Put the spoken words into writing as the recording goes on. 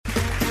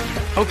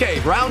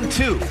Okay, round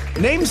two.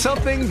 Name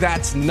something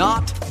that's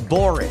not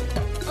boring.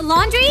 A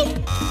laundry?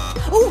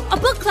 Ooh, a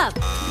book club.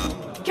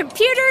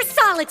 Computer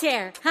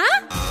solitaire,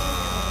 huh?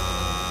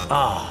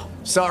 Ah,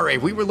 sorry,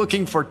 we were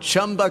looking for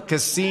Chumba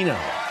Casino.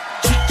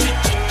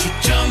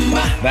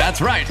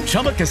 That's right,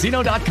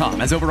 ChumbaCasino.com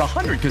has over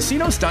 100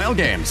 casino-style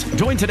games.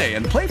 Join today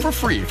and play for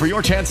free for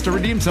your chance to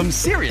redeem some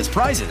serious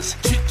prizes.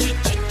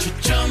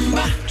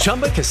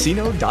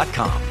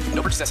 ChumbaCasino.com.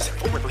 No purchase necessary.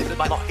 Void where prohibited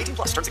by law. 18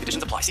 plus terms and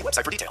conditions apply. See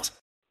website for details.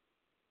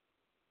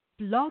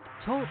 Blog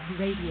Talk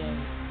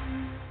Radio.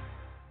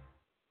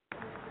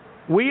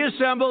 We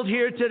assembled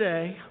here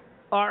today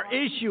are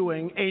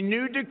issuing a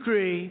new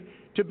decree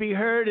to be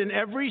heard in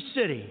every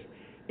city,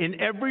 in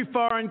every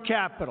foreign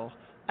capital,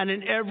 and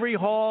in every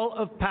hall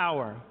of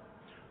power.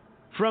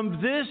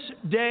 From this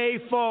day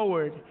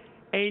forward,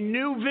 a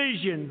new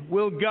vision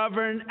will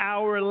govern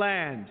our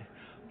land.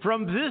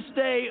 From this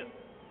day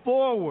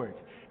forward,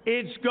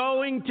 it's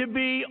going to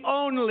be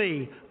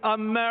only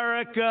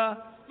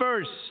America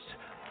first.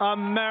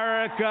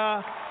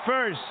 America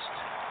first.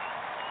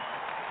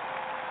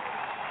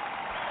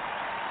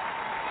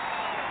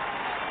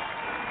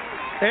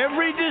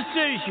 Every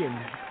decision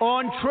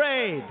on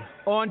trade,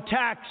 on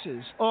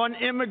taxes, on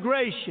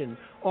immigration,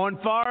 on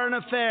foreign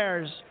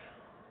affairs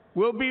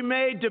will be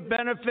made to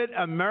benefit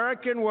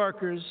American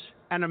workers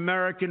and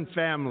American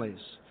families.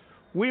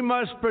 We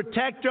must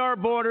protect our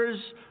borders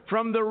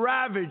from the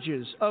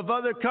ravages of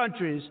other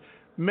countries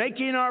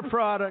making our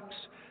products,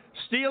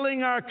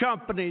 stealing our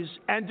companies,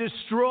 and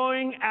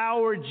destroying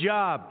our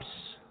jobs.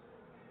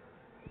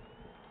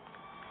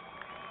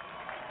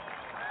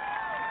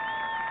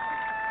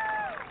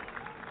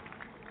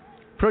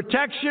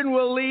 Protection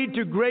will lead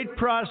to great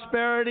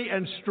prosperity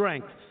and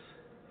strength.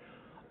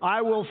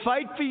 I will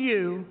fight for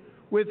you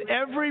with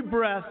every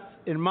breath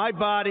in my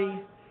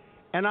body,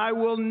 and I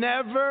will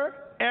never,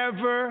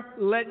 ever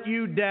let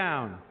you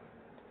down.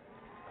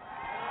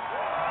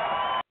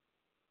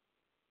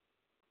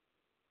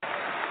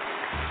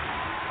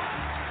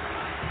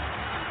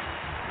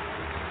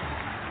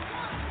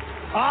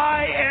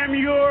 I am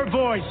your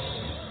voice.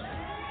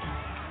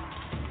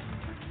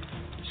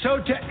 So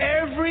to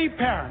every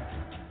parent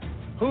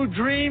who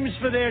dreams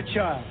for their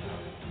child,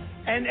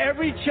 and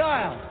every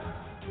child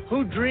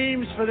who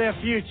dreams for their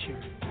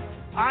future,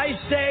 I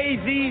say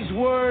these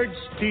words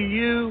to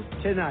you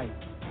tonight.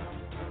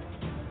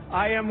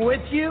 I am with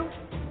you,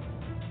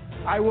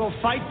 I will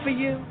fight for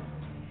you,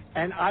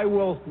 and I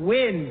will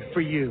win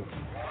for you.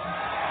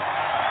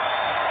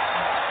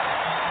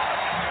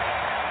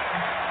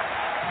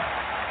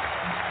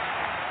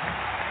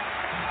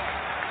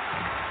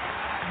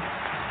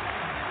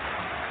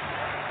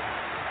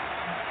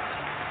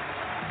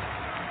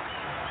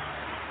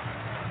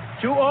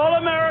 To all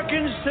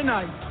Americans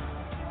tonight,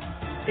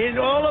 in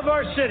all of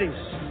our cities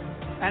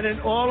and in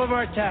all of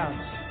our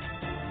towns,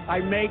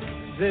 I make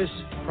this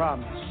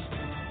promise.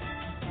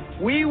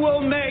 We will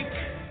make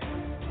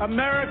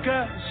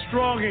America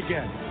strong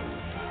again.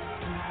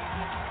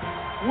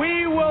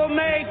 We will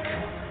make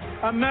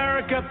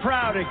America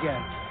proud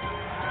again.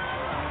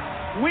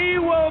 We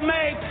will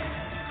make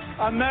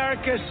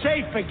America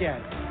safe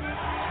again.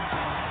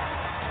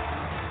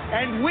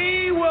 And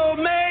we will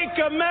make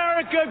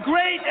America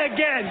great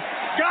again.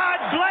 God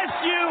bless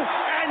you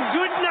and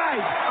good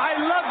night. I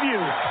love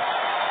you.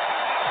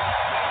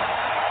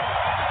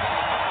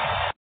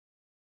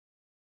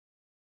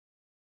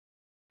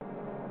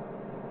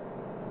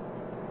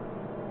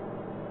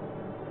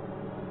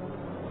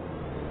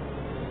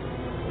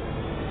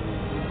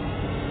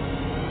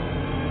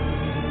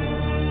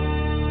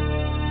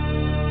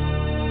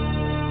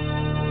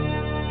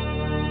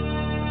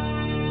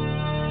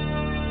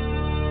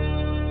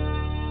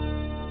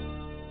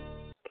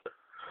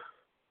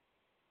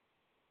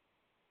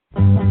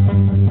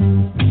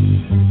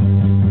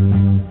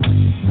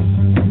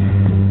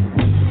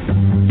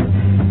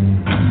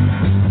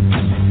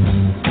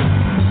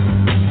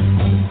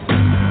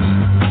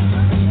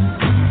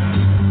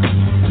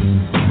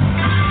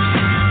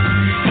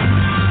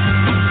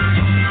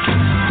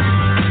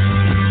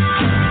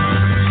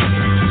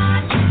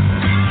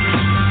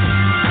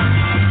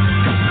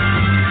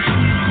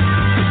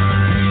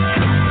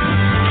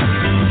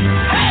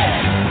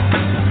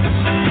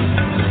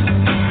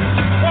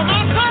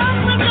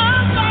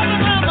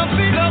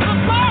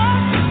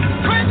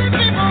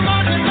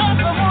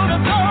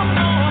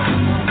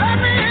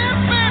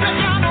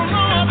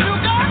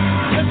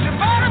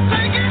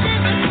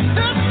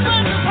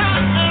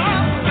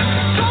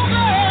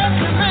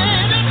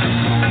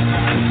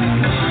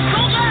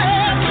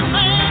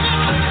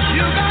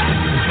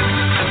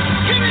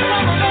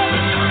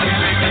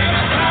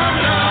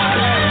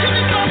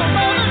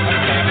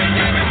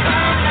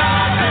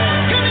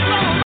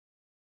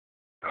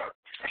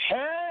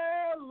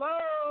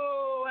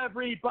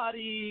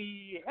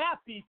 Everybody,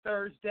 happy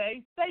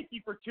Thursday. Thank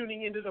you for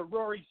tuning into the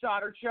Rory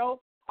Sauter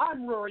Show.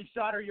 I'm Rory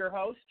Sauter, your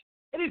host.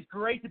 It is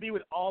great to be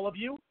with all of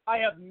you. I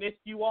have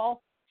missed you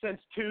all since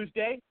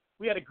Tuesday.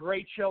 We had a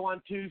great show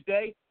on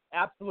Tuesday.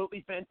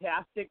 Absolutely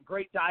fantastic.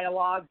 Great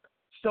dialogue.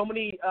 So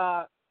many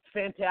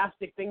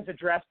fantastic things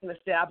addressed and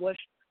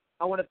established.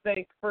 I want to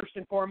thank, first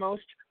and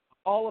foremost,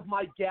 all of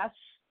my guests,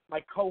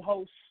 my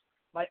co-hosts,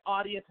 my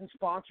audience and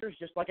sponsors,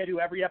 just like I do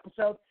every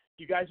episode.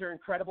 You guys are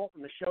incredible,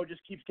 and the show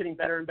just keeps getting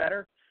better and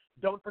better.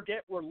 Don't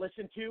forget, we're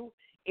listened to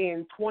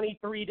in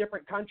 23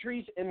 different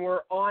countries, and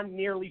we're on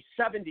nearly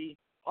 70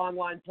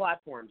 online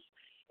platforms.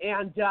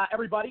 And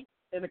everybody,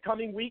 in the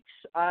coming weeks,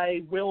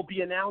 I will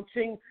be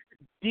announcing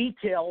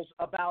details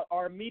about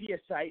our media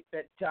site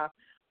that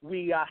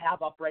we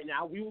have up right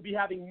now. We will be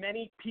having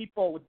many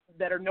people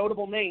that are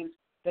notable names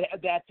that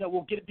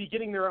will be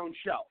getting their own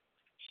show.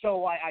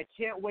 So I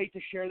can't wait to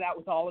share that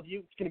with all of you.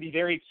 It's going to be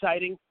very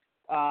exciting.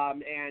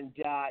 And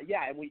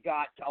we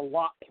got a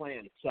lot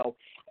planned. So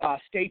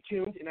stay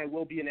tuned, and I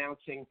will be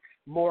announcing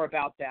more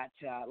about that,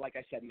 like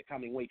I said, in the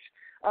coming weeks.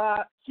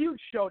 Huge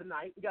show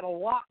tonight. We got a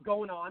lot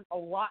going on, a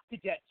lot to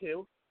get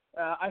to.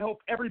 I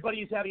hope everybody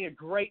is having a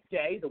great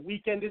day. The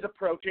weekend is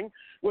approaching,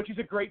 which is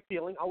a great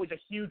feeling, always a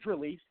huge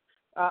relief.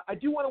 I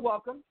do want to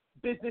welcome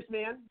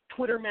businessman,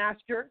 Twitter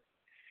master,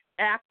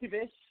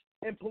 activist,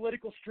 and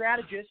political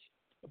strategist,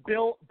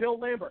 Bill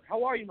Lambert.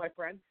 How are you, my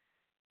friend?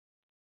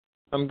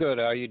 I'm good.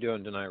 How are you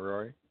doing tonight,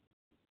 Rory?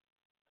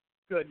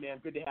 Good, man.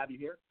 Good to have you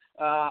here.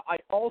 I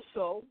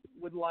also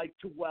would like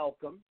to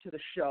welcome to the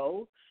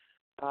show,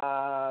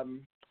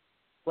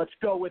 let's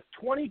go with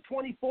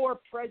 2024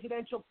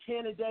 presidential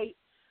candidate,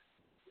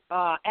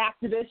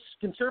 activist,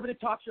 conservative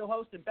talk show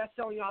host, and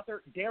best-selling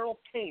author, Daryl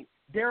Kane.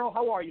 Daryl,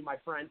 how are you, my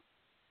friend?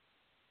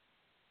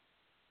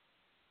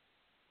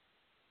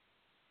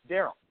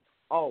 Daryl.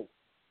 Oh.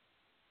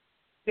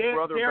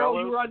 Daryl,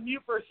 you were on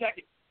mute for a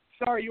second.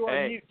 Sorry, you were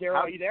on mute. Daryl,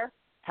 are you there?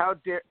 How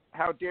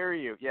dare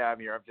you? Yeah, I'm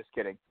here. I'm just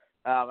kidding.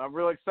 I'm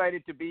real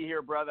excited to be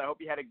here, brother. I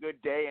hope you had a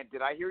good day. And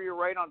did I hear you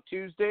right on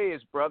Tuesday?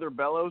 Is Brother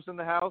Bellows in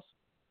the house?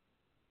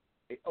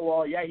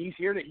 Well, yeah, he's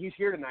here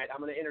tonight. I'm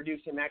going to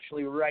introduce him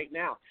actually right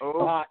now.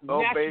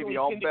 Baby,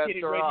 all bets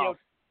are off.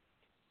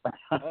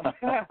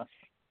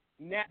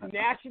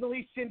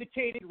 Nationally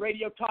syndicated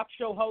radio talk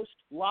show host,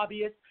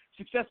 lobbyist,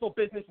 successful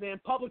businessman,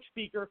 public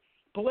speaker,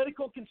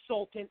 political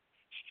consultant,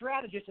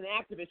 strategist, and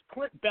activist,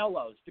 Clint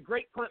Bellows, the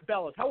great Clint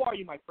Bellows. How are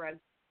you, my friend?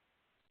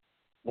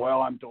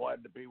 Well, I'm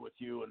delighted to be with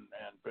you and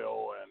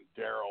Bill and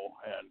Daryl.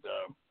 And,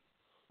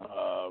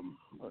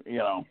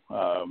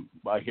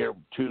 I hear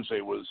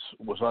Tuesday was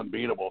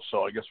unbeatable,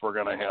 so I guess we're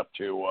going to have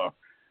to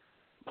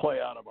play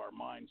out of our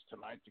minds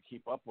tonight to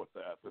keep up with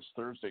that. This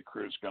Thursday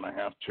crew is going to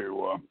have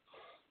to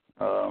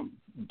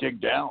dig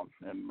down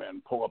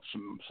and pull up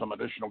some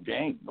additional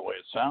game, the way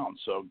it sounds.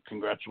 So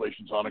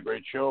congratulations on a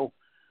great show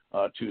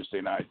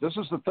Tuesday night. This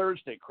is the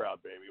Thursday crowd,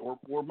 baby.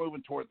 We're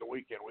moving toward the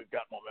weekend. We've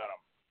got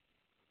momentum.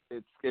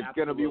 It's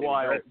going to be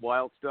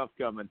wild stuff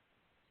coming.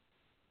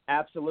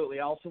 Absolutely.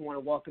 I also want to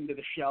welcome to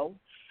the show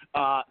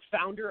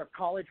founder of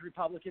College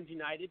Republicans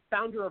United,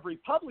 founder of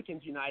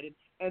Republicans United,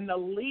 and the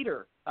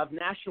leader of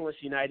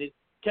Nationalists United,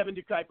 Kevin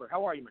DeKuyper.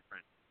 How are you, my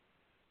friend?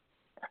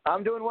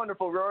 I'm doing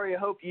wonderful, Rory. I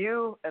hope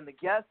you and the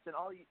guests and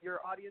all your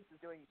audience is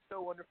doing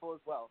so wonderful as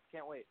well.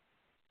 Can't wait.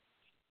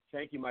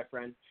 Thank you, my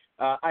friend.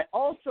 I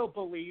also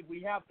believe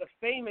we have the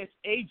famous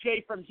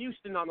AJ from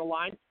Houston on the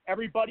line.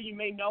 Everybody, you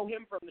may know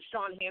him from the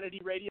Sean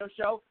Hannity radio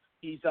show.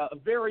 He's a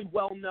very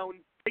well-known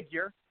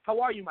figure. How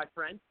are you, my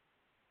friend?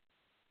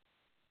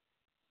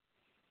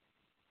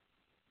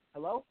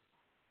 Hello?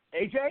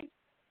 AJ? I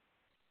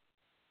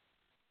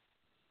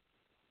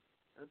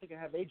don't think I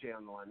have AJ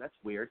on the line. That's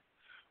weird.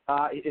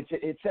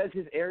 It says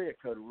his area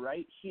code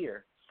right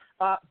here.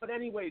 But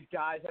anyways,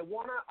 guys, I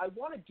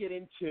wanna get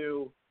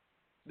into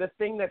the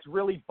thing that's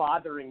really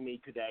bothering me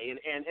today,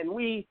 and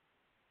we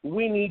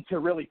need to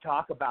really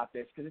talk about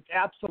this because it's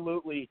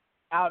absolutely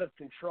out of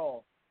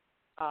control.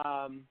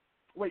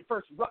 Wait,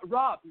 first,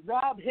 Rob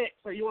Hicks,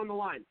 are you on the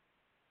line?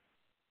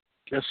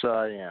 Yes,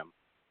 I am.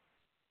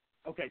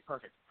 Okay,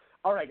 perfect.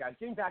 All right, guys,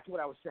 getting back to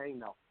what I was saying,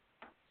 though.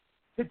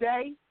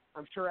 Today,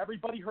 I'm sure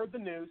everybody heard the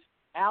news,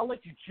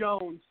 Alex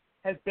Jones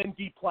has been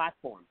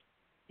deplatformed.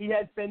 He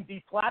has been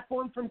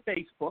deplatformed from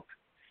Facebook,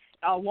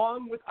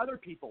 along with other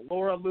people,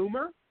 Laura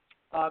Loomer,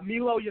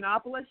 Milo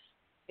Yiannopoulos,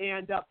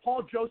 and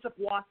Paul Joseph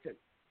Watson.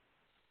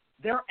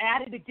 They're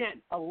at it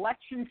again.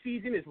 Election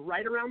season is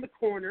right around the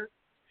corner.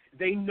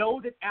 They know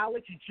that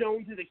Alex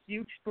Jones is a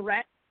huge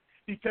threat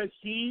because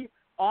he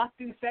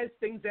often says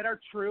things that are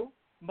true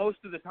most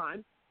of the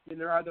time. And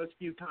there are those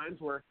few times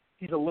where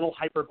he's a little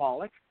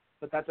hyperbolic,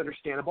 but that's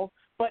understandable.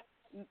 But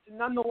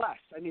nonetheless,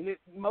 I mean,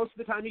 most of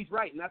the time he's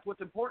right, and that's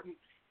what's important.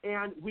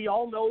 And we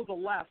all know the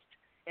left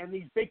and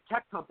these big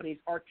tech companies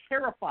are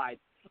terrified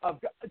of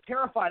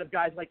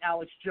guys like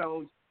Alex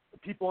Jones,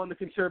 people on the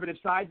conservative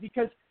side,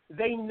 because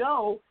they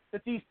know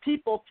that these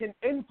people can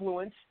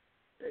influence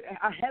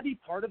a heavy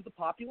part of the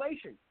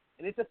population.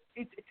 And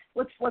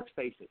let's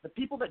face it, the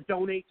people that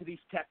donate to these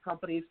tech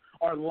companies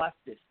are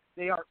leftists.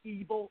 They are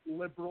evil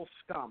liberal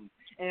scum,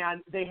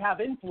 and they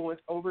have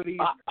influence over these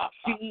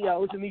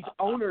CEOs and these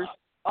owners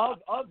of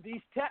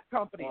these tech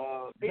companies.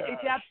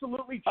 It's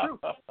absolutely true.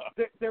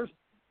 There's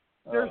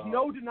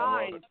no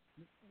denying.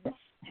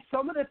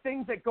 some of the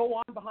things that go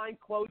on behind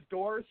closed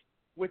doors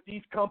with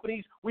these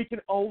companies, we can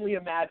only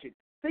imagine.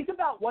 Think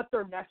about what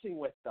they're messing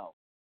with, though.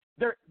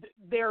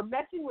 They're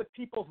messing with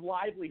people's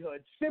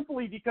livelihoods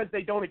simply because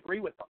they don't agree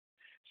with them,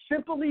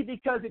 simply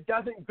because it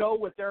doesn't go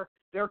with their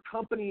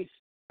company's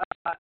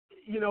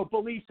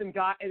beliefs and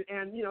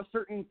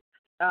certain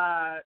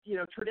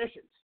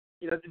traditions.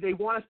 They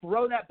want to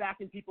throw that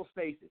back in people's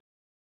faces.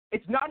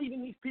 It's not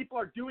even these people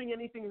are doing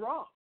anything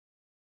wrong.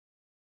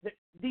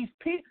 These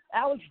people,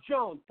 Alex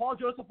Jones, Paul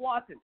Joseph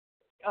Watson,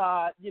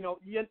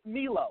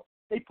 Milo,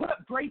 they put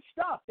up great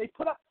stuff. They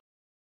put up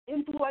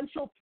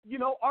influential,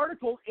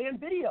 articles and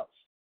videos.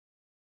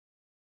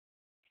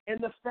 And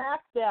the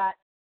fact that,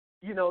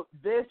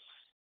 this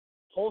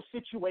whole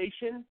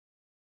situation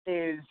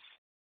is,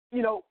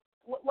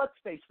 let's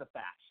face the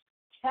facts.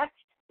 Text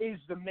is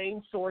the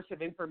main source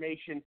of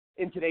information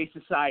in today's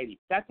society.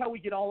 That's how we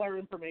get all our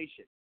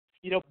information.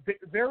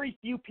 Very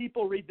few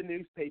people read the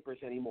newspapers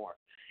anymore.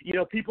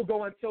 People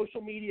go on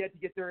social media to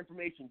get their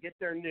information, get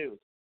their news.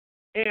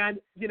 And,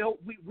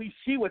 we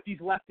see what these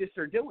leftists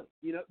are doing.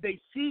 They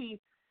see,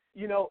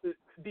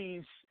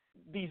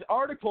 these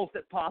articles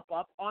that pop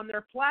up on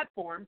their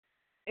platform,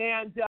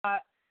 and,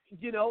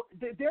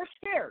 they're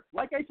scared.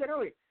 Like I said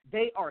earlier,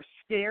 they are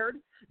scared.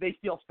 They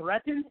feel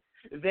threatened.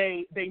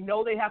 They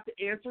know they have to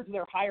answer to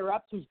their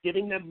higher-ups who's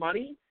giving them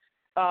money.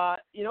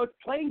 It's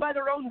playing by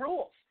their own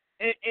rules.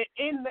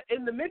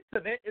 In the midst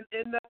of it,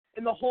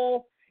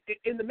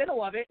 in the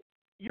middle of it,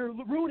 you're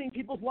ruining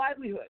people's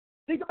livelihood.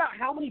 Think about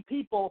how many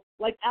people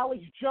like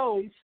Alex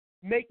Jones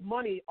make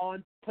money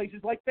on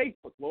places like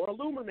Facebook. Laura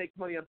Loomer makes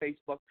money on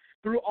Facebook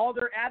through all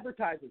their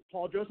advertisements.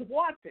 Paul Joseph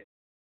Watson.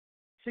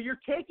 So you're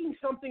taking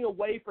something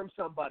away from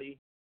somebody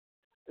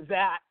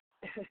that,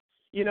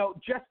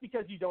 just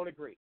because you don't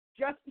agree,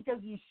 just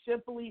because you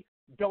simply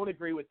don't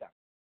agree with them.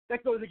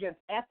 That goes against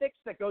ethics.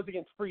 That goes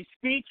against free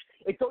speech.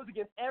 It goes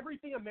against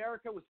everything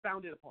America was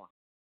founded upon.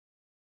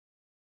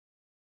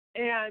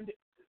 And,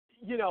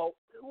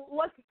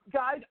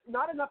 guys,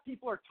 not enough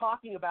people are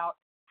talking about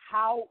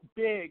how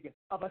big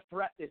of a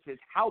threat this is,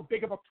 how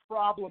big of a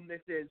problem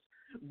this is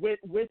with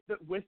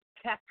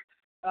tech,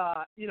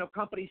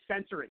 companies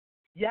censoring.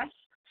 Yes,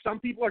 some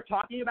people are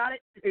talking about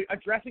it,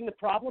 addressing the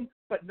problem,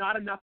 but not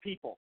enough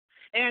people.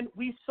 And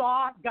we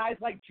saw guys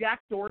like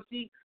Jack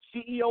Dorsey,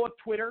 CEO of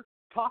Twitter,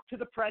 talk to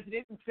the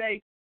president and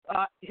say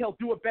he'll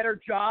do a better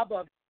job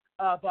of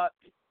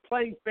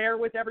playing fair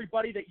with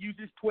everybody that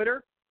uses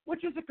Twitter,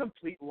 which is a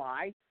complete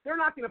lie. They're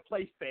not going to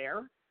play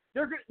fair.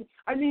 There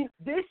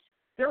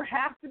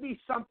has to be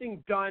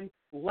something done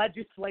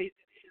legislative,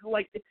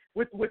 like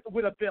with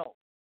a bill,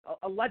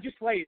 a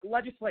legislative.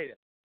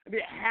 I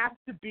mean, it has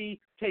to be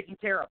taken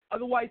care of.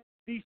 Otherwise,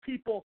 these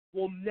people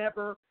will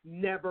never,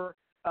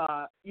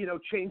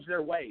 change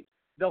their ways.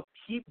 They'll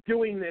keep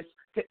doing this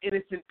to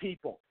innocent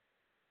people.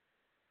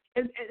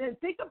 And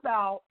think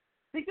about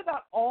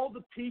all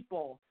the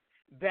people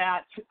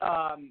that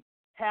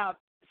have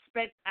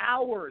spent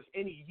hours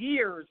and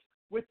years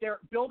with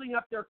building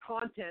up their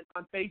content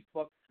on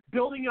Facebook,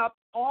 building up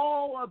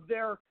all of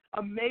their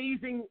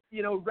amazing,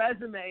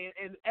 resume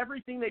and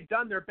everything they've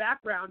done, their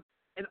background,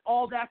 and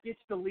all that gets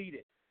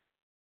deleted.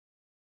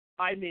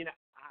 I mean,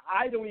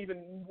 I don't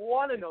even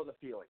want to know the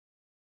feeling.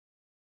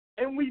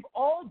 And we've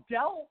all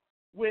dealt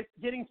with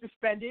getting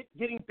suspended,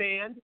 getting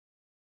banned,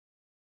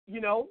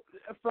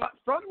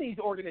 from these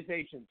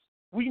organizations.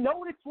 We know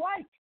what it's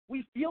like.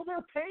 We feel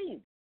their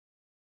pain.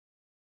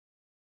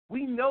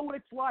 We know what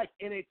it's like,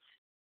 and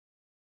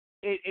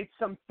it's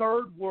some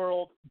third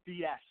world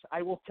BS,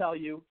 I will tell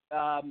you.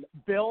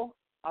 Bill,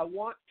 I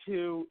want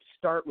to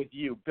start with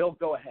you. Bill,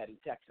 go ahead in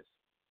Texas.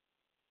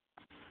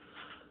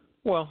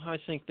 Well, I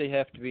think they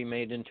have to be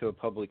made into a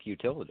public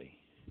utility.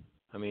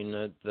 I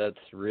mean, that's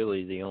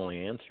really the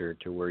only answer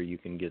to where you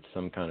can get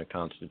some kind of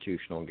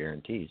constitutional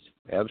guarantees.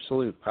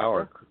 Absolute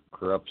power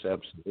corrupts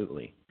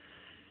absolutely.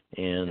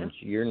 And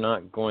you're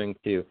not going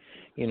to,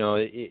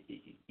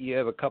 you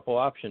have a couple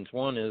options.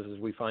 One is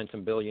we find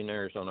some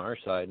billionaires on our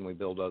side and we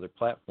build other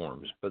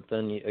platforms. But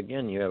then,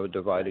 again, you have a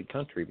divided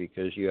country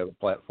because you have a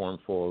platform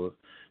full of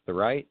the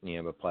right and you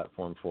have a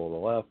platform full of the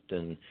left,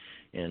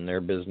 and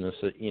their business,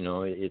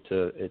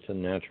 it's a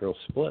natural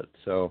split.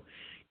 So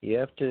you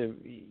have to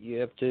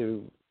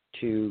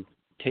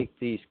take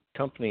these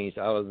companies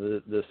out of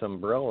this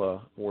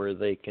umbrella where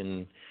they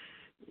can,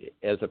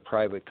 as a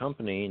private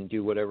company, and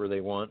do whatever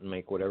they want and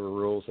make whatever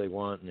rules they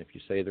want. And if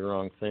you say the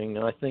wrong thing,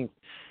 and I think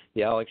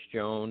the Alex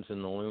Jones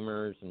and the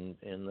Loomers and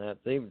that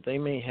they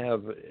may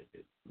have,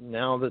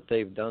 now that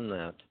they've done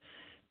that,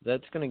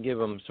 that's going to give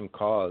them some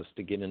cause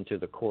to get into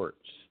the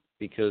courts,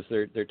 because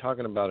they're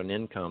talking about an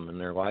income and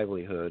their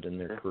livelihood and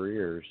their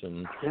careers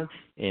and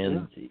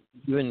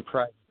even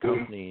private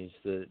companies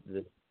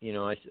that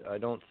I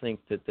don't think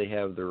that they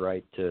have the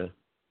right to.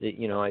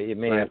 It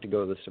may have to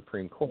go to the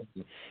Supreme Court,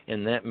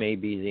 and that may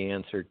be the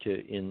answer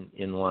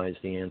in lies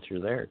the answer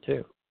there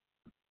too.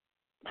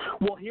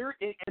 Well,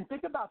 and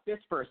think about this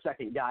for a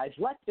second, guys.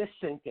 Let this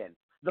sink in.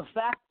 The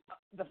fact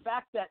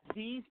that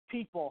these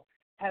people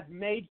have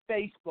made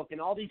Facebook and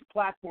all these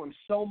platforms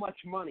so much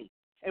money.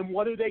 And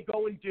what do they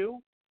go and do?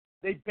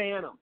 They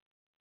ban them.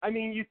 I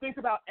mean, you think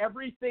about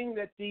everything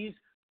that these,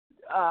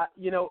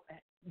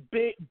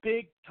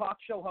 big talk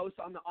show hosts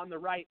on the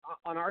right,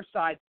 on our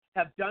side,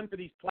 have done for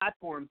these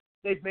platforms.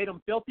 They've made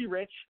them filthy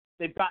rich.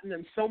 They've gotten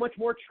them so much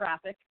more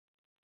traffic.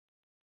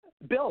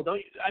 Bill,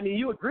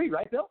 you agree,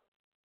 right, Bill?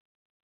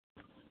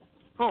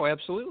 Oh,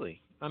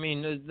 absolutely. I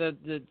mean,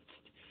 the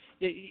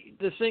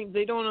thing,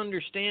 they don't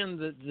understand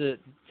that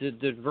the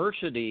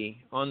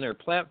diversity on their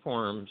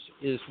platforms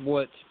is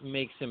what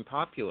makes them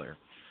popular.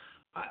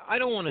 I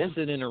don't want to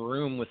sit in a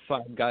room with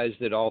 5 guys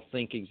that all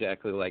think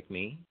exactly like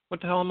me.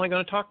 What the hell am I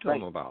going to talk to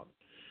them about?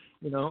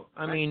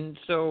 I mean,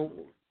 so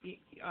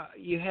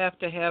you have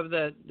to have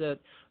that,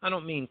 I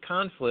don't mean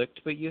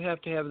conflict, but you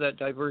have to have that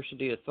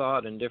diversity of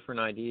thought and different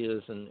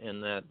ideas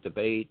and that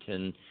debate,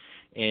 and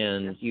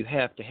you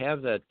have to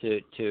have that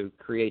to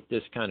create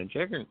this kind of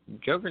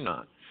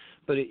juggernaut.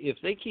 But if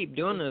they keep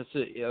doing this,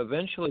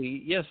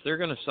 eventually, yes, they're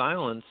going to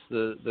silence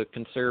the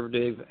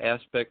conservative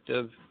aspect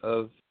of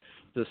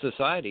the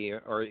society,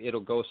 or it'll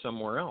go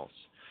somewhere else.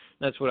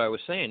 That's what I was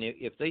saying.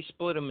 If they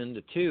split them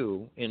into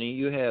 2, and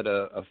you had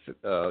a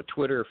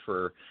Twitter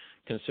for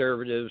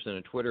conservatives and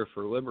a Twitter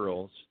for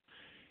liberals,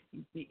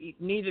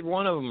 neither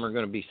one of them are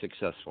going to be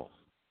successful.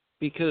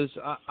 Because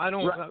I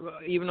don't,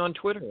 even on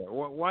Twitter,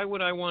 why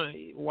would I want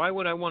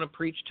to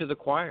preach to the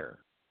choir?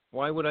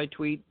 Why would I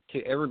tweet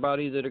to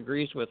everybody that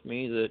agrees with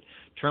me that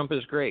Trump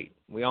is great?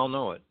 We all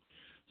know it.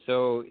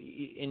 So,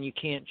 and you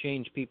can't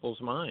change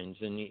people's minds,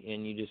 and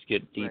you just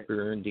get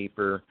deeper and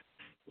deeper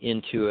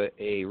into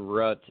a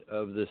rut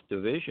of this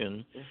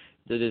division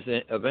that is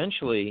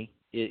eventually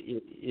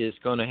is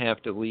going to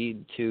have to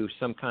lead to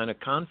some kind of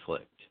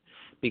conflict,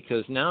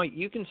 because now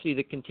you can see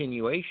the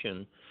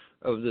continuation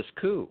of this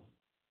coup.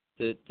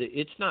 That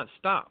it's not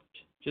stopped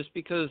just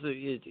because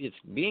it's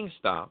being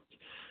stopped,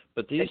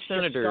 but these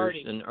senators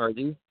and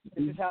these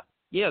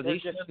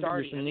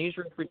senators and these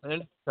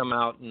representatives come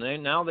out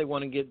and now they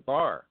want to get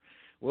Barr.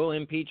 We'll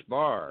impeach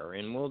Barr,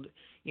 and we'll,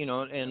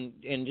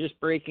 and just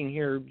breaking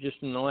here just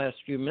in the last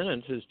few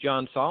minutes is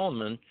John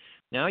Solomon.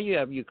 Now you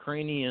have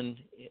Ukrainian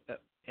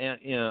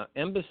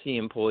embassy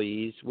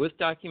employees with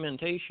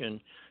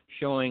documentation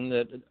showing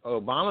that the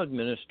Obama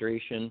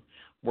administration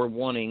were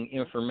wanting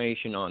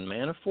information on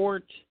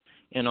Manafort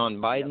and on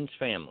Biden's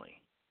family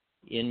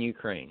in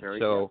Ukraine.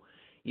 The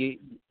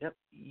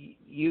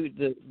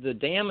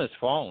dam has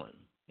fallen,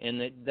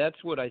 and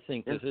that's what I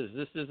think this is.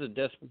 This is a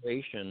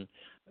desperation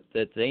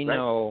that they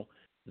know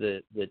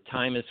that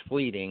time is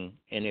fleeting,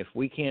 and if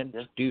we can't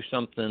do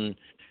something,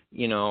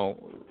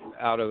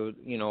 out of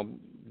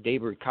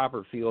David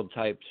Copperfield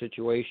type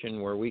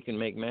situation where we can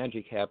make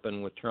magic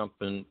happen with Trump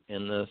and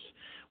this,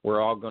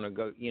 we're all going to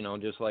go.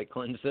 Just like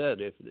Clinton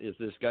said, if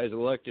this guy's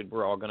elected,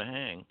 we're all going to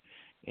hang.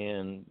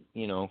 And,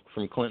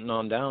 from Clinton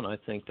on down, I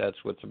think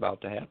that's what's about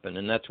to happen.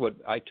 And that's what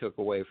I took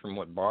away from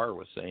what Barr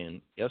was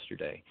saying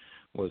yesterday,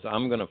 was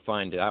I'm going to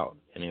find out.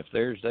 And if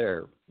there's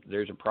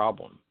a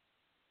problem.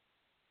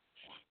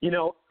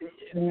 Now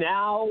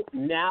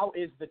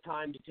is the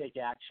time to take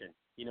action.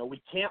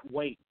 We can't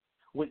wait.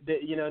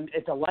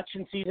 It's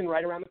election season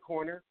right around the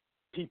corner.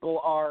 People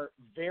are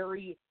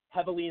very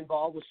heavily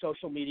involved with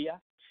social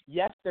media.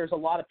 Yes, there's a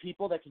lot of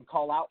people that can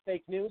call out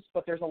fake news,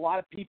 but there's a lot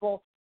of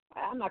people,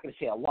 I'm not going to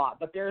say a lot,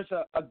 but there's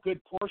a good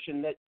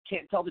portion that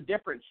can't tell the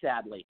difference,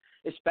 sadly,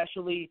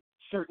 especially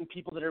certain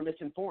people that are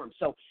misinformed.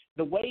 So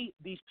the way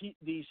these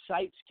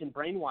sites can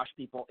brainwash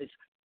people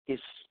is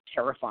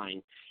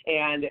terrifying.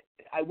 And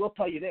I will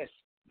tell you this,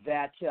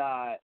 that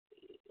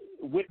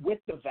with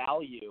the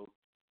value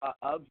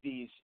of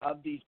these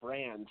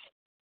brands,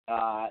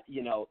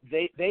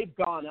 they've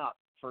gone up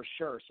for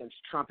sure since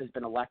Trump has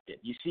been elected.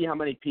 You see how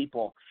many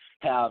people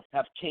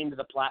have came to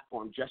the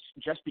platform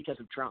just because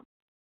of Trump.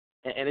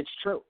 And it's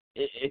true.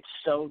 It's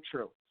so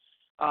true.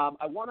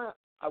 I want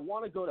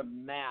to go to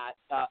Matt.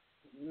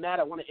 Matt,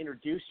 I want to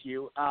introduce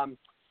you.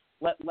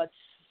 Let's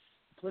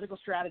political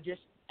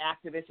strategist,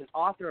 activist, and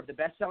author of the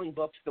best-selling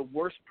books, The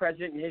Worst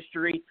President in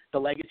History, The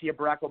Legacy of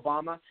Barack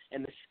Obama,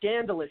 and The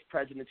Scandalous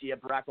Presidency of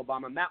Barack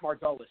Obama, Matt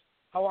Margolis.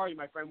 How are you,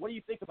 my friend? What do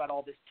you think about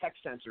all this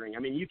text censoring? I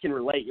mean, you can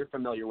relate. You're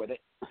familiar with it.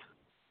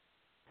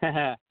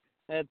 I've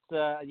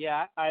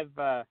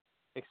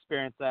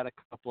experienced that a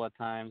couple of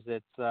times.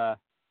 It's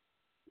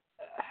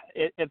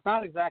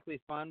not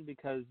exactly fun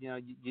because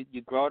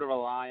you grow to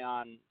rely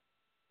on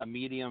a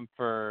medium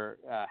for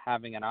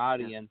having an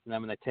audience, and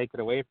then when they take it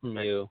away from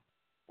you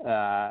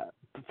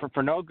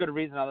for no good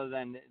reason other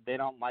than they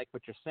don't like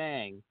what you're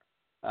saying,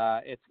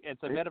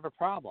 it's a bit of a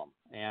problem.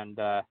 And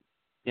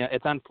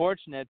it's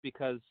unfortunate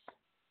because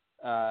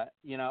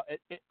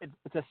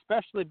it's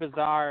especially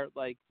bizarre,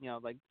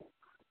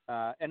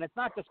 and it's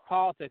not just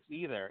politics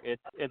either.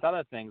 It's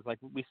other things. Like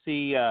we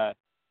see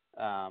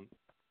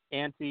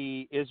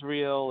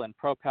anti-Israel and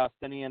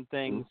pro-Palestinian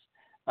things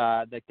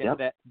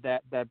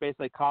that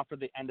basically call for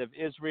the end of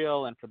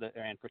Israel and for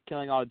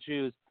killing all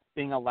Jews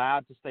being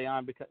allowed to stay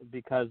on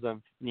because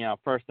of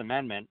First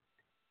Amendment.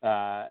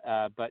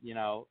 But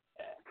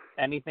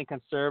anything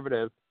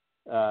conservative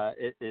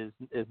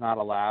is not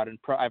allowed. And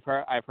I've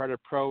heard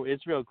of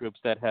pro-Israel groups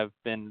that have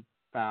been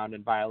found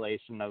in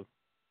violation of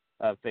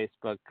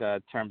Facebook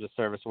terms of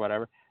service or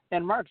whatever.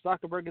 And Mark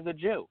Zuckerberg is a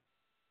Jew.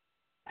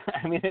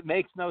 I mean, it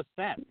makes no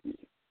sense.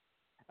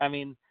 I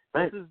mean,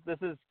 this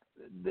is.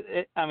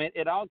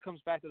 It all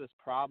comes back to this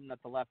problem that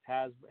the left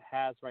has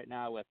right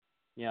now with,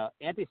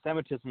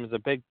 anti-Semitism is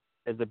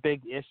a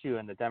big issue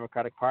in the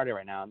Democratic Party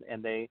right now,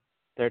 and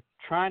they're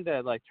trying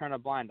to like turn a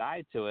blind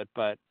eye to it,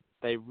 but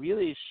they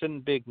really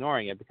shouldn't be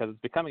ignoring it because it's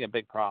becoming a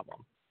big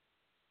problem.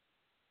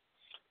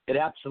 It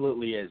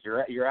absolutely is.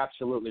 You're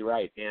absolutely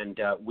right, and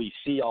we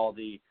see all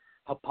the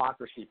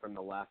hypocrisy from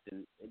the left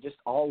and just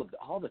all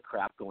the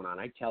crap going on.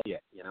 I tell you,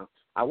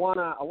 I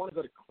wanna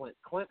go to Clint.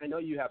 Clint, I know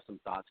you have some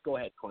thoughts. Go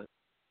ahead, Clint.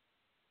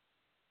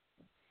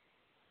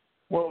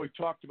 Well, we've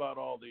talked about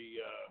all the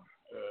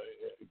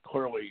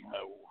clearly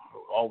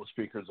all the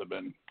speakers have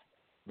been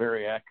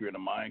very accurate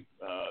in my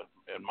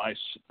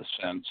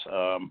sense,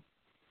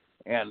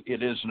 and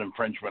it is an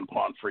infringement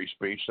upon free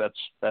speech.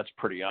 That's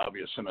pretty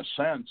obvious. In a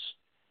sense,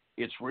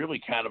 it's really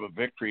kind of a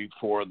victory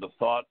for the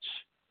thoughts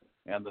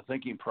and the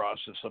thinking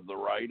process of the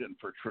right and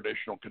for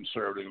traditional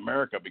conservative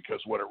America,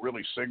 because what it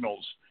really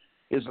signals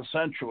is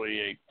essentially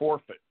a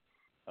forfeit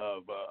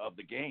of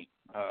the game.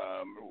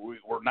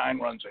 We're 9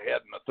 runs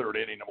ahead in the third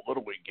inning of a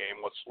Little League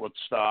game. Let's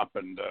stop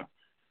and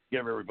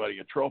give everybody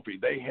a trophy.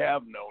 They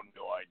have no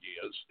new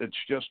ideas. It's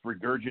just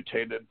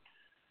regurgitated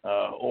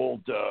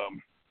old.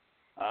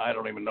 I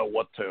don't even know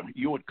what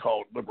you would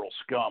call it, liberal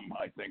scum.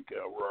 I think,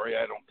 Rory.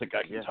 I don't think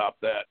I can top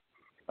that.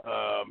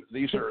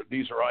 These are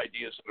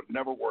ideas that have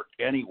never worked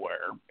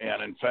anywhere,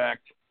 and in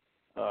fact,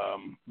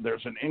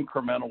 there's an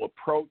incremental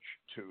approach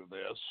to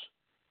this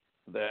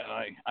that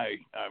I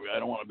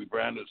don't want to be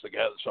branded as the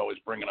guy that's always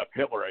bringing up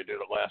Hitler. I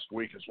did it last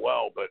week as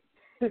well, but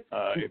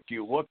if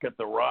you look at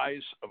the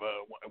rise of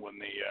when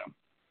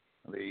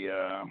the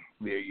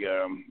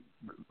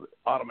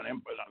Ottoman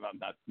Empire,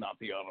 not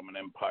the Ottoman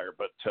Empire,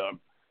 but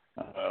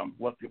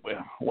what's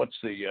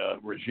the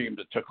regime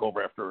that took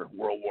over after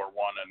World War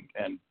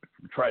I and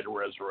tried to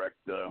resurrect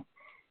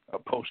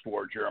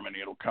post-war Germany?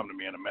 It'll come to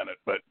me in a minute,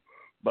 but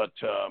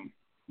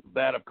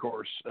that, of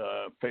course,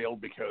 failed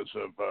because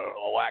of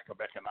a lack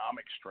of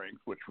economic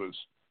strength, which was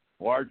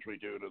largely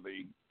due to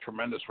the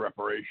tremendous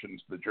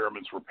reparations the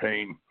Germans were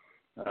paying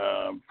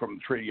from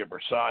the Treaty of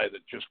Versailles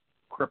that just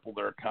crippled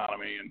their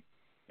economy.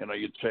 And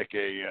you'd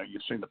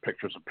seen the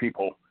pictures of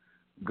people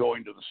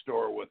going to the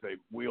store with a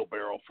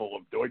wheelbarrow full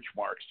of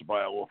Deutschmarks to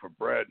buy a loaf of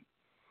bread.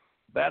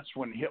 That's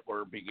when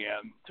Hitler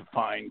began to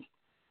find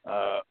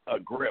a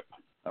grip.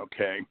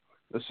 Okay,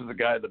 this is the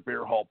guy, the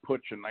beer hall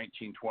putsch in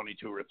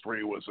 1922 or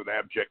 3 was an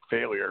abject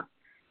failure,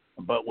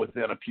 but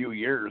within a few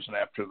years and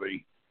after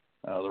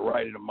the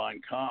writing of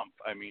Mein Kampf,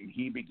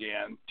 he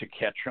began to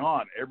catch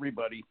on.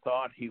 Everybody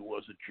thought he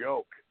was a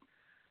joke,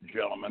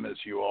 gentlemen, as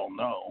you all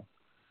know.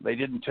 They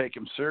didn't take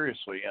him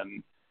seriously,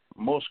 and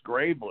most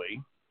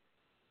gravely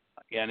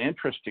and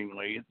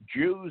interestingly,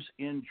 Jews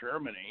in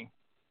Germany,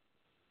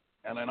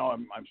 and I know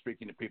I'm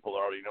speaking to people that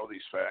already know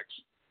these facts,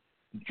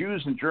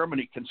 Jews in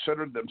Germany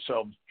considered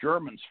themselves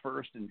Germans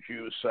first and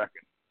Jews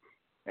second.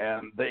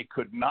 And they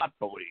could not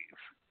believe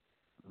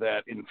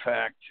that, in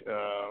fact,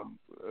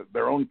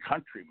 their own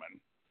countrymen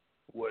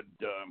would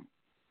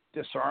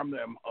disarm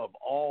them of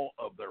all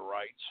of their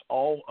rights,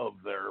 all of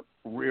their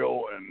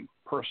real and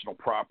personal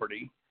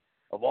property,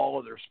 of all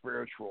of their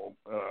spiritual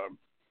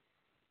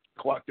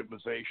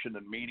collectivization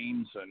and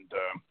meetings, and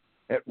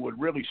it would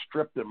really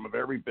strip them of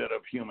every bit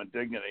of human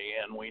dignity.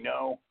 And we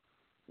know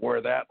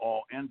where that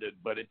all ended,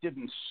 but it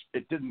didn't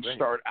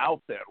start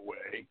out that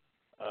way,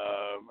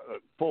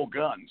 full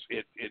guns.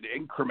 It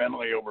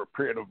incrementally, over a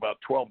period of about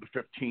 12 to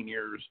 15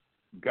 years,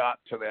 got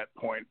to that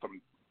point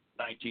from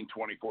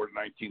 1924 to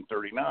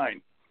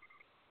 1939.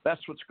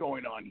 That's what's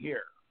going on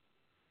here.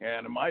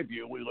 And in my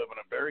view, we live in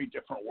a very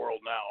different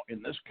world now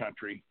in this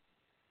country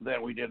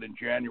than we did in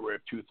January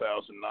of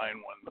 2009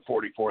 when the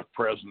 44th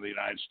President of the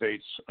United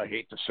States, I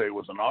hate to say,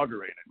 was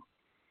inaugurated.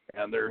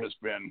 And there has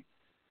been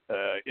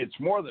it's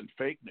more than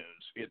fake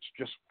news. It's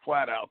just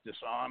flat out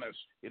dishonest.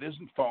 It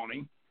isn't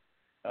phony.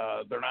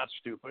 They're not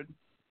stupid.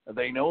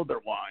 They know they're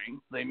lying.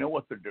 They know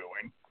what they're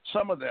doing.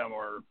 Some of them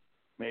are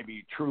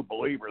maybe true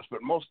believers,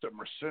 but most of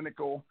them are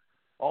cynical.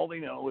 All they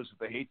know is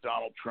that they hate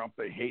Donald Trump.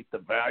 They hate the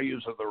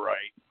values of the right.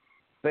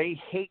 They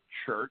hate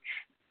church.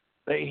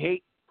 They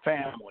hate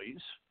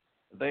families.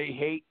 They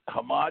hate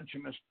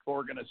homogenous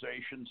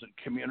organizations and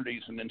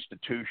communities and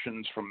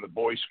institutions, from the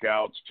Boy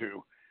Scouts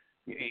to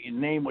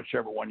name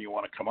whichever one you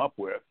want to come up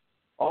with.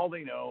 All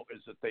they know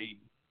is that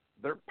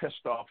they're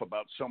pissed off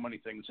about so many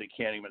things they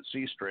can't even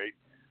see straight.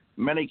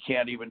 Many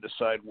can't even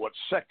decide what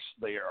sex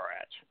they are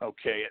at,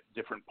 okay, at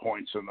different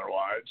points in their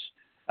lives.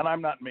 And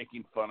I'm not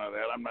making fun of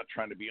that. I'm not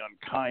trying to be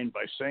unkind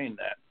by saying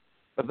that.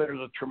 But there's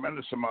a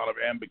tremendous amount of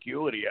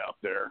ambiguity out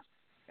there.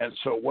 And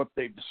so what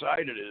they've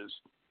decided is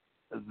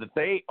that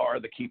they are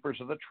the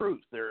keepers of the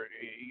truth. They're,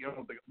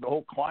 the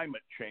whole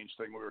climate change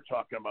thing we were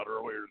talking about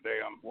earlier today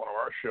on one of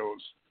our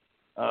shows,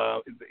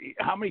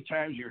 How many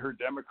times you heard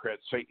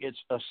Democrats say it's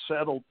a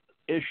settled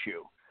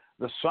issue?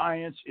 The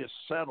science is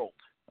settled,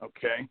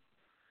 okay?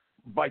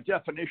 By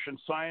definition,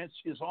 science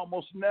is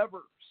almost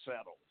never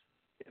settled.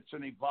 It's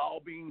an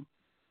evolving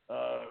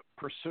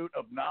pursuit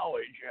of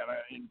knowledge and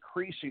an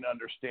increasing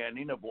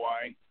understanding of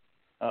why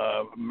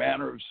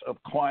manners of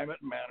climate,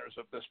 manners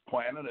of this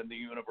planet and the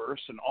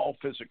universe and all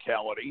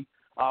physicality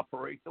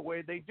operate the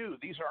way they do.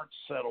 These aren't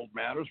settled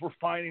matters. We're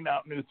finding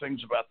out new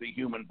things about the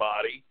human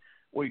body.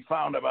 We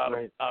found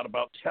out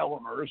about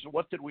telomeres.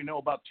 What did we know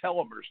about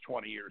telomeres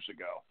 20 years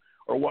ago,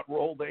 or what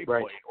role they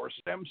played, or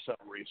stem cell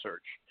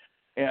research?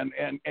 And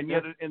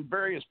yet, in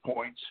various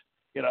points,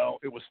 it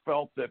was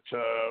felt that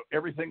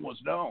everything was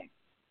known.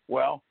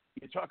 Well,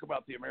 you talk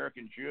about the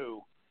American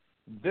Jew.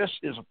 This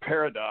is a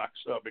paradox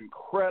of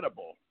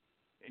incredible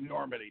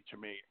enormity to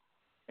me.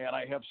 And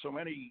I have so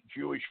many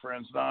Jewish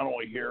friends, not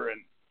only here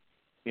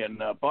in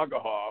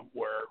Bugahaw,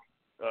 where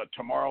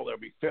tomorrow there'll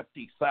be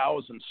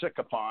 50,000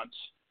 sycophants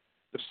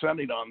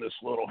descending on this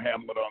little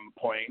hamlet on the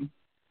plain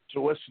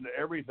to listen to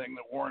everything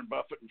that Warren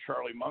Buffett and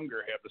Charlie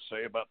Munger have to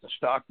say about the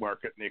stock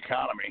market and the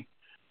economy.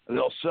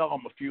 They'll sell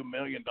them a few $1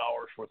 million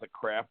worth of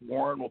crap.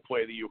 Warren will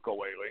play the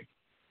ukulele,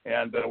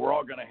 and we're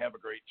all going to have a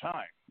great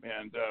time.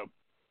 And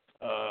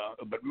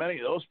but many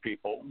of those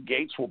people,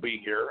 Gates will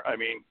be here. I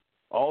mean,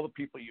 all the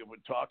people you've been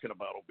talking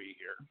about will be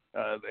here,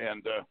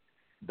 and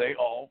they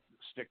all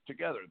stick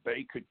together.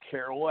 They could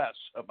care less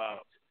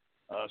about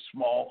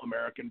small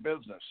American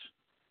business.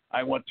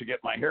 I went to get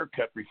my hair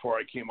cut before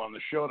I came on the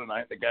show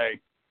tonight. The guy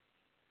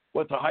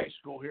went to high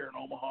school here in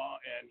Omaha,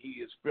 and he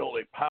has built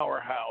a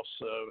powerhouse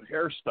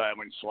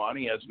hairstyling salon.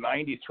 He has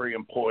 93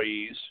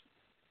 employees.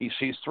 He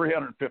sees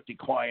 350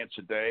 clients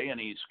a day, and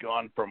he's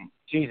gone from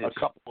a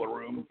couple of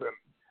rooms. And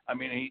I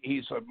mean,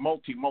 he's a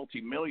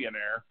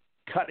multi-millionaire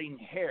cutting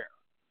hair.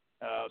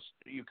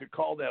 You could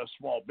call that a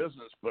small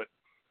business, but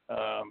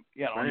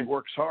he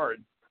works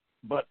hard.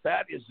 But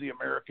that is the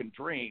American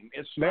dream.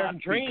 It's not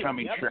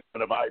becoming chairman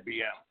of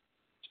IBM.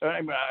 I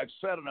mean, I've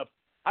said enough.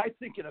 I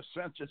think, in a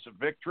sense, it's a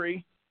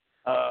victory.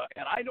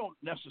 And I don't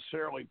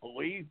necessarily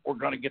believe we're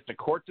going to get to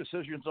court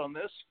decisions on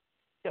this,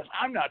 because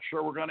I'm not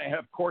sure we're going to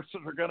have courts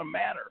that are going to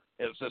matter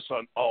as this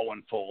all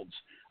unfolds.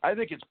 I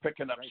think it's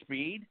picking up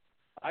speed.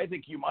 I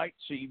think you might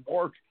see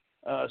more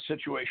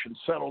situations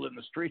settled in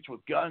the streets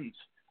with guns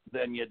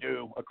than you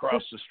do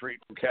across the street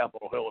from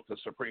Capitol Hill at the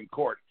Supreme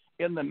Court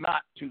in the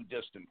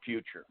not-too-distant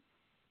future.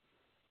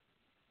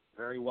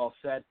 Very well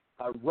said.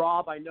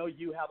 Rob, I know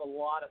you have a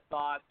lot of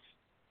thoughts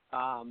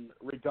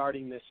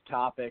regarding this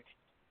topic.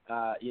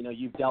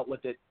 You've dealt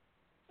with it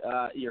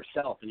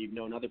yourself, and you've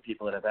known other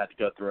people that have had to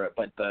go through it.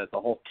 But the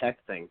whole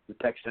tech thing, the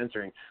tech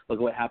censoring, look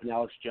at what happened to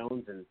Alex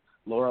Jones and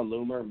Laura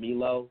Loomer,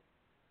 Milo,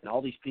 and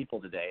all these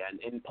people today.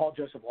 And Paul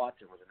Joseph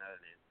Watson was another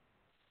name.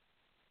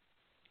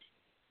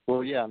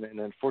 Well, yeah, and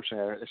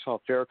unfortunately, I saw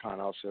Farrakhan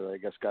also, I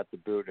guess, got the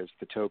boot as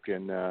the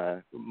token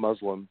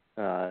Muslim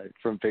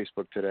from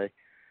Facebook today.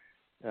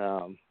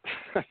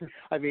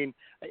 I mean,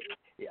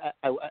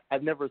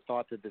 I've never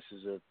thought that this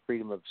is a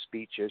freedom of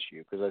speech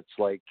issue, because it's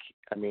like,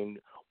 I mean,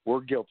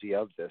 we're guilty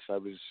of this. I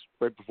was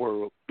right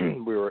before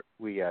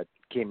we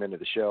came into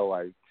the show.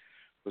 I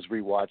was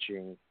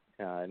rewatching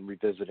and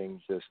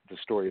revisiting the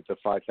story of the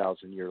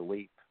 5,000-year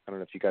leap. I don't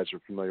know if you guys are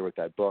familiar with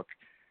that book,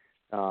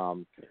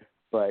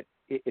 but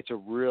it's a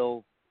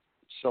real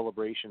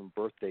celebration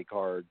birthday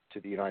card to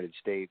the United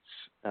States.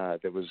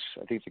 That was,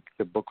 I think,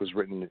 the book was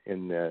written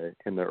in the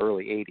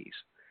early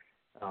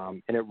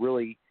 '80s, and it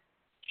really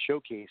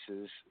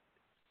showcases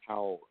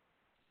how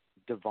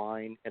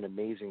divine and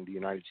amazing the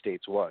United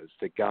States was.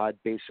 That God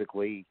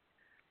basically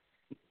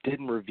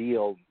didn't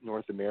reveal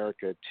North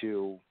America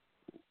to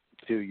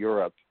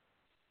Europe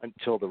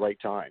until the right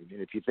time.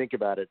 And if you think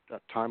about it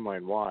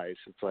timeline-wise,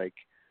 it's like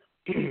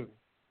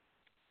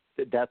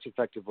that's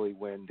effectively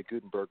when the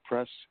Gutenberg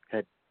press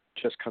had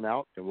just come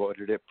out, and what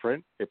did it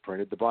print? It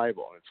printed the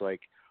Bible. And it's like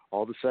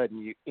all of a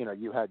sudden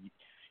you had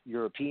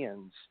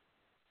Europeans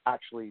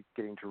actually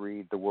getting to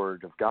read the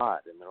Word of God,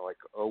 and they're like,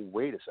 oh,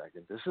 wait a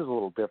second, this is a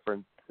little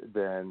different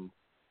than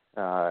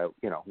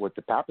what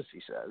the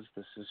papacy says.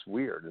 This is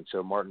weird. And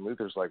so Martin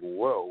Luther's like,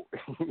 whoa.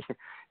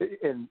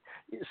 And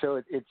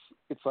so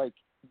it's like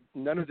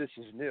none of this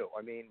is new.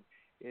 I mean,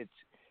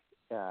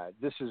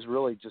 this is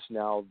really just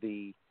now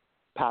the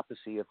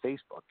papacy of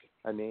Facebook.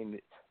 I mean,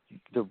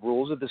 the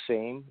rules are the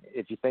same.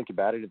 If you think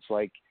about it, it's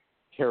like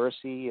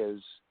heresy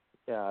is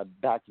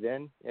back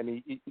then. I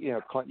mean,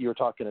 you were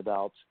talking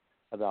about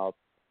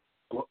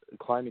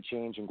climate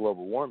change and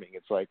global warming.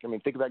 It's like, I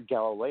mean, think about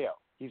Galileo.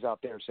 He's out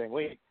there saying,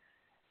 wait,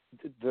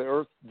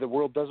 the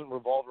world doesn't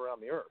revolve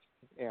around the earth.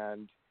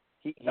 And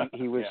he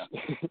was,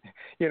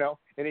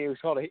 and he was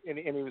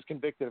and he was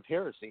convicted of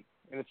heresy.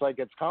 And it's like,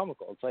 it's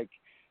comical. It's like,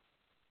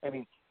 I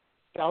mean,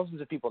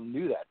 thousands of people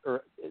knew that,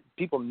 or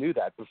people knew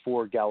that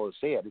before Galileo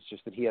said it. It's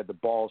just that he had the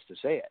balls to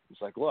say it.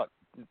 It's like, look,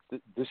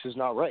 this is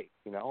not right,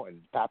 and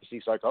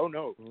papacy's like, oh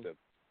no, the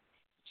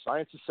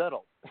science is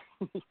settled,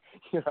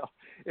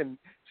 and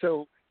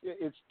so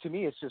to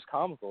me, it's just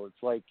comical.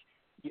 It's like,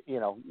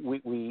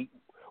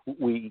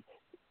 we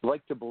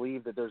like to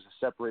believe that there's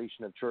a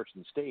separation of church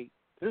and state.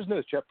 There's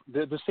no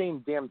they're the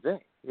same damn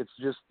thing. It's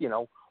just,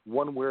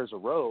 one wears a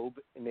robe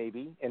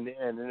maybe, and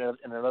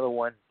another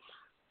one,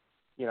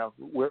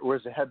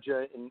 wears a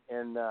hebja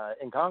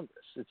in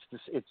Congress.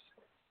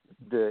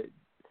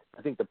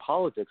 I think the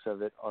politics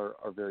of it are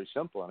very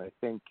simple, and I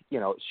think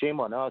shame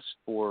on us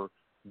for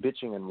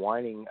bitching and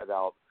whining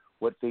about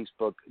what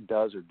Facebook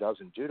does or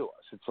doesn't do to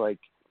us. It's like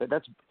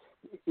that's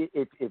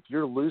if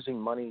you're losing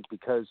money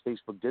because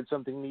Facebook did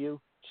something to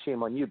you,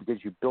 shame on you,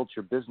 because you built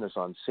your business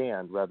on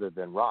sand rather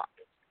than rock.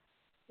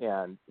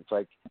 And it's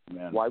like,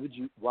 why would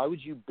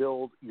you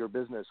build your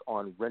business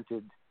on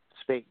rented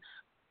space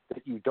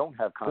that you don't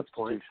have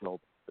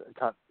constitutional,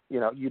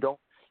 you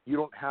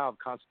don't have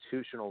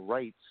constitutional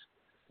rights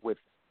with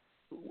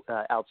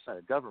outside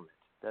of government.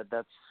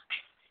 That's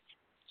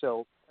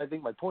so. I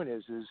think my point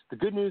is the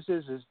good news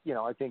is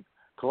I think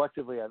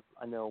collectively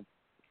I know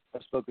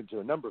I've spoken to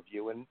a number of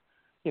you, and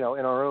in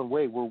our own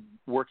way we're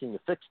working to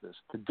fix this.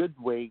 The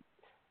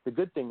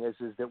good thing is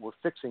that we're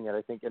fixing it,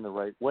 I think, in the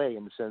right way,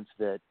 in the sense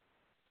that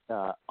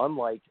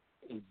unlike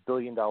a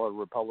billion-dollar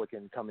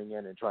Republican coming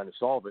in and trying to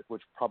solve it,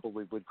 which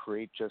probably would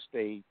create just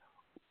a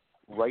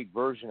right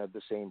version of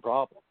the same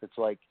problem. It's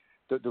like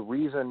the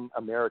reason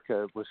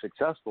America was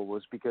successful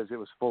was because it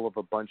was full of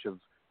a bunch of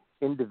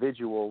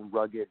individual,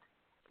 rugged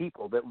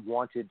people that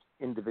wanted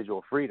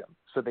individual freedom.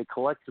 So they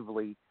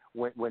collectively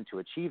went to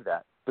achieve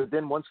that. But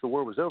then once the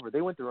war was over,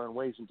 they went their own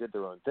ways and did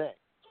their own thing.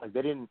 Like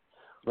they didn't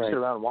sit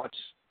around and watch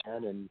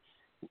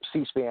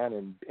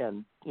C-SPAN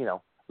and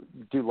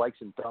do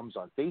likes and thumbs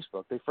on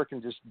Facebook. They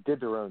freaking just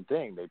did their own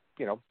thing. They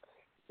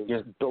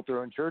just built their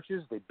own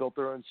churches, they built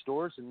their own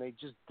stores, and they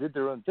just did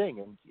their own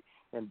thing.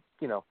 And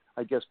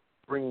I guess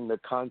bringing the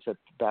concept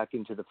back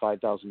into the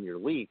 5,000-year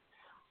leap,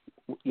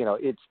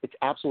 it's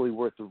absolutely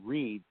worth the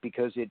read,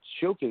 because it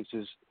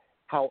showcases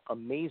how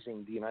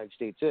amazing the United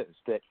States is.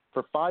 That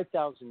for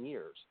 5,000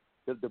 years,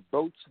 the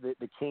boats that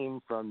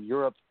came from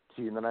Europe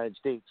to the United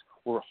States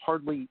were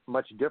hardly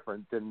much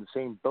different than the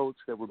same boats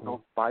that were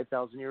built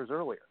 5,000 years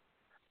earlier.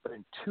 But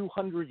in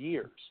 200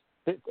 years,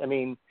 it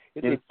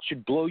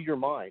should blow your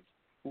mind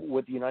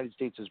what the United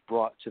States has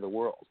brought to the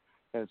world.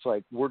 And it's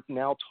like we're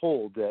now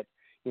told that,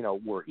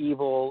 we're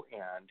evil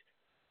and,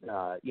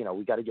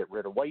 we got to get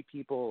rid of white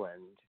people.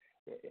 And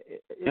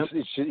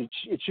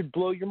it should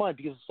blow your mind,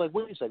 because it's like,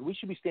 wait a second, we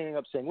should be standing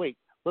up saying, wait,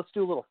 let's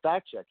do a little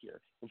fact check here.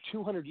 In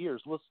 200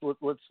 years, let's do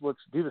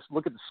this.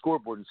 Look at the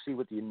scoreboard and see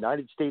what the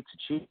United States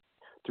achieved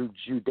through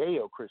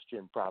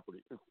Judeo-Christian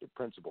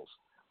principles.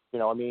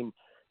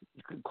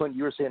 Clint,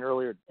 you were saying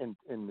earlier in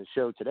the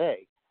show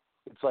today,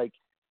 it's like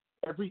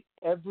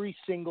every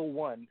single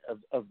one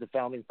of the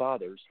founding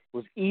fathers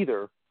was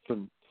either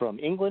from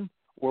England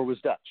or was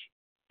Dutch,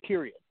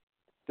 period.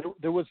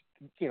 There was,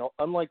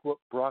 unlike what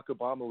Barack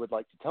Obama would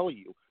like to tell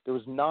you, there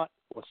was not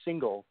a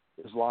single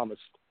Islamist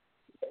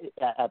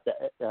at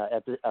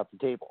the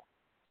table.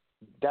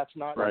 That's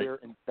not where,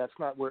 and that's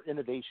not where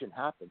innovation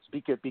happens,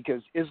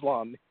 because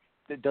Islam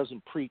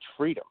doesn't preach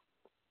freedom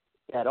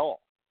at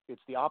all.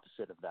 It's the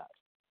opposite of that.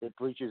 It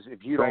preaches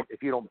if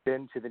you don't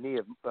bend to the knee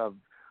of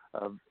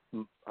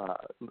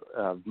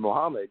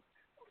Muhammad,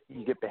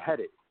 you get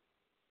beheaded.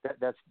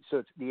 So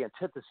it's the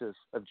antithesis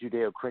of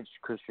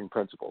Judeo-Christian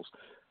principles.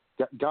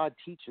 God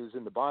teaches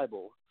in the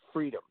Bible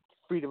freedom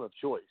of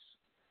choice.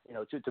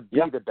 To be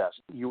the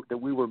best. That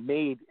we were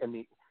made in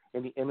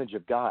the image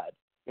of God,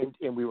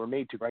 and we were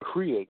made to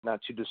create,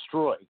 not to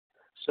destroy.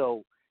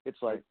 So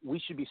it's like we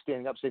should be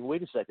standing up saying,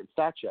 wait a second,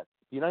 fact check.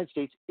 The United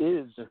States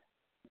is,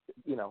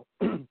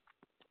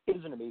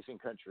 is an amazing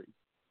country,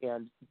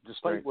 and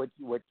despite what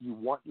you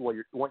want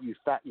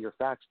your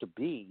facts to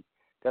be,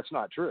 that's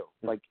not true.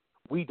 Like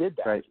we did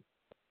that.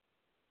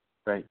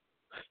 Right.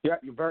 Yeah,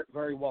 you're very,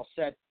 very well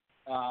said.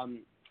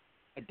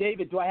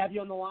 David, do I have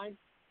you on the line?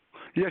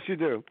 Yes, you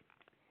do.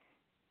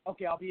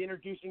 Okay, I'll be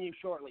introducing you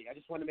shortly. I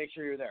just want to make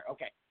sure you're there.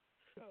 Okay.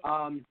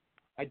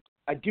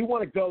 I do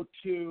want to go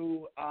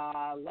to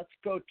let's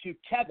go to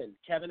Kevin.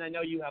 Kevin, I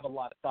know you have a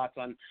lot of thoughts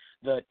on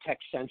the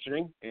text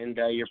censoring, and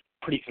you're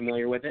pretty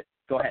familiar with it.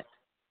 Go ahead.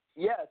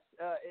 Yes,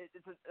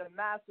 it's a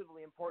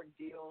massively important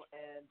deal,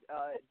 and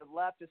the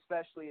left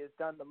especially has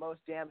done the most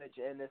damage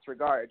in this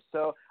regard.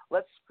 So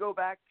let's go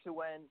back to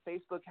when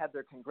Facebook had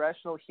their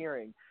congressional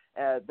hearing,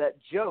 that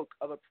joke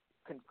of a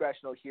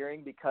congressional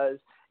hearing, because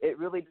it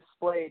really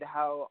displayed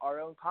how our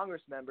own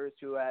Congress members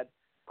who had,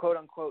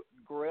 quote-unquote,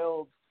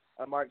 grilled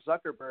Mark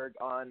Zuckerberg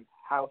on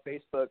how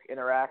Facebook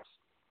interacts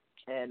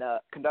and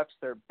conducts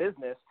their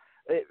business.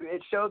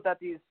 It showed that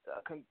these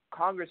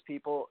Congress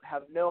people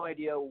have no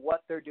idea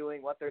what they're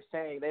doing, what they're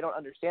saying. They don't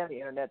understand the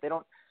internet.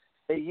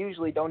 They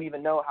usually don't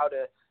even know how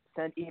to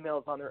send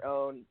emails on their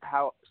own,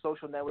 how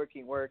social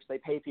networking works. They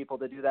pay people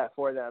to do that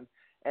for them.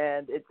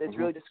 And it's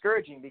really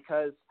discouraging,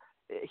 because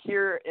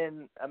here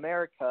in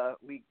America,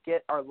 we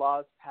get our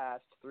laws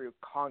passed through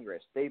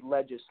Congress. They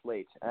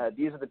legislate.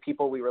 These are the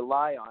people we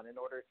rely on in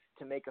order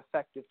to make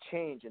effective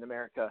change in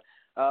America.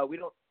 We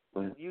don't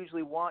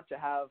usually want to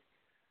have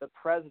the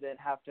president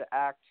have to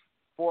act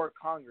for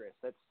Congress.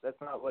 That's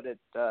not what it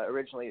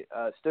originally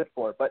stood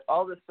for. But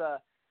all this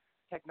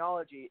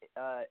technology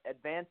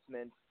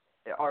advancements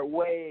are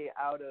way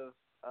out of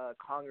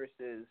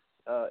Congress's.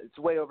 It's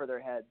way over their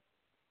head,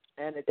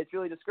 and it's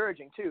really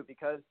discouraging too,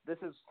 because this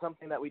is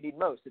something that we need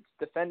most. It's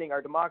defending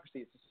our democracy.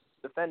 It's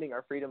defending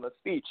our freedom of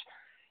speech,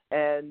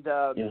 and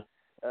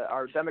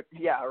our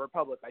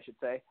republic, I should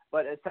say.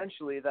 But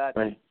essentially, that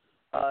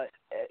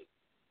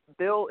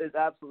Bill is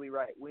absolutely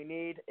right. We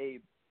need a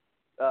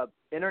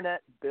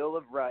internet bill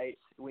of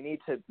rights. We need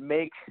to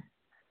make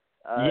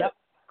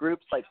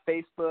groups like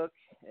Facebook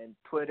and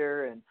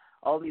Twitter and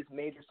all these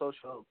major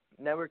social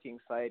networking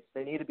sites.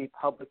 They need to be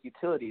public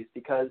utilities,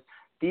 because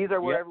these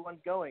are where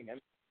everyone's going. I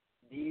mean,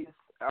 these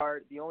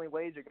are the only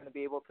ways you're going to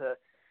be able to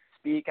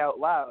speak out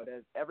loud,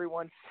 as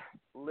everyone's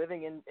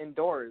living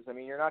indoors. I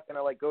mean, you're not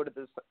going to go to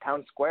this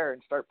town square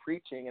and start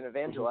preaching and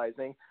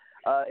evangelizing.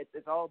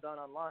 It's all done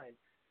online.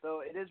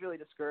 So it is really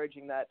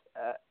discouraging that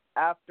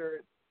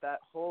after that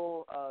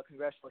whole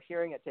congressional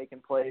hearing had taken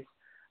place,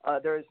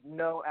 there is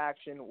no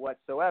action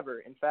whatsoever.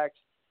 In fact,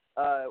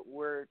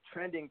 we're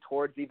trending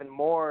towards even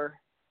more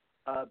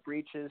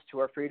breaches to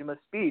our freedom of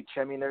speech.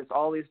 I mean, there's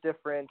all these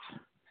different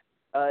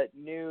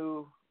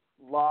new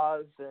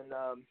laws and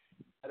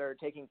that are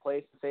taking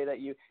place to say that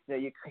you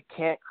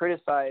can't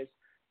criticize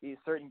these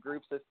certain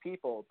groups of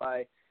people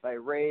by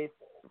race,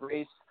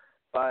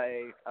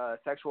 by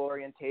sexual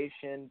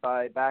orientation,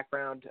 by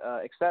background,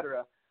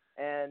 etc.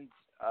 And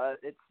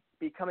it's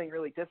becoming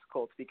really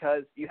difficult,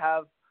 because you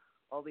have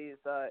all these,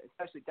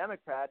 especially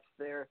Democrats,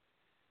 their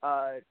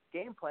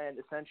game plan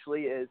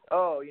essentially is,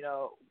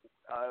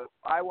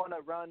 I want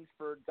to run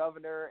for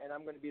governor, and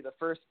I'm going to be the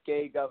first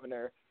gay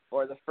governor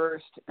or the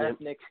first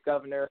ethnic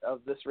governor of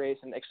this race,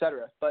 and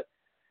etc. But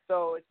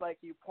so it's like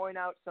you point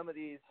out some of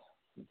these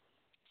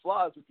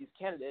flaws with these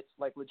candidates,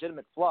 like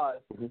legitimate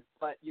flaws,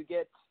 but you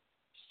get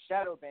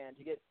shadow banned,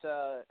 you get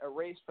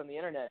erased from the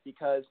internet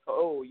because,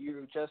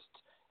 you just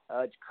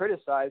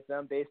criticize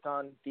them based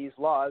on these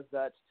laws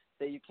that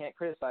say you can't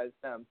criticize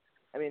them.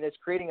 I mean, it's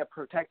creating a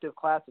protective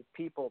class of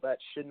people that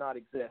should not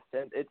exist,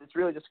 and it's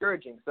really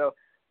discouraging. So,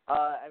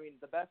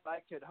 the best I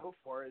could hope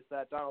for is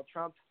that Donald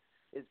Trump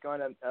is going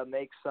to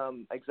make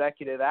some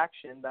executive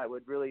action that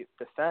would really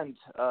defend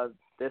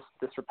this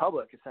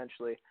republic,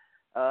 essentially.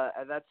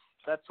 And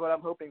that's what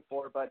I'm hoping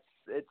for. But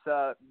it's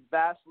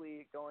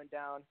vastly going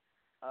down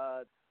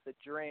the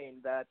drain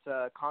that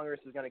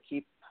Congress is going to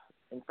keep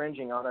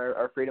infringing on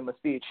our freedom of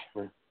speech.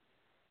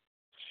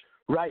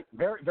 Right.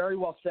 Very, very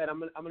well said. I'm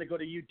going to go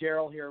to you,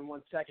 Daryl, here in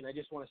 1 second. I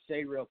just want to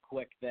say real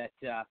quick that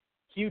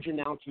huge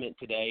announcement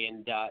today,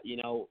 and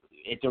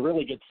it's a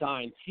really good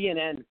sign.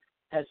 CNN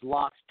has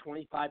lost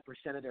 25%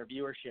 of their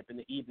viewership in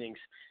the evenings,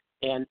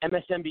 and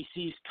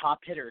MSNBC's top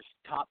hitters,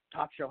 top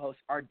talk show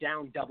hosts, are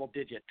down double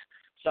digits.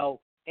 So,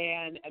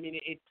 and I mean,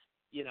 it's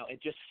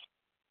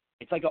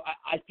like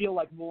I feel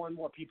like more and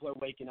more people are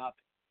waking up,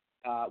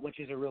 which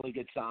is a really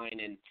good sign,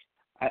 and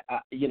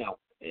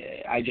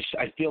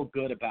I feel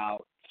good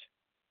about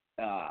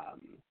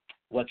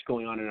what's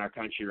going on in our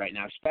country right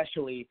now,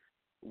 especially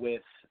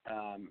with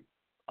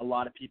a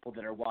lot of people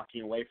that are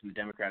walking away from the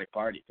Democratic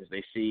Party because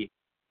they see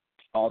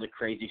all the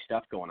crazy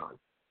stuff going on.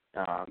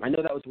 I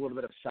know that was a little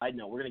bit of a side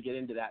note. We're going to get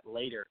into that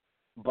later.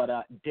 But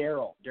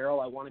Daryl,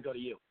 I want to go to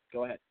you.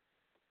 Go ahead.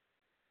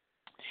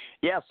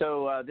 Yeah,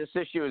 so this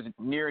issue is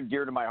near and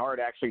dear to my heart.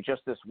 Actually,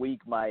 just this week,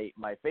 my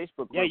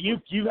Facebook group. Yeah,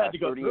 you had to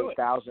go through it.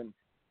 38,000.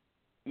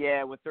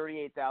 Yeah, with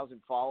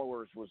 38,000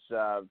 followers was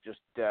just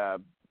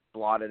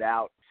blotted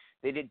out.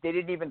 They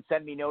didn't even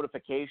send me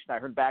notification. I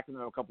heard back from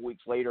them a couple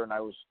weeks later, and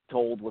I was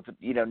told with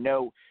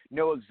no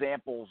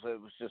examples. It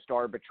was just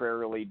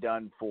arbitrarily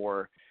done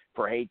for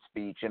hate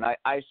speech. And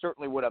I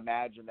certainly would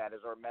imagine that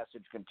as our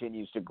message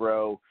continues to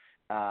grow,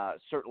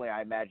 certainly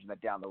I imagine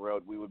that down the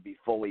road we would be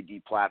fully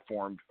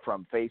deplatformed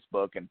from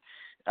Facebook. And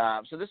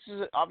so this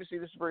is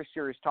a very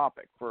serious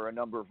topic for a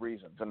number of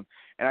reasons. And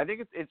I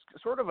think it's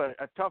sort of a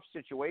tough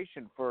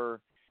situation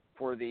for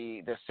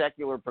the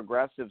secular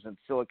progressives in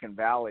Silicon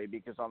Valley,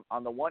 because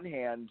on the one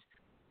hand,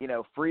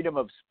 freedom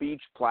of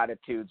speech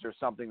platitudes are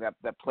something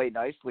that play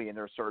nicely in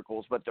their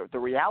circles. But the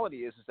reality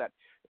is that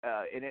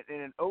in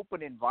an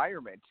open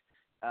environment,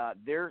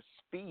 their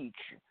speech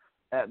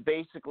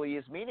basically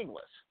is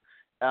meaningless.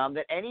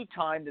 That any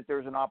time that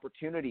there's an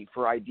opportunity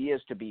for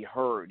ideas to be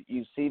heard,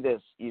 you see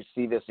this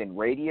in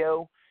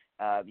radio,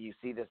 you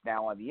see this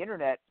now on the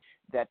internet,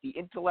 that the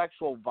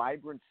intellectual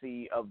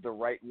vibrancy of the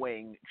right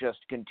wing just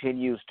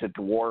continues to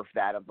dwarf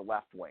that of the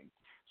left wing.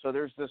 So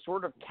there's this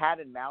sort of cat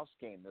and mouse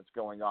game that's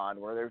going on,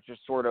 where they're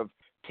just sort of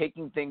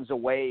taking things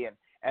away, and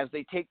as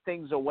they take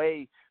things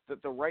away,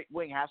 that the right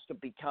wing has to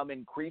become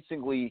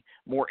increasingly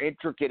more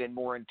intricate and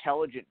more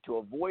intelligent to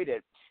avoid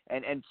it.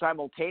 And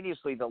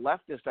simultaneously, the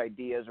leftist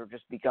ideas are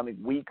just becoming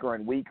weaker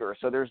and weaker.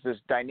 So there's this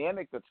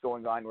dynamic that's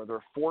going on where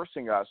they're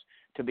forcing us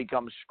to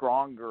become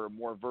stronger,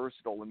 more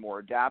versatile, and more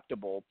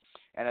adaptable.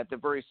 And at the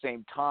very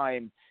same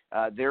time,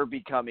 they're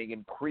becoming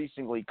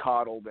increasingly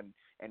coddled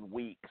and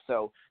weak.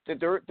 So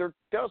there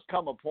does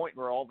come a point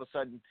where all of a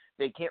sudden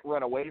they can't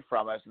run away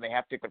from us, and they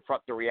have to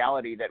confront the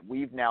reality that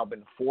we've now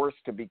been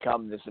forced to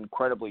become this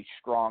incredibly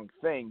strong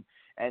thing,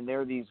 and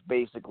they're these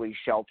basically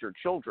sheltered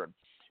children.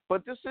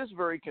 But this is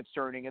very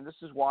concerning, and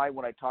this is why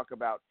when I talk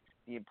about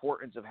the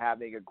importance of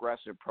having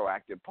aggressive,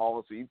 proactive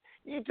policy,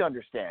 you need to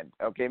understand,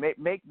 okay,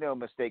 make no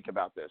mistake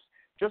about this.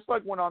 Just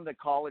like when on the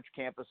college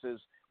campuses,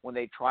 when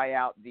they try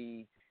out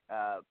the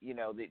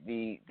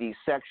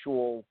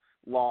sexual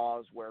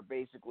laws, where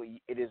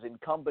basically it is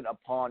incumbent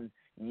upon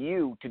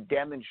you to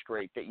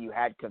demonstrate that you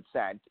had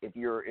consent if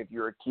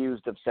you're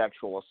accused of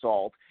sexual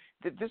assault.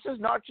 This is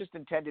not just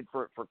intended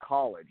for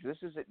college. This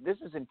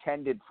is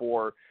intended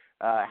for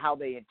how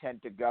they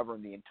intend to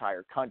govern the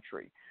entire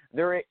country.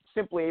 They're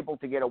simply able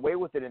to get away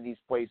with it in these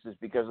places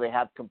because they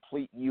have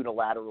complete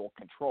unilateral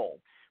control.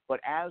 But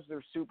as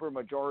their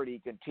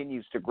supermajority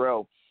continues to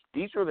grow,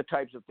 these are the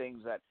types of things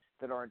that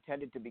are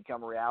intended to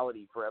become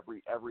reality for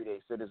everyday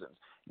citizens.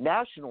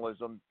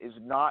 Nationalism is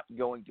not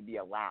going to be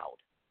allowed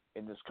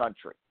in this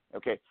country.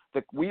 Okay,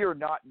 we are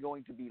not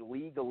going to be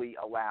legally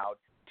allowed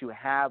to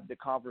have the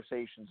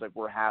conversations that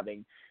we're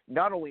having,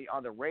 not only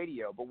on the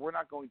radio, but we're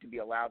not going to be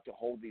allowed to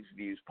hold these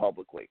views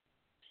publicly.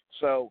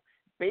 So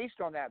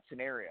based on that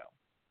scenario,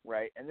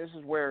 right, and this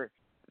is where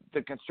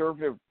the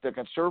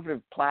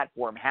conservative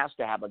platform has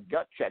to have a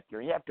gut check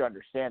here. You have to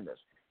understand this.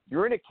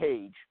 You're in a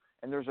cage,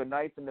 and there's a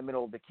knife in the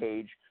middle of the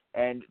cage,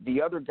 and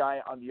the other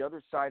guy on the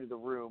other side of the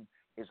room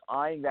is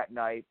eyeing that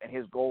knife, and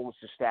his goal is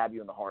to stab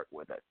you in the heart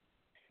with it.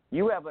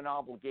 You have an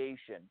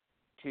obligation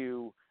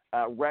to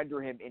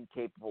render him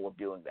incapable of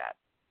doing that.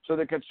 So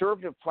the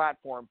conservative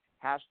platform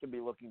has to be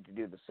looking to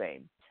do the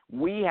same.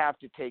 We have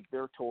to take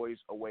their toys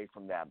away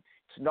from them.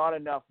 It's not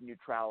enough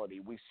neutrality.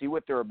 We see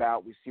what they're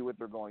about. We see what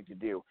they're going to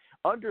do.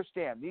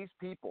 Understand, these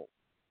people,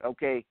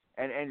 okay,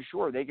 and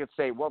sure, they could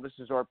say, well, this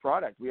is our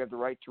product. We have the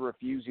right to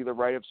refuse you the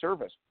right of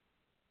service.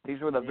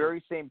 These are the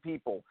very same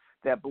people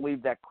that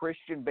believe that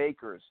Christian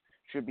bakers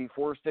should be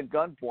forced at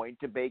gunpoint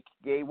to bake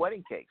gay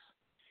wedding cakes.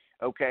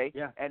 Okay?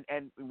 Yeah.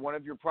 And one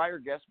of your prior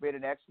guests made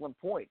an excellent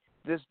point.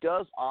 This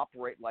does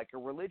operate like a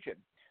religion.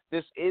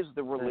 This is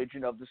the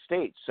religion of the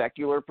state,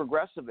 secular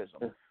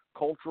progressivism,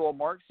 cultural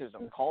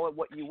Marxism, call it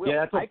what you will.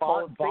 Yeah, that's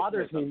what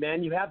bothers me,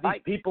 man. You have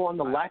these people on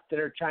the left that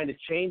are trying to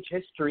change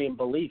history and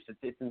beliefs.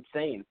 It's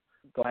insane.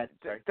 Go ahead.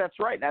 That's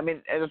right. I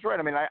mean, that's right.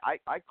 I mean,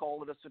 I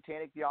call it a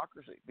satanic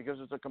theocracy because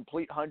it's a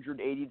complete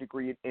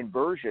 180-degree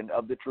inversion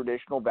of the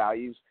traditional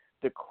values,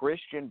 the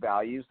Christian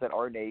values that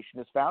our nation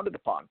is founded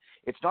upon.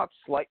 It's not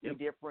slightly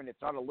different.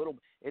 It's not a little.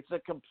 It's a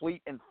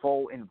complete and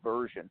full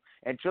inversion.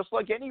 And just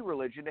like any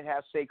religion, it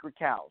has sacred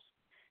cows.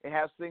 It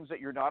has things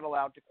that you're not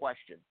allowed to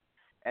question.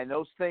 And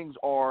those things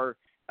are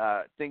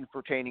things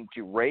pertaining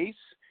to race,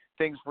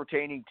 things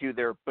pertaining to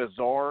their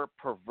bizarre,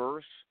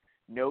 perverse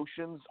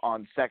notions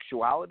on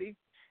sexuality,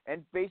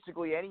 and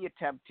basically any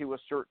attempt to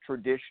assert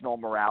traditional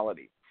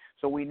morality.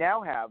 So we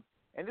now have,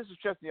 and this is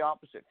just the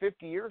opposite.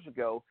 50 years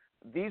ago,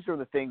 these are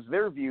the things,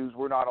 their views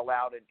were not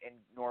allowed in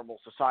normal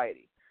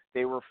society.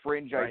 They were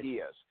fringe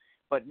ideas.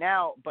 But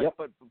now, but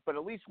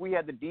at least we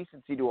had the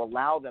decency to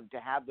allow them to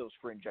have those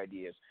fringe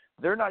ideas.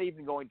 They're not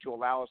even going to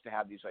allow us to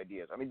have these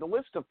ideas. I mean, the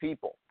list of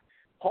people,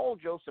 Paul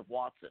Joseph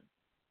Watson.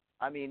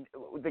 I mean,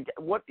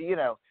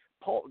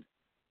 Paul,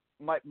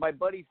 my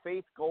buddy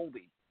Faith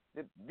Goldie.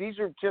 These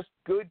are just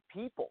good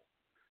people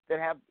that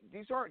have.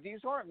 These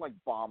aren't like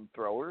bomb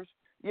throwers.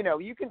 You know,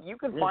 you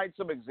can find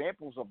some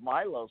examples of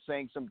Milo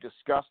saying some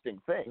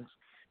disgusting things.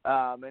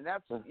 And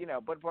that's,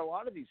 but for a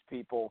lot of these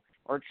people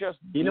are just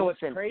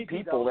decent crazy,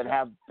 people though, that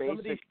have basic. Some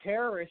of these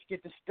terrorists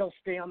get to still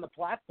stay on the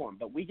platform,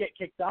 but we get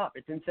kicked off.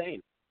 It's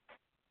insane.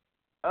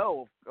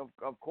 Oh,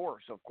 of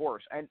course.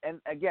 And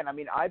again, I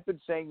mean, I've been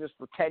saying this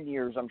for 10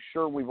 years. I'm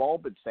sure we've all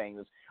been saying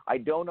this. I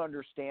don't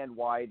understand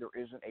why there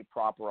isn't a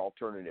proper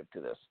alternative to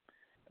this.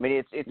 I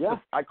mean,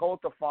 I call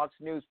it the Fox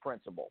News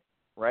principle,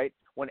 right?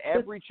 When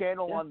every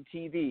channel on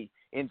TV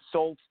is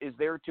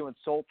there to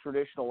insult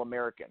traditional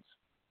Americans.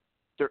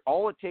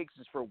 All it takes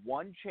is for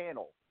one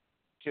channel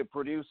to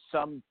produce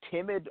some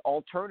timid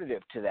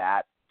alternative to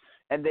that,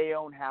 and they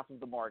own half of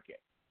the market.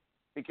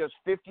 Because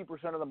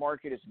 50% of the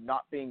market is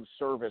not being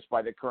serviced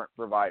by the current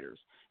providers.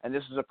 And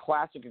this is a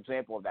classic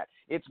example of that.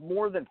 It's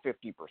more than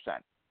 50%.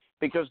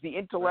 Because the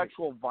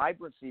intellectual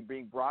vibrancy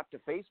being brought to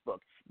Facebook,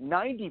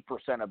 90%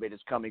 of it is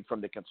coming from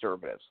the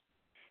conservatives.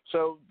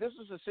 So this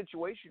is a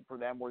situation for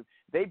them where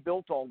they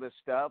built all this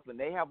stuff and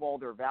they have all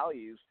their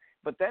values,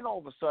 but then all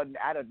of a sudden,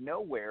 out of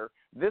nowhere,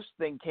 this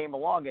thing came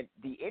along, and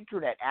the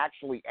internet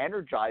actually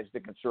energized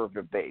the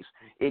conservative base.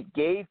 It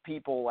gave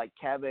people like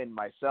Kevin,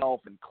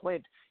 myself, and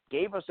Clint,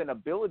 gave us an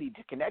ability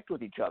to connect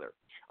with each other.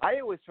 I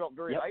always felt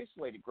very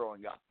isolated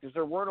growing up because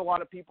there weren't a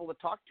lot of people to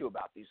talk to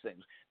about these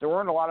things. There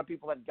weren't a lot of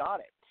people that got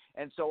it.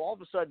 And so all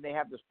of a sudden they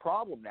have this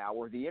problem now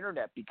where the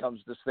internet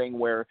becomes this thing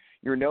where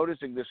you're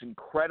noticing this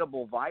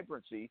incredible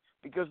vibrancy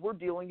because we're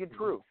dealing in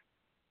truth.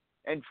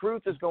 And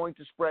truth is going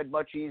to spread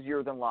much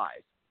easier than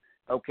lies.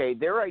 Okay,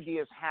 their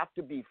ideas have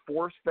to be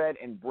force-fed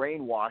and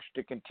brainwashed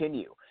to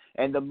continue.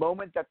 And the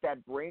moment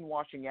that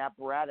brainwashing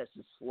apparatus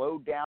is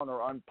slowed down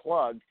or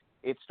unplugged,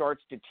 it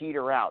starts to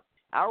teeter out.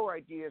 Our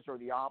ideas are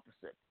the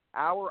opposite.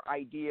 Our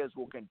ideas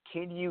will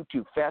continue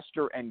to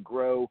fester and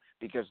grow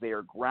because they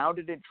are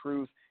grounded in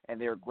truth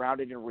and they are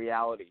grounded in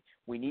reality.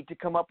 We need to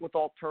come up with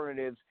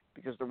alternatives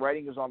because the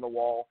writing is on the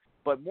wall.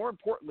 But more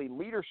importantly,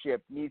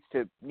 leadership needs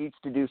to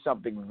do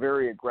something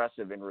very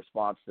aggressive in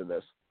response to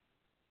this.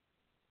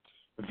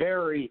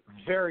 Very,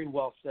 very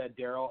well said,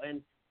 Daryl.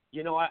 And,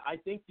 I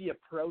think the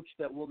approach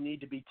that will need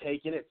to be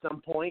taken at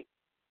some point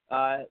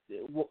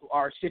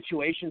are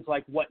situations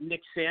like what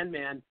Nick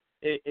Sandmann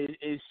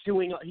is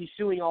suing. He's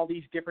suing all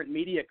these different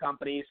media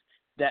companies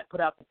that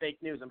put out the fake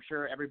news. I'm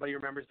sure everybody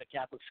remembers the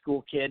Catholic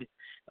school kid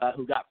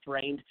who got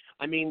framed.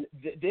 I mean,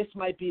 this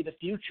might be the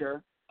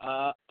future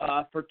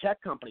for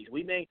tech companies.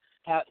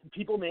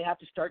 People may have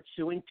to start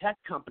suing tech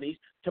companies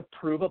to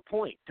prove a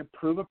point, to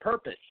prove a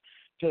purpose,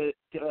 to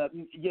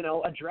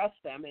address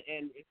them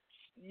and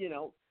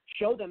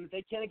show them that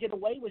they can't get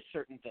away with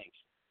certain things.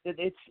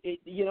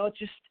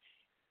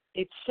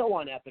 It's so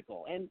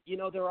unethical. And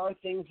there are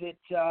things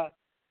that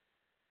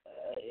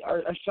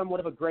are somewhat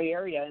of a gray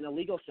area in a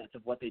legal sense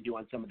of what they do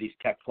on some of these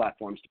tech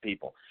platforms to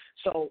people.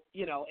 So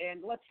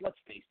and let's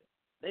face it.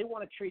 They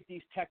want to treat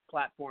these tech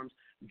platforms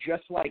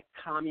just like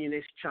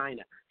communist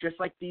China, just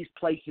like these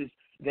places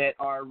that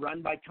are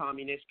run by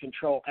communists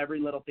control every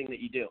little thing that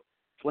you do.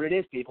 That's what it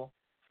is, people.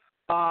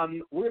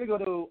 We're going to go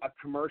to a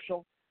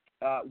commercial.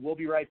 We'll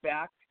be right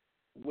back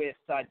with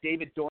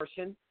David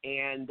Dorson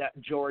and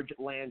George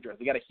Landreth.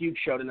 We got a huge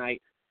show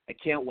tonight. I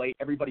can't wait.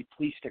 Everybody,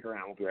 please stick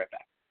around. We'll be right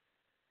back.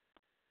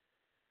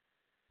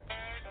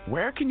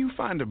 Where can you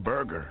find a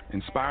burger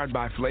inspired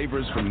by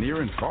flavors from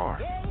near and far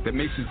that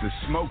mixes the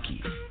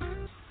smoky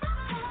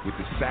with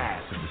the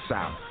sass of the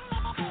South,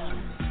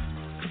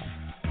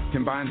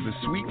 combines the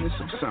sweetness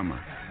of summer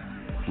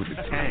with the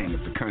tang of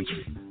the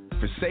country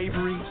for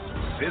savory,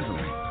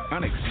 sizzling,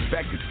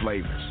 unexpected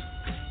flavors?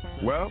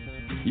 Well,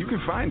 you can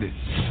find it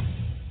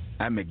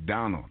at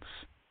McDonald's.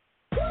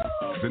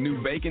 The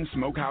new Bacon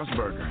Smokehouse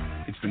Burger.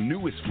 It's the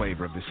newest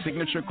flavor of the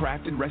signature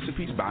crafted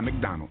recipes by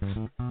McDonald's.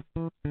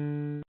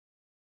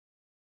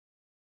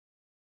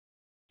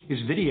 Is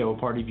video a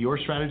part of your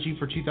strategy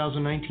for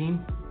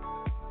 2019?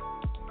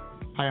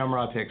 Hi, I'm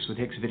Rob Hicks with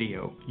Hicks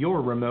Video,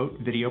 your remote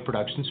video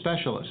production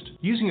specialist.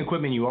 Using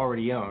equipment you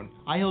already own,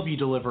 I help you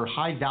deliver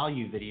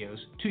high-value videos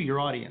to your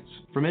audience.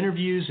 From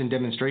interviews and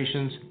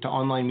demonstrations to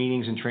online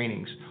meetings and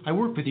trainings, I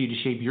work with you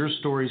to shape your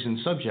stories and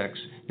subjects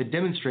that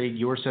demonstrate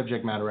your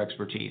subject matter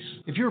expertise.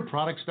 If you're a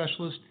product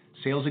specialist,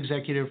 sales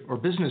executive, or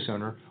business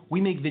owner,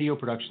 we make video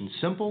production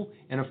simple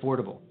and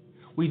affordable.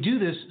 We do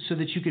this so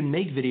that you can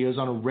make videos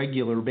on a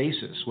regular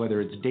basis, whether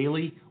it's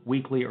daily,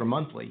 weekly, or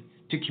monthly,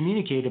 to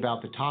communicate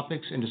about the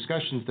topics and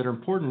discussions that are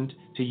important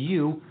to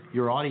you,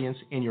 your audience,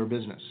 and your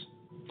business.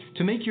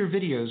 To make your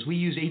videos, we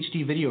use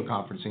HD video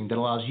conferencing that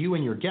allows you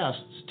and your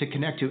guests to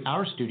connect to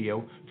our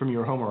studio from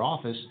your home or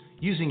office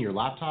using your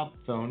laptop,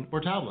 phone, or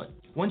tablet.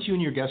 Once you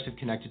and your guests have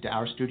connected to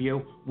our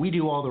studio, we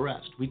do all the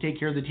rest. We take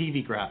care of the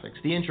TV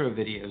graphics, the intro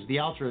videos, the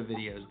outro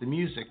videos, the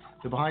music,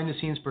 the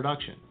behind-the-scenes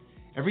production.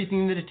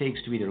 Everything that it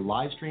takes to either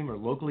live stream or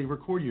locally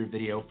record your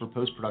video for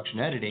post-production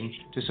editing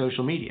to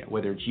social media,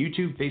 whether it's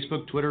YouTube,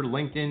 Facebook, Twitter,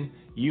 LinkedIn,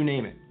 you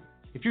name it.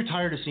 If you're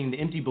tired of seeing the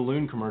empty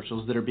balloon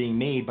commercials that are being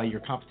made by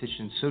your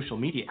competition's social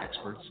media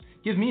experts,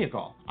 give me a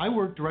call. I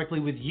work directly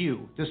with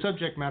you, the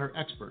subject matter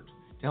expert,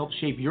 to help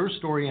shape your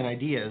story and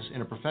ideas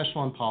in a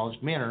professional and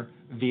polished manner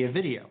via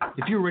video.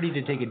 If you're ready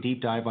to take a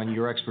deep dive on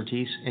your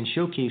expertise and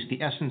showcase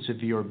the essence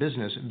of your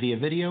business via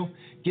video,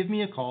 give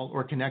me a call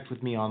or connect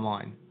with me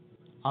online.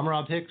 I'm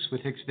Rob Hicks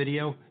with Hicks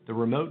Video, the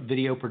remote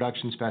video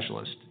production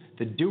specialist,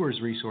 the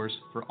doer's resource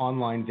for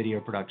online video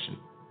production.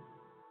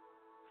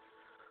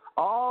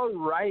 All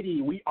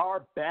righty, we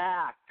are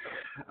back.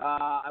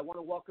 I want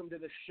to welcome to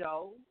the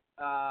show.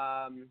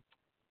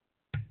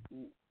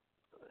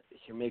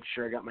 Here, make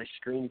sure I got my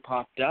screen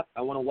popped up.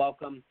 I want to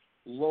welcome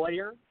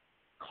lawyer,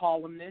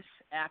 columnist,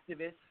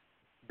 activist,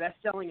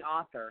 best-selling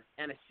author,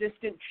 and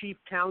assistant chief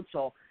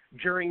counsel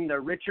during the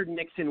Richard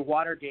Nixon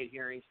Watergate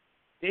hearings,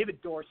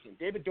 David Dorson.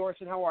 David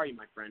Dorson, how are you,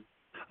 my friend?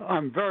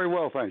 I'm very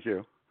well, thank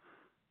you.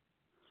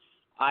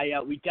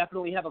 We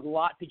definitely have a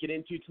lot to get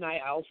into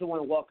tonight. I also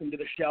want to welcome to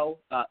the show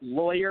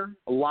lawyer,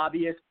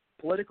 lobbyist,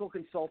 political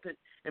consultant,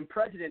 and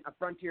president of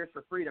Frontiers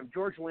for Freedom,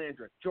 George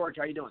Landreth. George,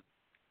 how you doing?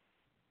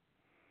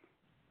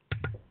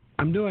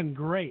 I'm doing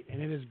great,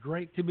 and it is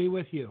great to be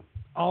with you.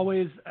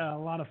 Always a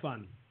lot of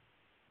fun.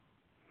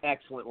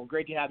 Excellent. Well,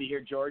 great to have you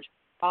here, George.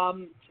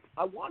 I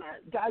want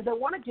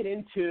to get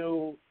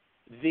into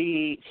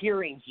the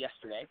hearings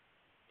yesterday,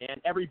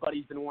 and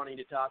everybody's been wanting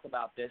to talk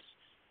about this.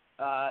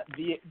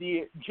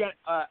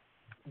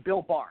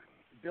 Bill Barr.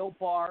 Bill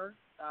Barr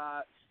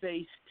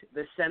faced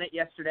the Senate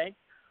yesterday,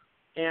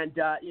 and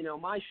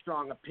my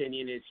strong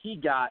opinion is he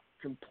got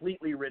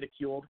completely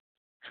ridiculed,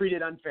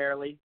 treated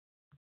unfairly,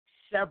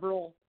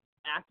 several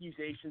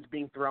accusations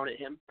being thrown at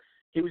him.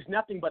 He was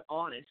nothing but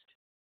honest.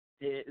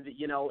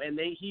 You know, and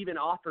he even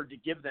offered to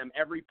give them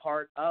every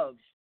part of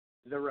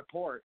the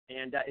report,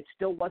 and it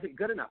still wasn't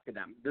good enough for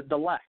them, the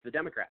left, the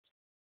Democrats,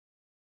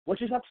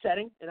 which is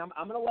upsetting. And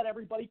I'm going to let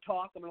everybody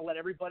talk. I'm going to let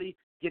everybody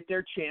get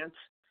their chance.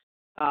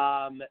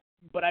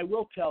 But I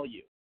will tell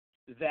you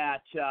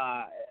that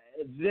the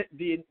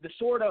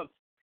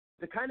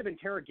kind of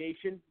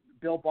interrogation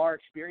Bill Barr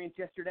experienced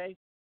yesterday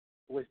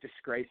was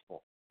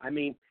disgraceful. I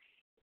mean,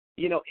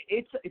 you know,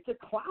 it's a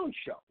clown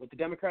show with the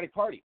Democratic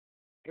Party.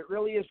 It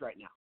really is right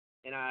now.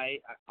 And I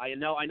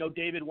know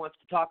David wants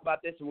to talk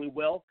about this, and we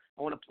will.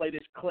 I want to play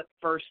this clip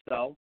first,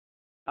 though.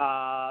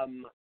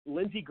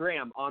 Lindsey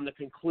Graham on the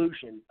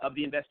conclusion of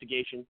the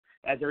investigation.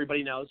 As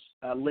everybody knows,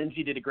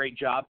 Lindsey did a great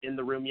job in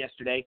the room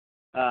yesterday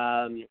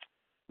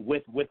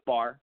with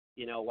Barr.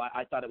 You know,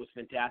 I thought it was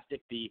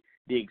fantastic, the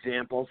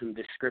examples and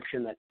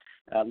description that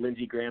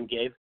Lindsey Graham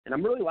gave. And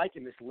I'm really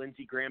liking this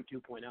Lindsey Graham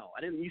 2.0.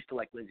 I didn't used to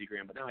like Lindsey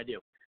Graham, but now I do.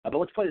 But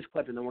let's play this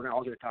clip, and then we're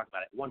all going to talk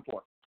about it.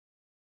 1-4.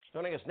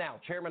 Joining us now,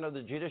 Chairman of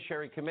the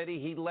Judiciary Committee.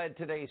 He led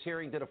today's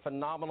hearing, did a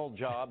phenomenal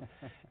job.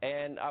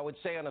 And I would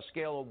say on a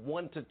scale of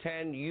 1 to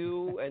 10,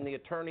 you and the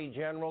Attorney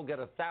General get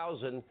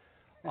 1,000.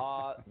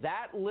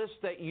 That list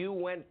that you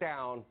went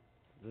down,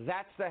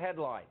 that's the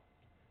headline.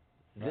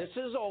 Right. This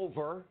is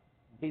over.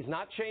 He's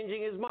not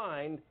changing his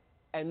mind,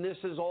 and this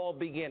is all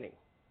beginning.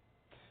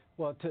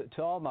 Well,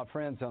 to all my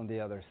friends on the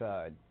other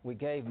side, we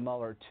gave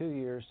Mueller 2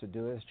 years to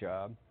do his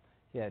job.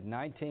 He had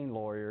 19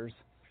 lawyers.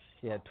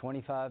 He had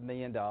 $25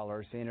 million.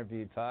 He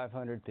interviewed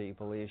 500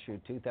 people. He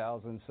issued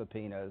 2,000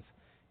 subpoenas.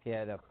 He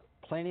had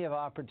plenty of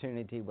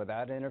opportunity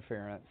without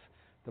interference.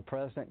 The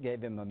president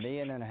gave him 1.5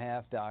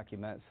 million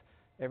documents.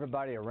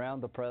 Everybody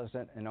around the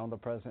president and on the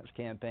president's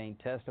campaign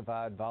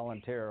testified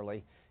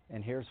voluntarily.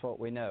 And here's what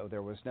we know.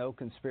 There was no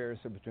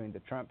conspiracy between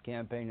the Trump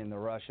campaign and the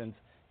Russians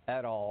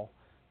at all.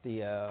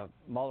 The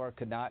Mueller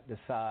could not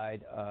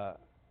decide,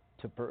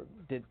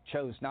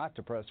 chose not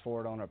to press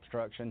forward on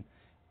obstruction.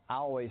 I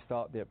always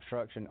thought the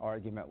obstruction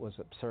argument was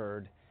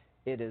absurd.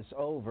 It is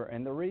over,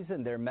 and the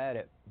reason they're mad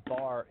at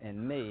Barr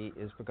and me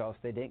is because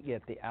they didn't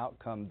get the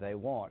outcome they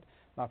want.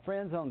 My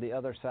friends on the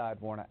other side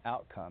want an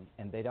outcome,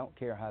 and they don't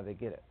care how they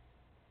get it.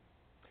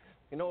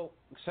 You know,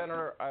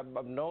 Senator,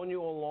 I've known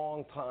you a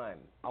long time.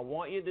 I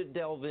want you to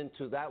delve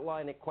into that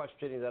line of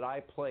questioning that I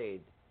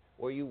played,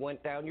 where you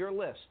went down your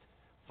list.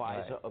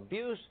 FISA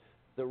abuse,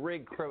 the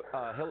rigged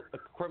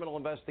criminal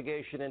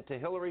investigation into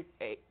Hillary,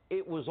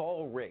 it was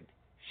all rigged.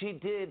 She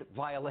did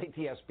violate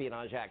the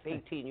Espionage Act,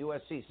 18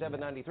 U.S.C.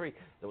 793.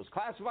 There was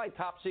classified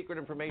top secret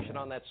information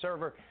on that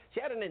server.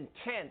 She had an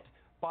intent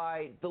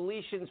by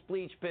deletions,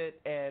 bleach bit,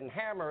 and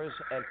hammers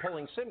and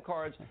pulling SIM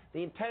cards.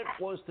 The intent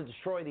was to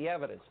destroy the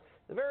evidence.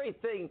 The very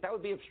thing, that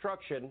would be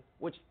obstruction,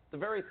 which the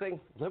very thing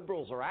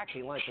liberals are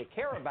acting like they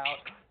care about,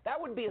 that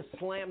would be a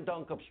slam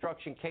dunk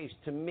obstruction case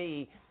to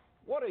me.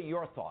 What are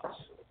your thoughts?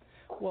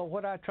 Well,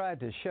 what I tried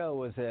to show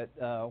was that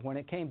when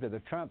it came to the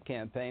Trump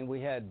campaign,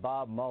 we had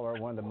Bob Mueller,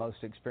 one of the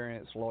most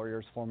experienced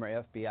lawyers,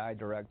 former FBI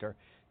director,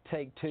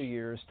 take 2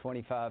 years,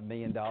 $25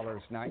 million,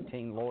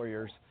 19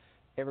 lawyers.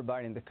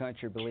 Everybody in the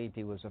country believed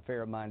he was a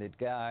fair-minded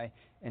guy,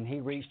 and he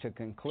reached a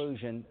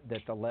conclusion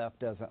that the left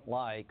doesn't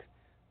like,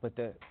 but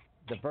the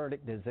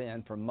verdict is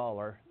in for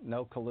Mueller,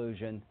 no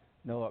collusion,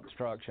 no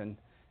obstruction.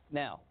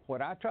 Now,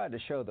 what I tried to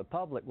show the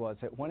public was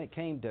that when it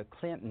came to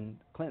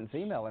Clinton's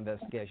email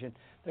investigation,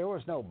 there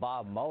was no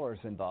Bob Mueller's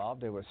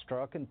involved. There was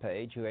Strzok and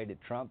Page, who hated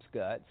Trump's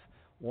guts,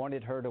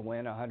 wanted her to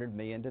win $100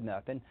 million to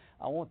nothing.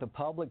 I want the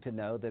public to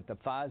know that the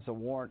FISA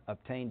warrant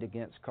obtained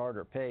against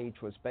Carter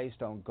Page was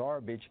based on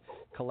garbage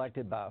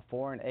collected by a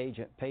foreign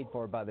agent paid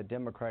for by the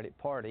Democratic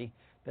Party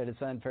that is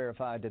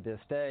unverified to this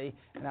day.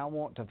 And I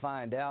want to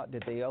find out,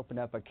 did they open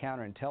up a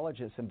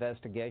counterintelligence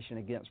investigation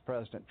against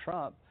President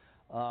Trump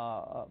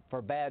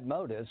for bad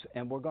motives?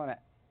 And we're going to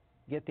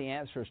get the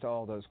answers to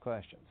all those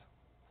questions.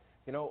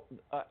 You know,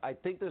 I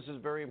think this is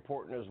very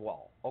important as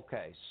well.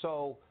 Okay,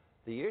 so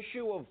the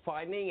issue of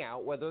finding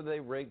out whether they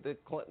rigged the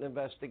Clinton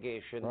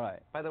investigation. Right.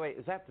 By the way,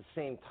 is that the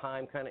same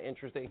time kind of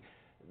interesting?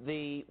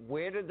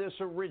 Where did this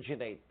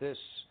originate, this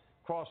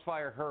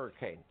crossfire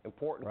hurricane?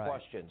 Important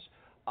questions.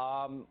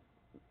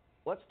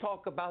 Let's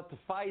talk about the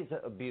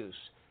FISA abuse.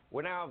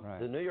 We're now,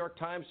 the New York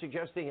Times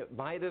suggesting it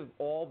might have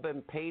all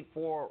been paid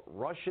for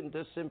Russian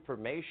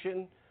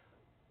disinformation.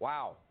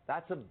 Wow,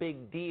 that's a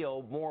big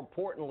deal. More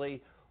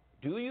importantly,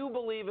 do you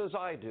believe, as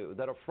I do,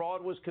 that a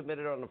fraud was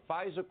committed on the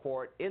FISA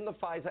court in the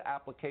FISA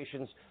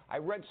applications? I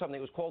read something,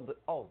 it was called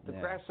the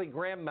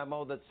Grassley-Graham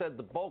memo that said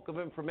the bulk of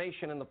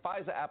information in the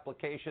FISA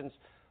applications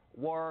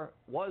was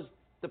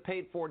the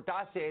paid-for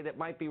dossier that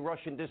might be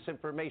Russian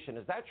disinformation.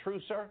 Is that true,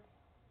 sir?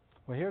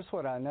 Well, here's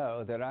what I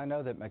know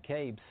that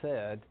McCabe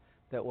said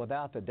that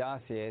without the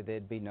dossier,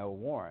 there'd be no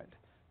warrant.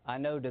 I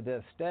know to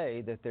this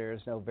day that there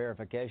is no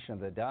verification of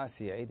the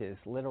dossier. There's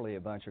literally a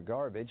bunch of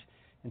garbage,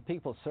 and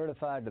people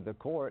certified to the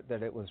court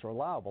that it was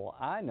reliable.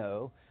 I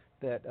know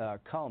that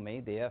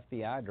Comey, the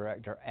FBI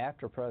director,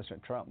 after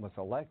President Trump was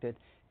elected,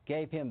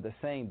 gave him the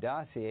same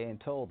dossier and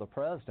told the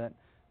president,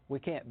 We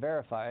can't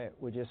verify it.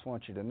 We just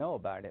want you to know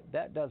about it.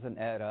 That doesn't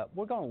add up.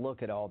 We're going to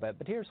look at all that.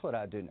 But here's what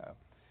I do know.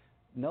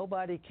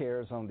 Nobody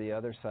cares on the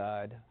other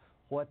side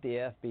what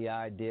the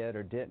FBI did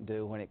or didn't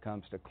do when it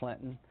comes to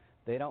Clinton.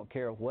 They don't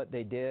care what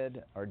they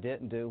did or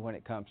didn't do when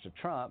it comes to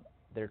Trump.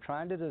 They're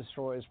trying to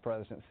destroy his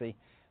presidency.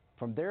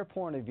 From their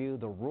point of view,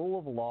 the rule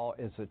of law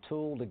is a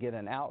tool to get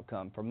an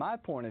outcome. From my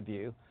point of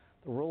view,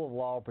 the rule of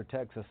law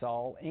protects us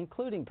all,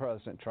 including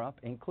President Trump,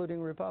 including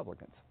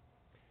Republicans.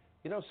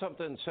 You know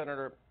something,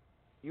 Senator?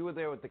 You were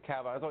there with the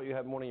Kavanaugh. I thought you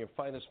had one of your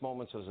finest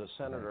moments as a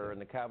senator in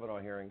the Kavanaugh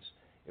hearings.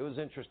 It was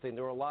interesting.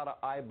 There were a lot of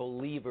I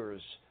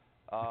believers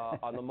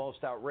on the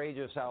most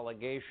outrageous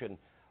allegation.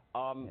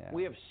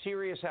 We have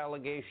serious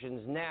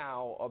allegations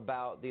now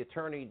about the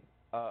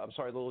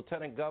the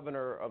lieutenant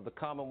governor of the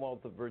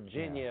Commonwealth of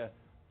Virginia,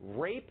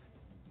 rape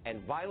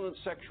and violent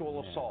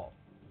sexual assault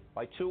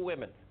by 2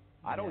 women.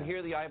 I don't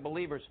hear the I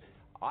believers.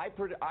 I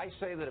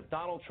say that if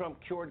Donald Trump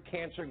cured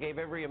cancer, gave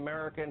every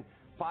American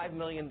 $5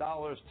 million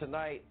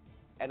tonight,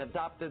 and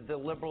adopted the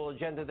liberal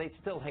agenda, they'd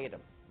still hate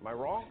him. Am I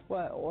wrong?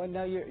 Well,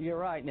 no, you're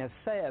right, and it's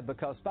sad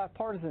because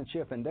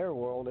bipartisanship in their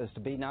world is to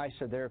be nice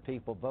to their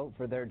people, vote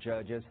for their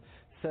judges,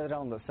 sit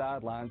on the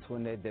sidelines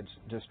when they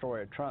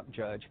destroy a Trump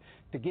judge.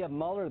 To give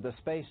Mueller the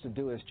space to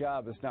do his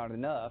job is not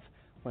enough.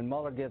 When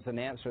Mueller gives an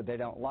answer they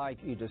don't like,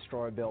 you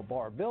destroy Bill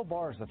Barr. Bill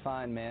Barr is a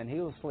fine man. He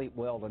will sleep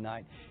well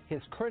tonight.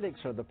 His critics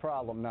are the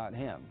problem, not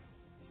him.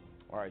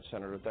 All right,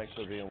 Senator, thanks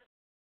for being.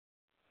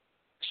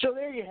 So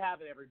there you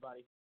have it,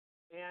 everybody.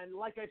 And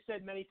like I've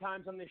said many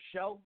times on this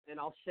show, and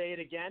I'll say it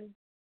again,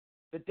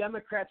 the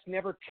Democrats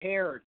never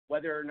cared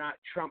whether or not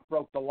Trump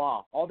broke the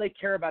law. All they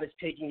care about is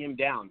taking him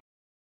down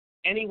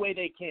any way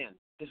they can.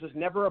 This was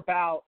never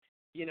about,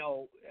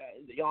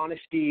 the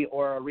honesty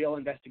or a real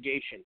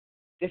investigation.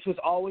 This was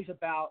always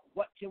about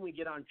what can we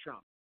get on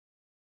Trump.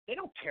 They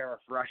don't care if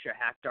Russia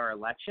hacked our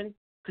election,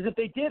 because if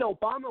they did,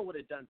 Obama would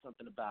have done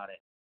something about it,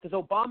 because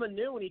Obama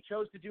knew and he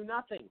chose to do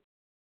nothing.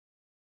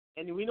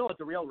 And we know what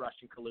the real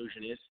Russian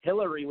collusion is,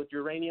 Hillary with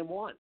Uranium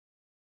One.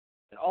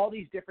 And all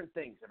these different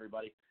things,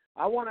 everybody.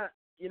 I want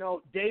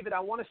to, David, I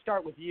want to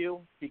start with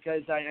you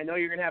because I know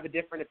you're going to have a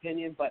different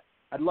opinion, but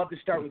I'd love to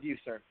start with you,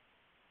 sir.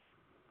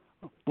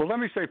 Well, let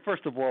me say,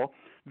 first of all,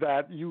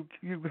 that you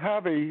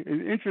have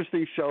an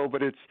interesting show,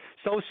 but it's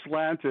so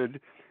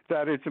slanted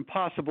that it's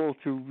impossible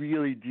to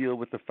really deal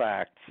with the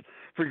facts.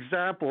 For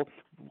example,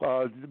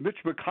 Mitch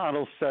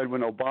McConnell said when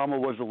Obama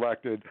was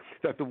elected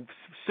that the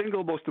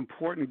single most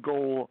important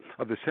goal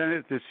of the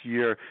Senate this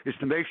year is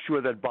to make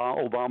sure that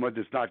Obama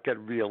does not get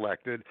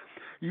reelected.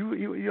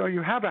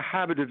 You have a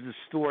habit of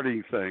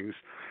distorting things.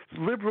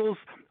 Liberals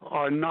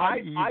are not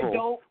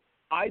evil.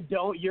 I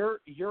don't. You're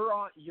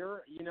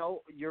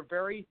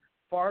very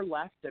far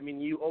left. I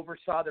mean, you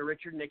oversaw the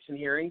Richard Nixon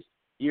hearings.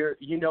 You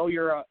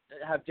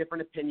have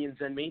different opinions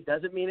than me.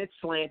 Doesn't mean it's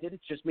slanted.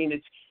 It just means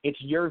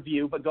it's your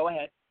view. But go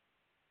ahead.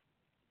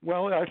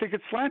 Well, I think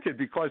it's slanted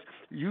because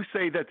you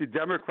say that the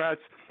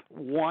Democrats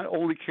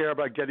only care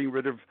about getting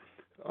rid of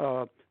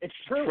it's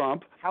true.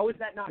 Trump. How is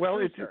that not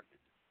true, sir?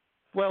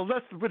 Well,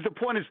 but the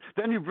point is,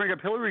 then you bring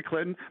up Hillary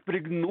Clinton, but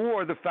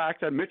ignore the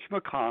fact that Mitch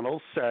McConnell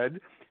said,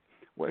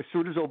 as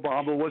soon as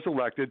Obama was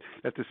elected,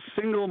 that the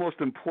single most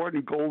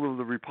important goal of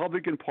the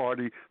Republican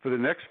Party for the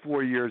next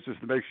 4 years is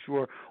to make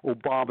sure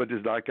Obama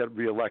does not get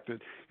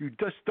reelected. You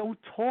just don't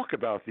talk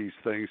about these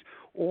things.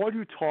 All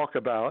you talk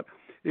about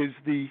is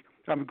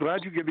I'm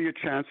glad you give me a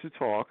chance to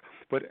talk,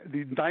 but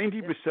the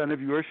 90% of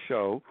your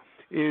show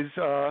is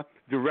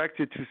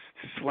directed to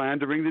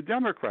slandering the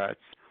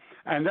Democrats.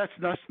 And that's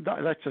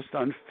just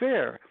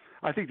unfair.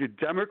 I think the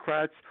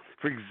Democrats,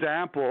 for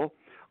example,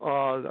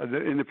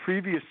 in the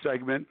previous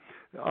segment,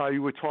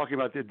 you were talking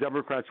about the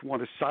Democrats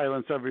want to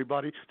silence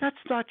everybody. That's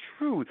not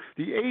true.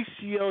 The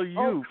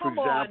ACLU, for example. Come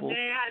on,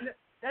 man.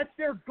 That's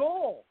their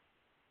goal.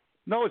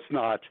 No, it's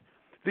not.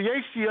 The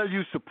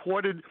ACLU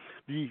supported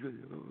the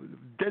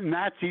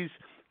Nazis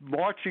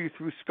marching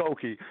through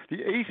Skokie. The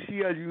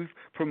ACLU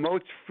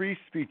promotes free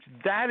speech.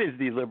 That is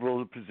the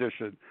liberal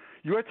position.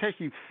 You're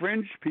taking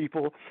fringe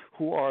people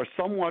who are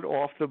somewhat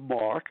off the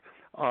mark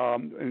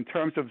in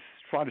terms of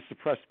trying to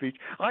suppress speech.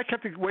 I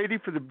kept waiting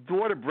for the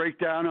door to break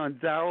down on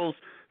Daryl's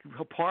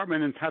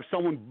apartment and have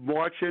someone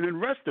march in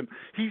and arrest him.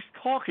 He's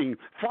talking.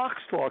 Fox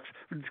talks.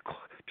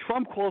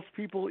 Trump calls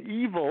people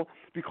evil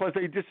because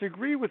they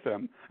disagree with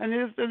him, and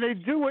they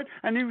do it,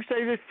 and you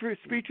say that free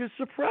speech is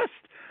suppressed.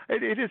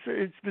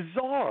 It's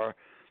bizarre.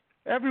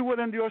 Everyone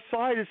on your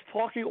side is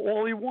talking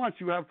all he wants.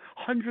 You have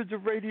hundreds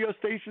of radio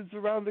stations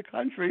around the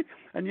country,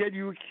 and yet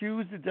you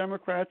accuse the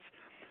Democrats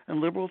and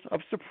liberals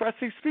of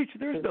suppressing speech.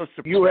 There's no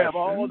suppression. You have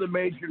all of the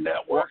major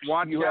networks.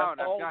 Watch out.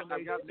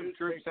 I've got some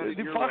troops headed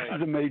your Fox way.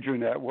 is a major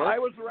network. I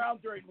was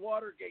around during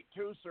Watergate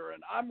too, sir,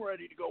 and I'm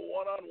ready to go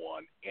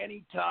one-on-one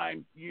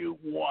anytime you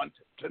want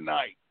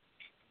tonight.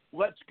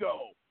 Let's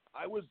go.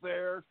 I was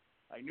there.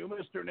 I knew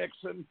Mr.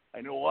 Nixon.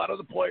 I knew a lot of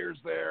the players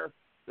there.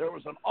 There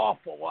was an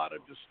awful lot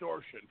of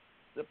distortion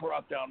that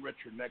brought down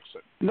Richard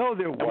Nixon. No,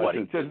 there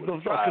wasn't.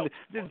 Child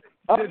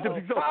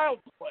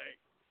play.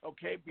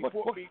 Okay, What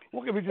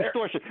could be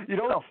distortion? He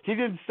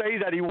didn't say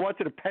that he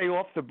wanted to pay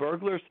off the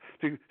burglars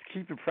to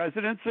keep the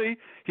presidency.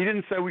 He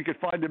didn't say we could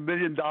find $1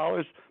 million,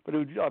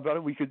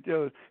 but we could.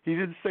 He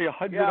didn't say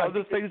 100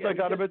 other things that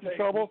got him into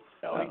trouble.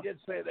 He did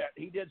say that.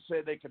 He did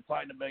say they could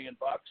find $1 million.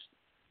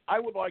 I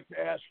would like to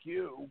ask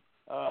you,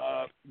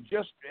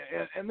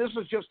 and this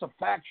is just a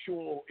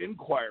factual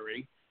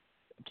inquiry.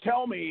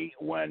 Tell me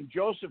when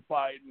Joseph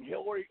Biden,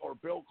 Hillary, or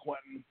Bill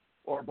Clinton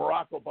or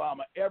Barack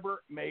Obama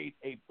ever made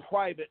a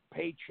private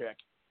paycheck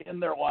in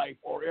their life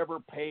or ever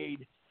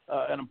paid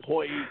an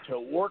employee to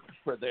work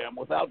for them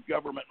without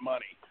government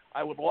money.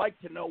 I would like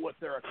to know what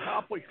their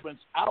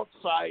accomplishments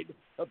outside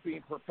of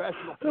being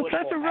professional political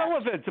That's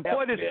irrelevant. The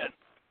point is, been.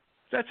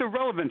 That's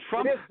irrelevant.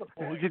 Trump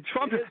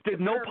did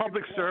no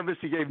public service.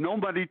 He gave no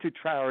money to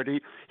charity.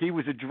 He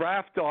was a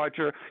draft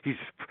dodger. He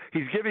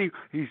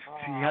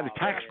had a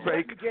tax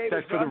break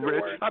that's for the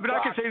rich. I mean,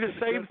 I can say the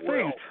same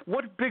thing.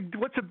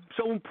 What's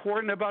so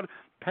important about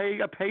paying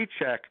a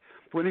paycheck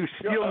when you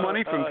steal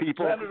money from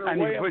people and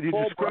when you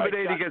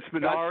discriminate against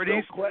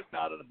minorities? Bill Clinton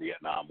out of the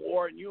Vietnam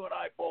War, and you and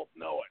I both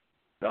know it.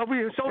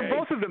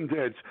 Both of them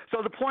did.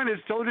 So the point is,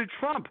 so did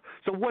Trump.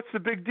 So what's the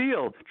big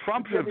deal?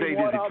 Trump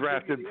evaded the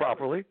draft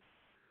improperly.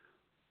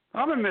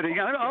 I'll admit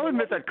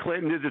that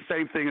Clinton did the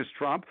same thing as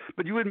Trump,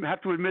 but you wouldn't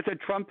have to admit that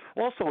Trump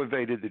also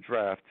evaded the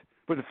draft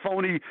with a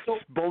phony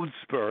bone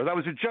spur. That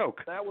was a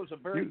joke. That was a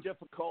very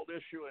difficult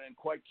issue, and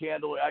quite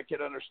candidly, I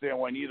could understand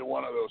why neither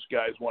one of those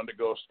guys wanted to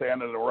go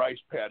stand in a rice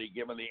paddy,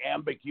 given the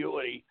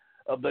ambiguity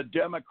of the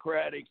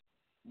Democratic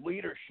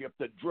leadership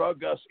that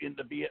drug us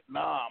into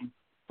Vietnam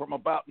from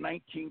about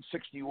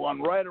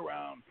 1961, right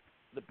around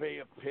the Bay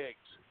of Pigs.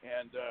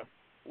 And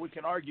we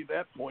can argue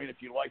that point if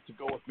you'd like to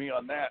go with me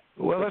on that.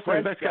 Well,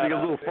 that's getting a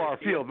little far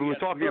afield. But we're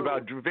talking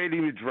about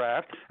evading the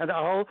draft, and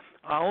I'll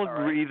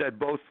agree that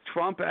both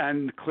Trump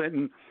and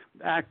Clinton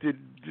acted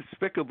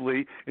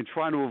despicably in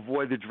trying to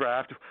avoid the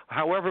draft.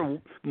 However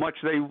much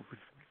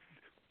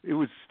it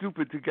was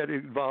stupid to get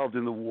involved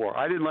in the war.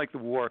 I didn't like the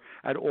war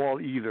at all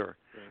either.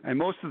 And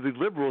most of the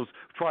liberals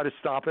try to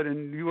stop it,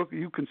 and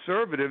you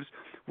conservatives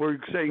were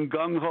saying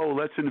gung-ho,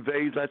 let's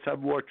invade, let's have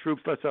more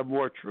troops, let's have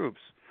more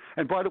troops.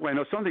 And by the way, I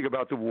know something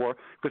about the war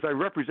because I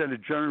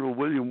represented General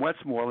William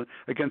Westmoreland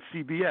against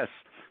CBS.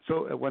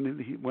 So when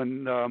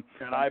and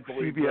I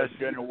believe CBS,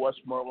 General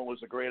Westmoreland was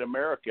a great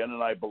American,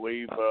 and I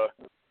believe.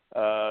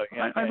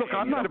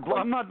 I'm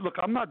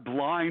not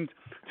blind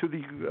to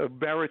the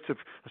merits of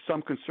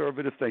some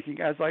conservative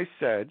thinking. As I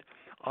said,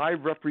 I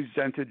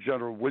represented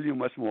General William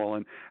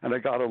Westmoreland, and I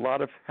got a lot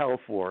of hell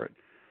for it.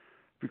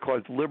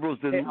 Because liberals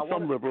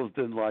some liberals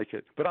didn't like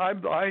it, but I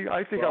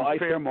think I'm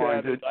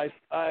fair-minded.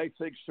 I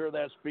think, sir,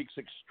 that speaks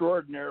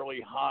extraordinarily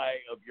high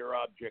of your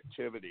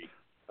objectivity.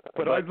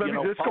 But let's go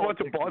on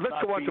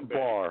to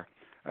Barr.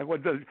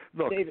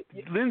 Look, David,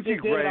 Lindsey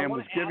Graham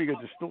was giving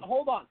a distortion.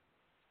 Hold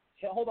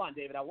on,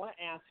 David. I want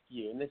to ask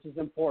you, and this is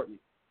important.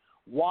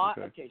 Why?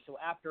 Okay, so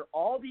after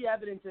all the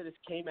evidence that has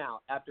came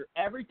out, after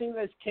everything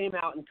that has came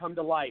out and come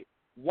to light,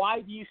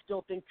 why do you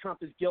still think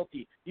Trump is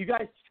guilty? You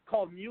guys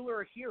called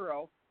Mueller a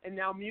hero. And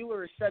now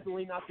Mueller is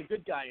suddenly not the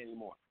good guy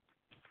anymore.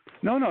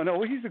 No,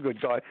 he's a good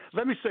guy.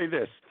 Let me say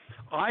this.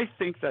 I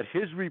think that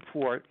his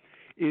report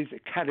is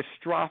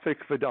catastrophic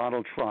for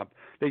Donald Trump.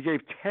 They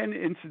gave 10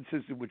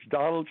 instances in which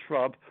Donald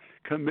Trump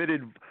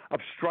committed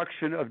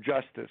obstruction of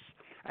justice.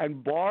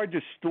 And Barr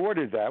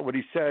distorted that when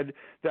he said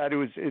that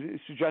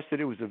it suggested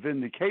it was a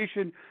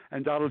vindication,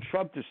 and Donald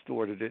Trump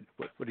distorted it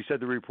when he said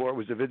the report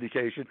was a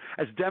vindication,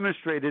 as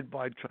demonstrated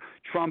by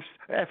Trump's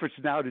efforts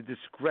now to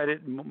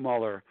discredit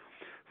Mueller.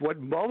 What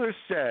Mueller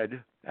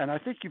said, and I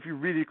think if you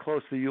read it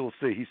closely, you'll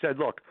see. He said,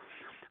 "Look,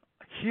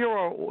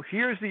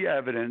 here's the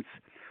evidence.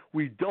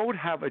 We don't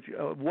have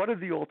one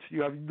of the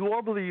you have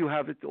normally you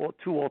have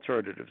two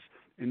alternatives: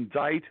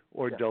 indict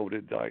or don't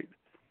indict."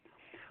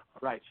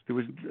 Right.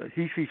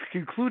 He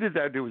concluded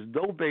that there was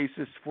no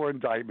basis for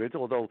indictment,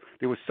 although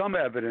there was some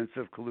evidence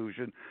of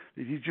collusion.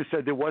 He just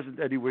said there wasn't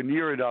anywhere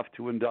near enough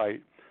to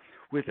indict.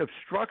 With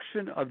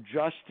obstruction of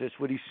justice,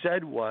 what he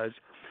said was,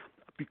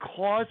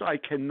 because I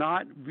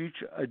cannot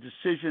reach a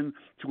decision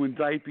to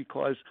indict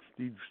because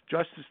the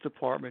Justice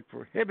Department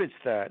prohibits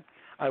that,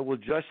 I will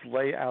just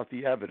lay out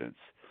the evidence.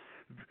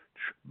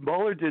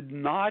 Mueller did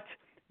not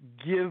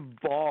give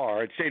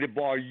Barr, say to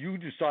Barr, you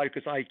decide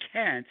because I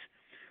can't.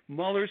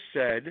 Mueller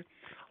said,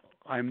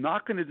 I'm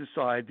not going to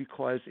decide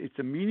because it's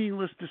a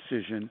meaningless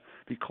decision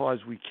because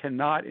we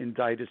cannot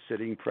indict a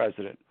sitting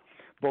president.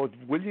 Both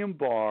William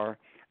Barr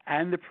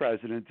and the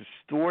president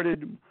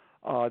distorted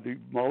the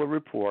Mueller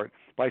report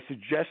by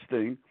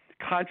suggesting,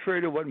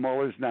 contrary to what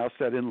Mueller has now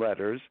said in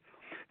letters,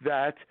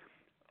 that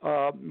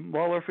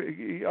Mueller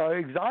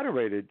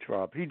exonerated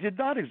Trump. He did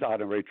not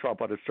exonerate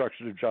Trump on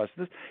obstruction of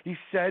justice. He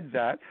said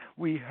that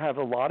we have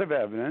a lot of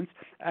evidence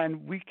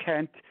and we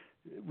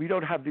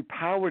don't have the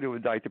power to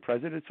indict the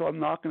president, so I'm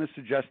not going to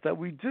suggest that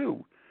we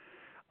do.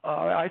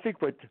 I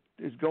think what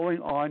is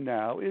going on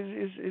now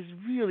is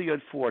really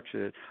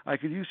unfortunate. I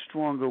could use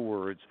stronger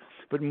words.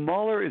 But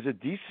Mueller is a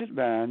decent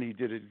man. He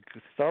did a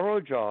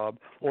thorough job,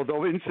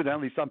 although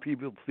incidentally some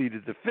people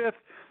pleaded the fifth.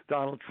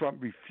 Donald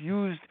Trump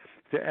refused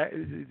to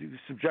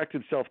subject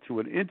himself to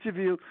an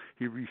interview.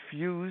 He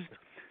refused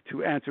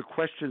to answer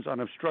questions on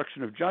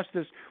obstruction of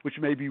justice, which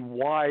may be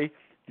why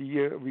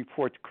the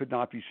report could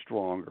not be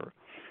stronger.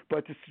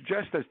 But to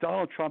suggest, as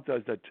Donald Trump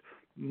does, that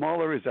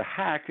Mueller is a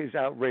hack is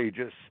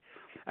outrageous.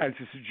 And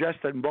to suggest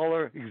that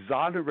Mueller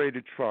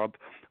exonerated Trump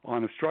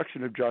on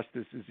obstruction of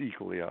justice is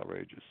equally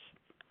outrageous.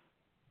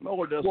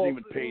 Mueller doesn't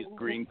even pay his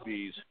green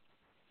fees.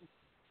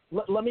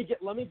 Let me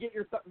get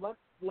your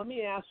let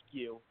me ask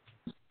you,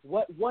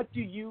 what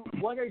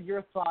are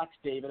your thoughts,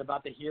 David,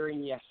 about the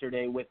hearing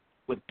yesterday with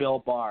Bill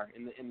Barr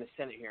in the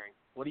Senate hearing?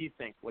 What do you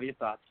think? What are your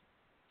thoughts?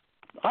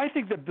 I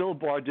think that Bill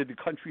Barr did the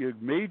country a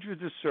major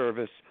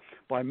disservice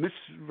by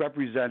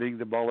misrepresenting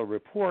the Mueller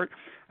report,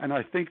 and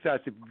I think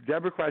that the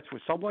Democrats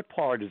were somewhat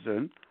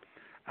partisan,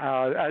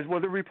 as were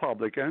the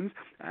Republicans,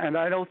 and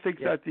I don't think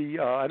that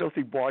I don't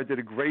think Barr did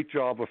a great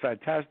job, a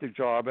fantastic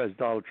job, as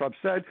Donald Trump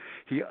said.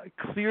 He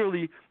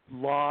clearly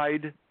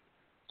lied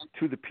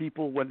to the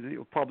people,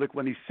 the public,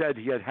 when he said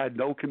he had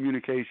no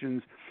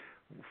communications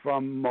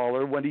from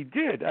Mueller when he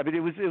did. I mean,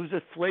 it was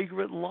a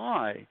flagrant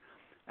lie.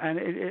 And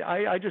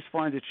I just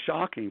find it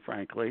shocking,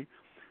 frankly,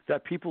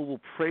 that people will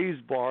praise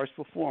Barr's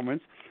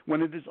performance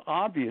when it is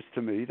obvious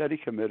to me that he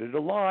committed a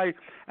lie,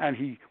 and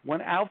he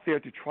went out there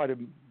to try to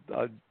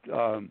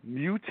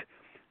mute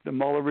the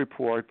Mueller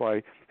report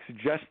by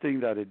suggesting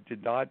that it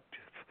did not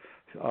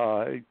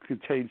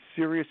contain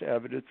serious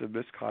evidence of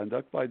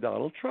misconduct by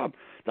Donald Trump.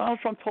 Donald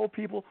Trump told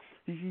people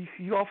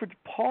he offered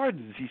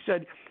pardons. He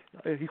said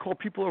he called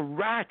people a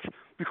rat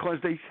because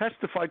they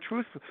testified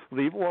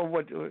truthfully, or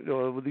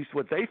at least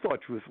what they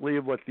thought truthfully,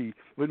 and what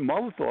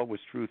Mueller thought was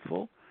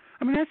truthful.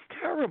 I mean, that's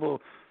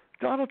terrible.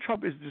 Donald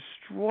Trump is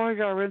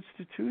destroying our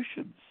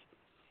institutions.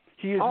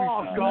 He is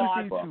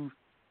refusing to.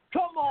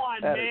 Come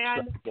on,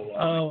 man.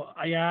 Oh,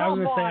 yeah, I was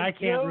going to say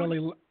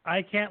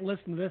I can't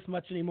listen to this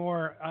much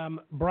anymore.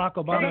 Barack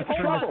Obama.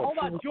 Hold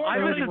on. I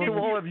listen to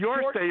all of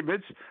your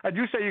statements, and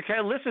you say you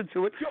can't listen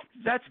to it.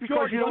 That's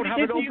because you don't have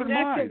an open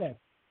mind.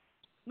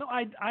 No,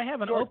 I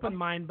have an open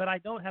mind, but I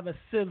don't have a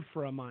sieve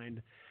for a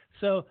mind.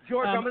 So,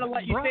 George, I'm going to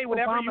let you say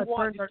whatever you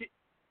want.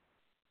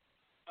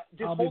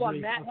 Just hold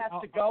on. Matt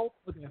has to go.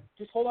 Okay.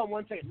 Just hold on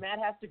one second. Matt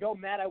has to go.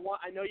 Matt, I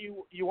know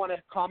you want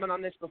to comment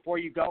on this before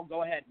you go.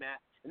 Go ahead, Matt,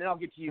 and then I'll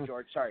get to you,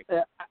 George. Sorry.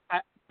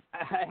 I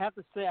have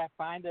to say I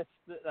find this,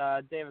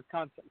 David,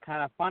 kind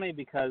of funny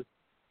because,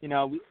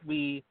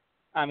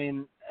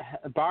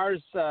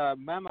 Barr's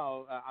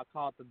memo, I'll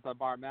call it the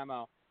Barr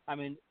memo,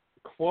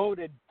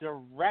 quoted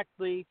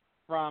directly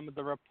from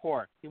the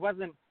report. He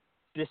wasn't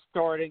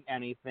distorting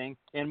anything,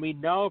 and we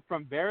know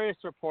from various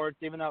reports,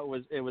 even though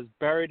it was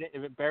buried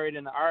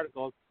in the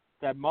articles,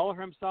 that Mueller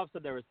himself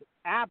said there was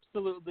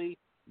absolutely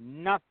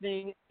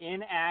nothing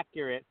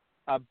inaccurate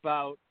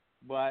about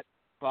what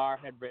Barr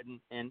had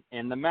written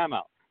in the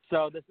memo.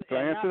 So this Can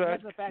I answer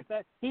that? The fact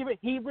that he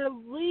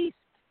released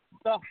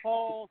the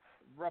whole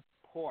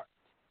report.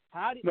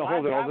 Hold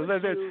on.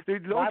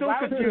 Don't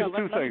confuse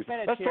two things.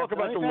 Let's talk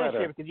about the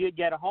letter. Because you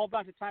get a whole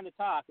bunch of time to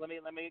talk. Let me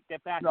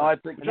get back. No, I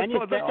think let's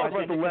talk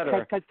about the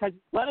letter.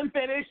 Let him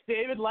finish,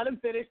 David. Let him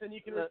finish, then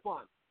you can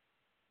respond.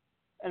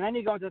 And then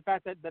you go into the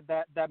fact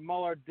that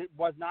Mueller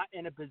was not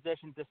in a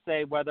position to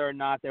say whether or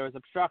not there was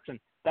obstruction.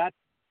 That's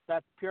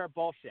pure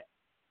bullshit.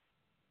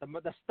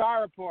 The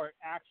Starr report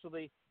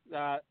actually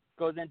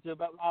goes into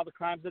about all the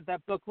crimes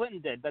that Bill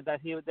Clinton did. That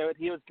he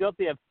was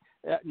guilty of.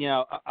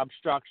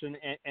 Obstruction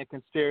and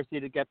conspiracy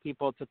to get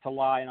people to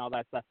lie and all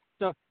that stuff.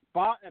 So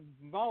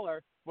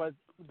Mueller was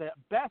the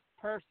best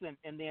person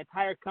in the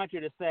entire country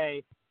to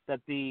say that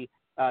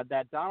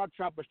that Donald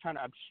Trump was trying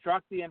to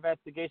obstruct the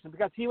investigation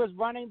because he was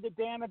running the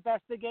damn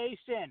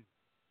investigation.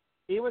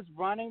 He was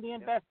running the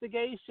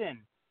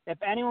investigation. If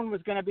anyone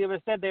was going to be able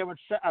to say they were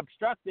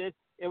obstructed,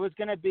 it was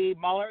going to be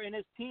Mueller and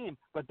his team,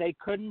 but they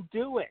couldn't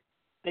do it.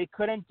 They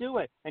couldn't do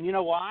it. And you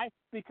know why?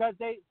 Because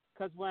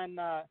when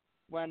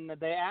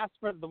they asked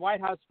for the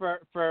White House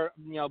for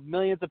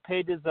millions of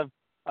pages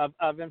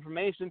of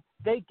information,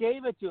 they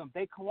gave it to them.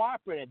 They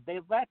cooperated. They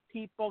let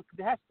people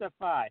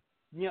testify.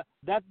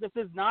 This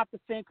is not the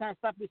same kind of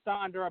stuff we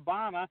saw under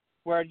Obama,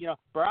 where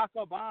Barack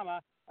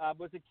Obama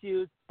was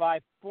accused by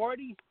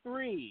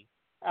 43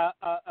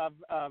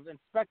 of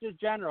inspectors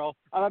general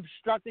of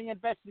obstructing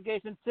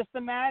investigations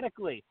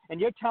systematically. And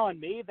you're telling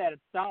me that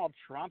it's Donald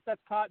Trump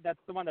that's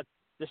the one that's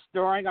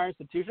destroying our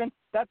institution?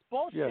 That's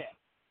bullshit. Yes.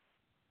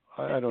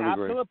 I don't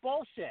agree. Absolute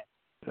bullshit.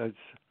 Let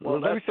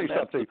me say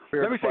something.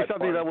 Let me say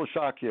something that will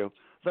shock you.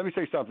 Let me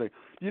say something.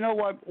 You know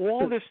what?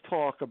 All this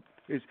talk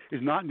is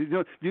not.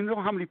 You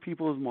know how many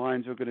people's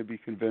minds are going to be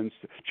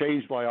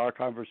changed by our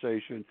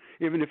conversation,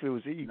 even if it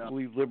was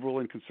equally liberal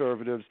and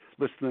conservatives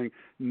listening.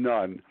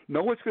 None.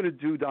 No, what's going to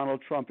do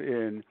Donald Trump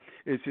in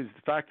is the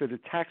fact that the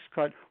tax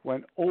cut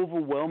went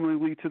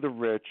overwhelmingly to the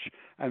rich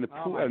and the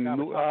poor and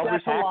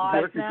obviously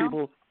working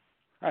people.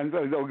 and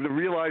they'll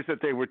realize that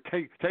they were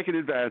taken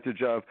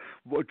advantage of.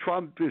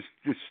 Trump is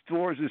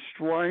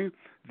destroying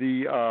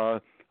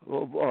the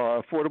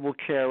Affordable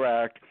Care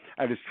Act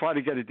and is trying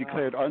to get it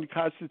declared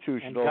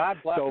unconstitutional.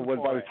 So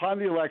by the time of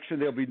the election,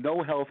 there'll be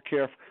no health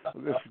care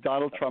if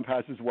Donald Trump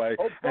has his way,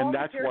 and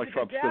that's why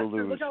Trump's going to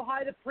lose. Look how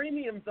high the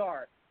premiums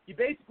are. You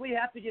basically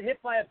have to get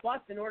hit by a bus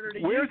in order to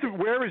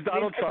Where is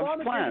Donald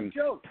Trump's plan?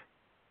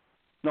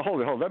 No,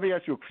 hold on. Let me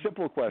ask you a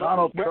simple question.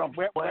 Donald Trump's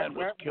plan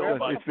was killed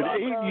by It's been 8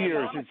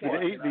 years. It's been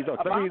 8 years.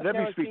 Let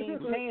me speak. Obamacare is being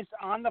changed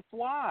on the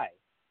fly.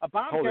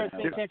 Obamacare is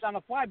being changed on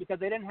the fly because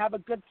they didn't have a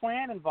good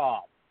plan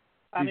involved.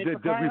 I mean,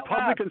 the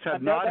Republicans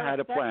have not had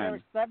a plan. There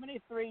were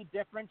 73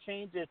 different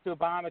changes to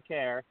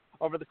Obamacare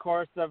over the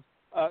course of,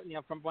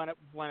 from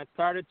when it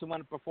started to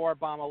before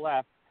Obama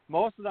left.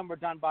 Most of them were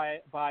done by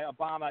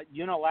Obama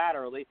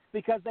unilaterally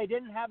because they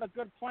didn't have a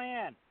good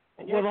plan.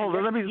 Well, hold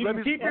on. Let me answer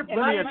that. Keep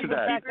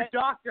your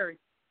doctor.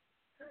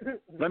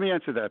 Let me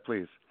answer that,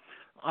 please.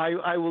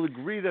 I will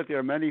agree that there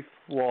are many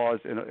flaws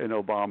in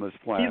Obama's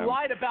plan. He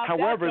lied about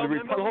However, that.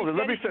 However, hold on.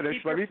 Let me finish.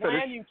 You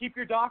can keep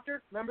your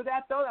doctor. Remember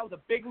that, though? That was a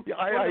big.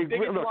 I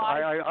agree. Look,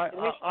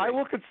 I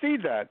will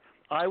concede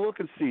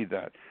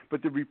that.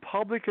 But the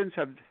Republicans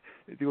have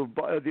the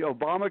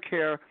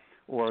Obamacare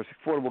or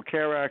Affordable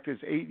Care Act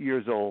is 8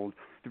 years old.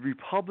 The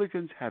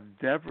Republicans have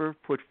never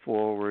put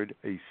forward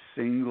a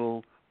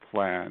single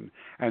plan.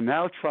 And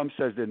now Trump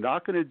says they're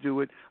not going to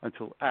do it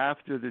until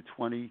after the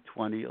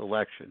 2020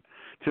 election.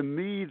 To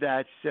me,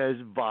 that says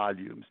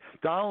volumes.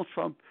 Donald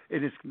Trump,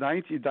 in his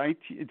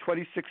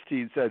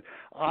 2016, said,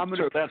 "I'm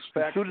going to, as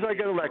soon as I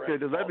get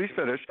elected, let me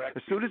finish,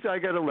 as soon as I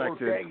get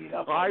elected,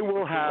 I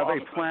will have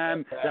a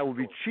plan that will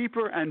be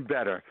cheaper and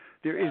better."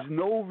 There is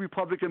no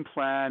Republican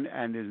plan,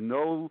 and there's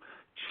no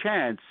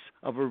chance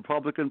of a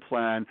Republican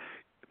plan.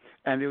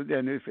 And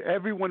if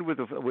everyone with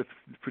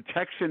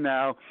protection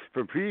now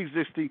for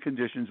pre-existing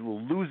conditions will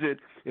lose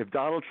it if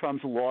Donald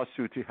Trump's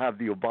lawsuit to have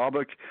the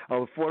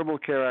Affordable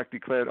Care Act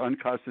declared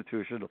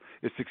unconstitutional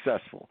is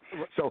successsul.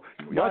 So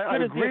I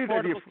agree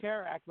that the Affordable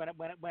Care Act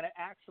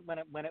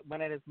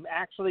when it has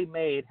actually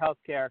made health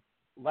care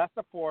less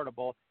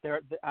affordable.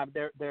 There's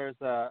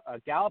a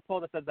Gallup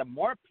poll that says that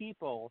more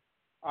people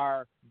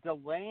are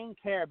delaying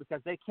care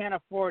because they can't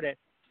afford it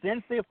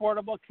since the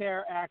Affordable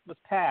Care Act was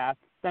passed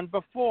than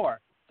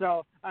before.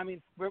 So, I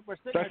mean, we're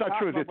sitting That's here not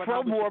true. There's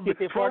 12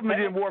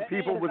 million more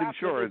people with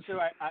insurance.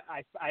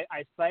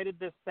 I cited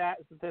this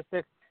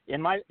statistic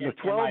in my.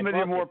 12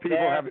 million more people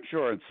have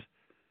insurance.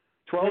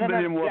 12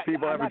 million more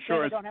people have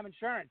insurance. They don't have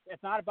insurance.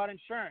 It's not about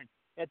insurance.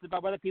 It's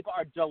about whether people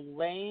are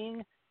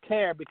delaying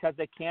care because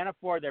they can't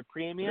afford their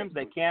premiums,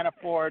 they can't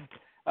afford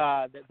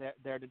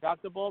their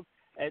deductibles.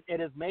 It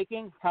is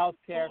making health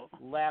care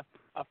less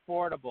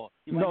affordable.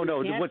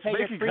 What's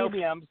making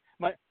premiums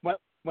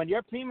when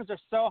your premiums are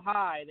so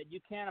high that you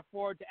can't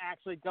afford to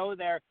actually go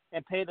there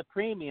and pay the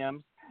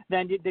premiums,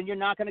 then you're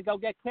not going to go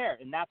get care,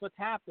 and that's what's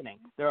happening.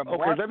 There are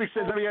more let me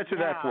answer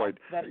that point.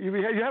 You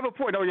have a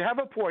point. No, you have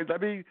a point.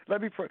 Let me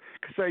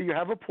say you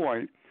have a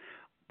point.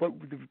 But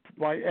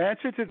my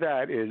answer to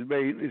that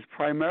is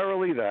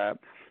primarily that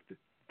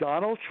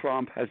Donald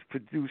Trump has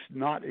produced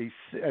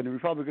and the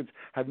Republicans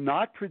have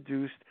not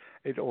produced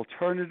an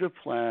alternative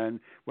plan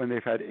when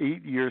they've had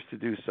 8 years to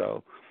do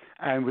so.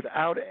 And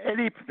without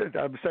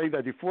I'm saying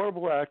that the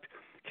Affordable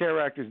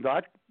Care Act is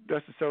not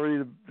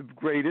necessarily the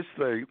greatest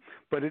thing,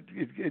 but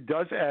it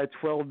does add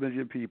 12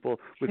 million people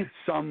with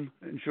some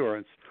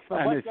insurance.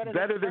 And it's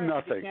better than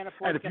nothing.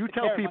 And if you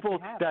tell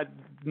people that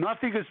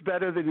nothing is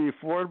better than the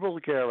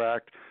Affordable Care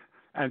Act,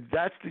 and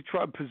that's the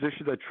Trump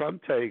position that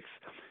Trump takes,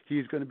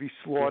 he's going to be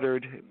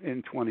slaughtered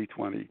in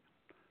 2020.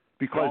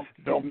 Because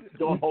don't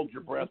hold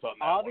your breath on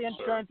that. All the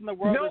insurance in the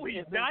world. No,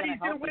 he's not. He's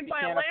going to win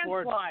by a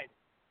landslide.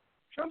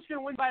 Trump's going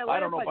to win by a landslide. I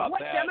don't know about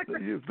that.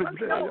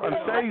 I'm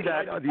saying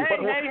that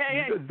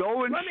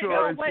no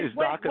insurance is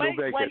not going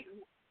to make it.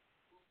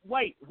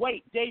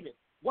 Wait, David.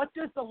 What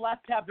does the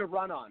left have to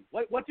run on?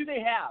 What do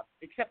they have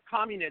except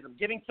communism?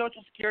 Giving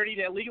Social Security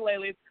to illegal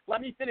aliens. Let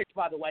me finish,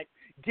 by the way.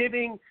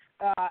 Giving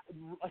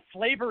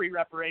slavery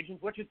reparations,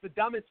 which is the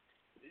dumbest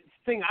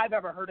thing I've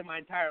ever heard in my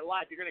entire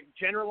life. You're going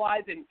to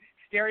generalize and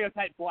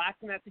stereotype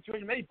blacks in that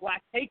situation. Many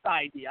blacks take the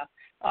idea.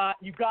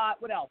 You got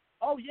what else?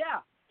 Oh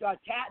yeah.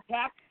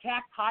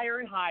 Tax higher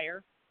and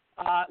higher.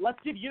 Let's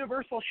give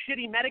universal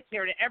shitty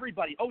Medicare to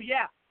everybody. Oh,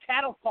 yeah,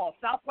 cattle call,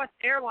 Southwest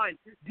Airlines,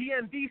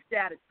 DMV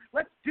status.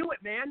 Let's do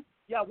it, man.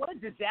 Yeah, what a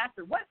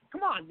disaster. What?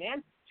 Come on,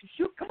 man.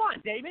 Come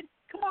on, David.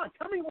 Come on.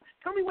 Tell me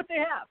what they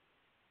have.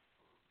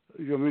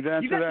 You want me to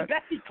answer that? You got the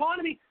best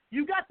economy.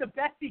 You got the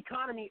best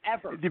economy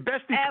ever. The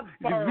best ever.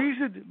 The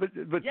reason,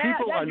 but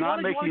people are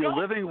not making a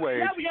living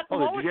wage. Yeah, we got the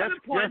lowest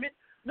unemployment.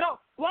 No,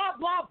 blah,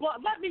 blah, blah.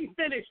 Let me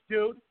finish,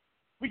 dude.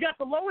 We got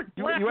the lowest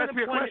black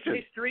unemployment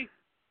history.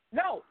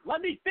 No, let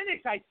me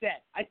finish, I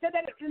said. I said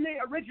that in the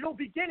original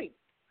beginning.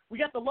 We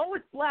got the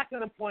lowest black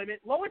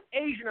unemployment, lowest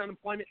Asian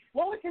unemployment,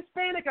 lowest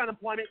Hispanic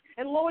unemployment,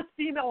 and lowest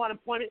female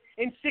unemployment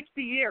in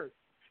 60 years.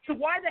 So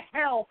why the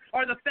hell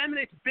are the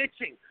feminists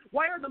bitching?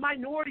 Why are the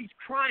minorities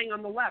crying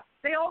on the left?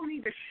 They all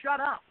need to shut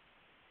up.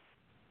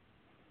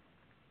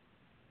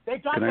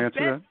 They've got Can I the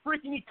answer best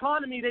freaking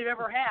economy they've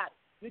ever had.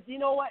 You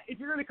know what? If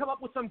you're going to come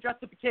up with some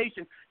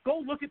justification,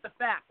 go look at the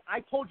facts.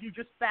 I told you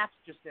just facts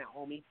just now,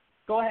 homie.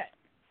 Go ahead.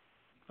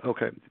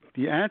 Okay.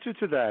 The answer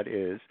to that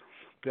is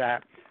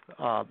that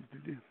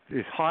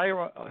is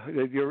higher.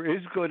 There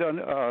is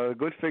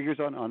good figures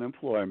on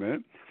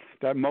unemployment.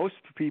 That most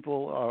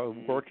people are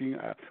working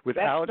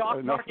without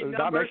enough,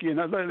 not making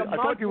enough. I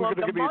thought you were going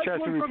to give me a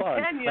chance to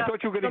respond. I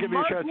thought you were going to give me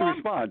a chance to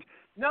respond.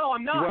 No,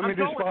 I'm not. You want me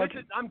to respond?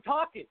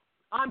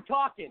 I'm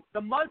talking.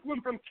 The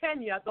Muslim from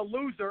Kenya, the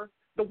loser,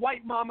 the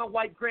white mama,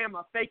 white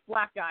grandma, fake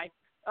black guy,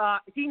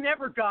 he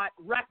never got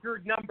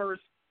record numbers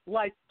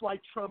like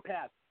Trump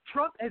has.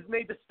 Trump has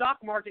made the stock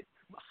market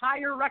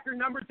higher record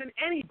numbers than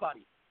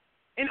anybody.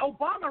 And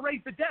Obama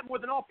raised the debt more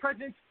than all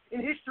presidents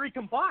in history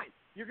combined.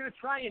 You're going to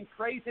try and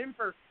praise him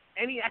for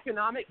any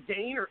economic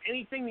gain or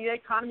anything the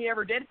economy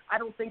ever did? I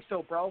don't think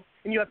so, bro.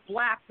 And you have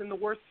blacks in the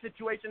worst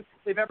situation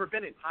they've ever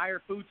been in.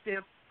 Higher food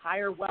stamps,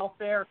 higher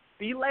welfare.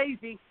 Be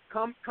lazy.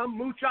 Come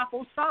mooch off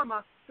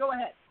Osama. Go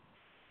ahead.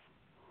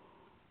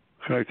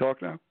 Can I talk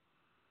now?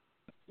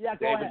 Yeah,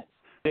 go ahead.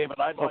 David,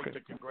 I'd like to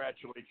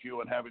congratulate you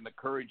on having the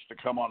courage to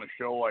come on a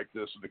show like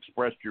this and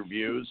express your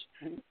views.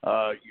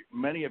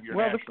 Many of your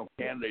national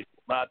candidates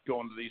will not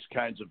go into these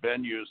kinds of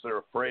venues. They're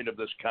afraid of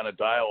this kind of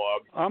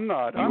dialogue. I'm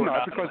not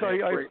because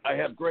I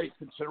have great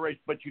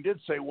consideration. But you did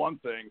say one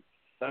thing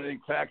that I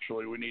think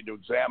factually we need to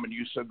examine.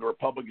 You said the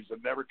Republicans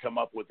have never come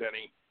up with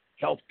any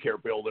health care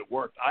bill that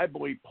worked. I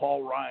believe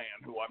Paul Ryan,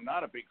 who I'm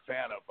not a big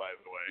fan of, by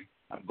the way,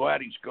 I'm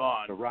glad he's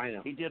gone.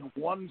 He did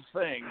one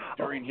thing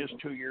during his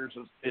 2 years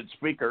as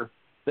Speaker.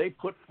 They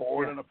put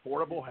forward an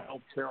affordable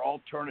health care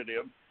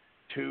alternative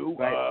to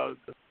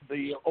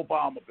the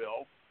Obama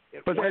bill.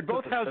 But at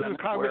both houses of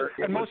Congress,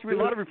 and a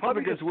lot of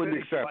Republicans wouldn't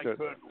accept it.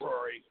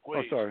 Rory,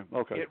 please. Oh, sorry.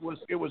 Okay. It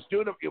was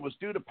due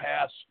to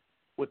pass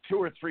with 2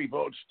 or 3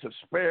 votes to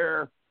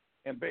spare,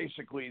 and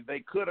basically they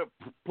could have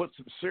put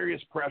some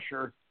serious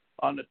pressure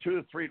on the 2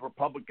 to 3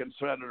 Republican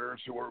senators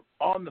who were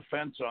on the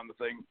fence on the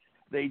thing.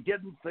 They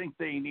didn't think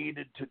they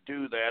needed to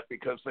do that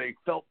because they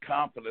felt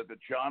confident that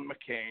John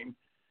McCain,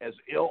 as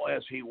ill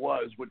as he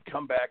was, would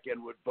come back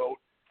and would vote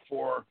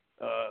for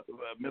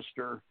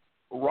Mr.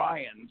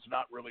 Ryan's,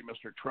 not really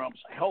Mr. Trump's,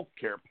 health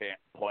care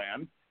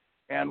plan.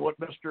 And what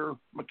Mr.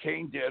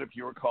 McCain did, if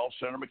you recall,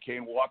 Senator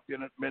McCain walked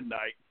in at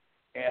midnight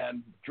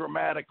and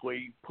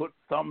dramatically put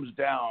thumbs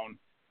down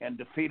and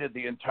defeated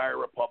the entire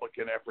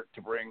Republican effort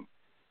to bring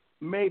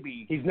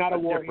maybe a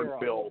different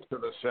bill to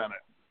the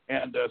Senate.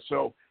 And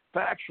so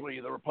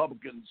factually, the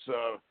Republicans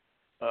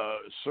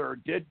sir,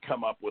 did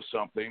come up with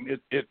something.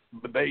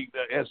 They,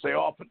 as they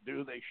often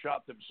do, they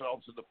shot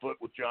themselves in the foot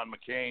with John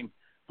McCain,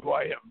 who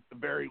I have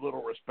very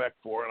little respect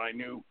for, and I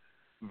knew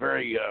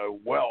very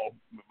well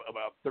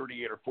about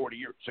 38 or 40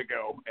 years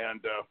ago.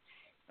 And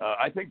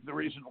I think the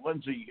reason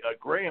Lindsey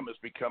Graham has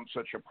become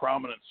such a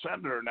prominent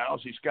senator now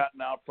is he's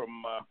gotten out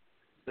from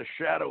the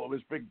shadow of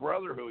his big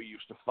brother, who he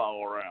used to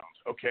follow around.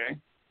 Okay,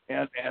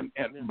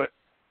 but.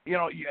 You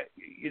know,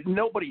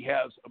 nobody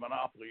has a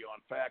monopoly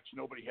on facts.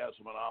 Nobody has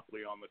a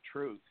monopoly on the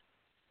truth.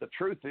 The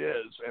truth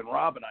is, and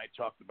Rob and I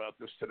talked about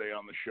this today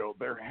on the show,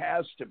 there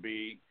has to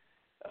be,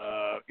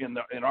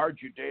 in our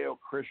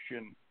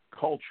Judeo-Christian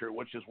culture,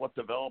 which is what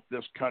developed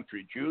this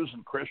country, Jews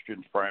and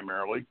Christians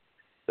primarily,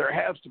 there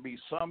has to be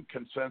some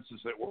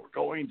consensus that we're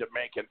going to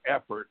make an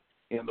effort,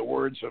 in the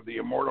words of the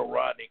immortal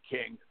Rodney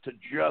King, to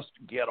just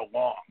get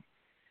along.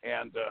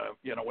 And,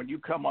 when you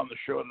come on the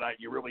show tonight,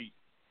 you really...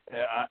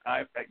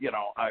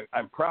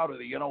 I'm proud of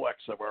the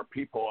intellects of our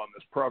people on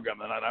this program,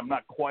 and I'm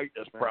not quite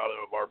as proud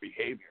of our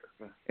behavior.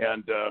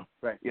 And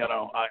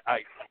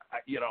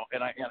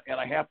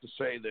I have to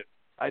say that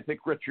I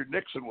think Richard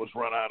Nixon was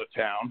run out of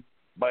town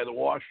by the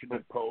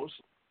Washington Post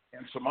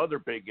and some other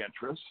big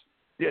interests.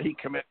 Did he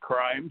commit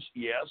crimes?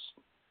 Yes.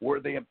 Were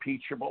they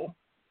impeachable?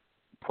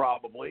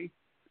 Probably.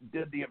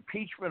 Did the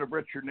impeachment of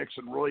Richard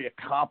Nixon really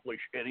accomplish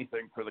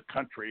anything for the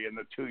country in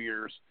the 2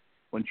 years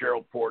when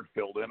Gerald Ford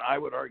filled in? I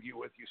would argue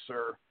with you,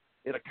 sir,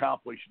 it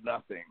accomplished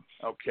nothing,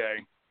 okay?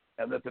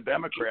 And that the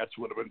Democrats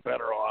would have been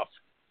better off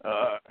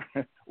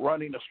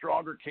running a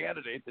stronger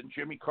candidate than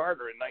Jimmy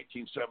Carter in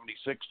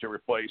 1976 to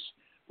replace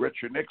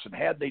Richard Nixon.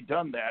 Had they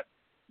done that,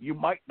 you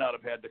might not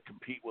have had to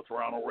compete with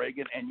Ronald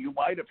Reagan, and you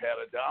might have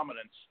had a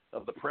dominance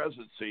of the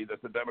presidency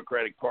that the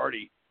Democratic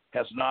Party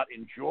has not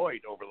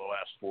enjoyed over the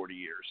last 40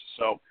 years.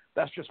 So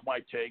that's just my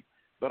take.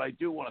 But I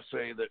do want to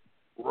say that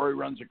Rory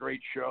runs a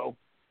great show.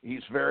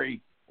 He's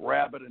very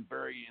rabid and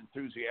very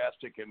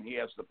enthusiastic, and he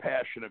has the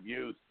passion of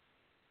youth.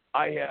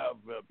 I have,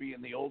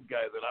 being the old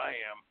guy that I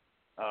am,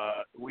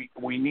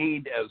 we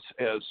need,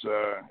 as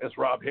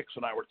Rob Hicks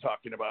and I were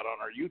talking about on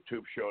our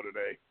YouTube show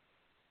today,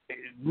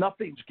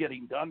 nothing's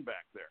getting done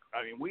back there.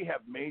 I mean, we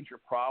have major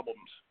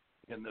problems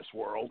in this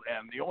world,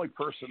 and the only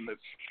person that's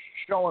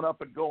showing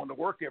up and going to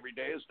work every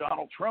day is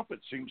Donald Trump. It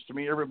seems to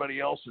me everybody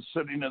else is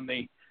sitting in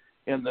the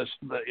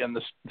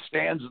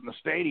stands in the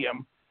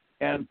stadium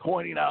and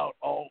pointing out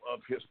all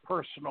of his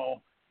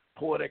personal,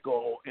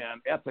 political,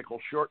 and ethical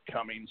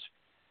shortcomings.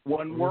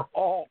 when we're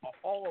all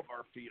of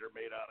our feet are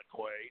made out of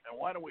clay, and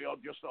why don't we all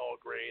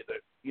agree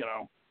that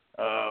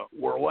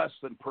we're less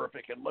than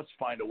perfect, and let's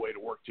find a way to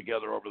work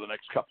together over the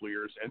next couple of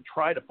years and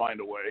try to find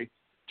a way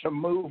to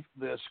move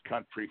this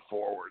country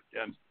forward.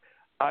 And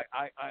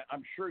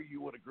I'm sure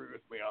you would agree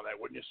with me on that,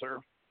 wouldn't you, sir?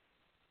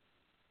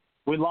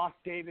 We lost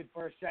David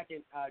for a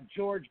second.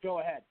 George, go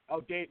ahead.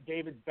 Oh,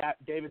 David's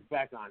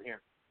back on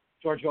here.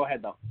 George, go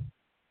ahead, though.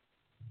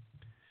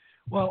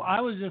 Well,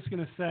 I was just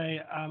going to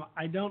say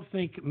I don't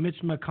think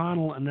Mitch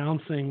McConnell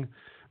announcing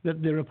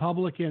that the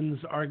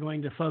Republicans are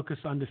going to focus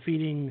on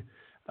defeating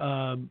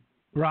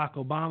Barack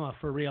Obama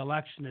for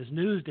re-election is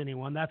news to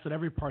anyone. That's what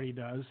every party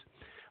does.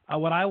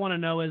 What I want to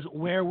know is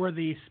where were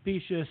the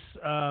specious,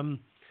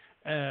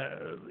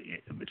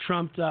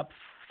 trumped-up,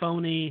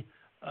 phony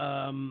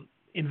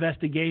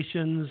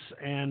investigations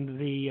and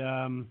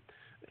the,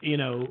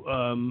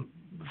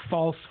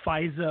 false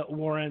FISA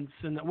warrants,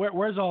 and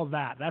where's all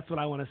that? That's what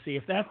I want to see.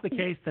 If that's the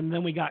case,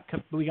 then we got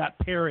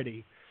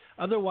parity.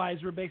 Otherwise,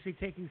 we're basically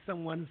taking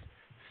someone's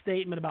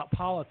statement about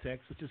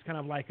politics, which is kind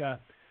of like a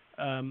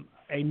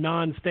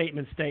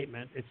non-statement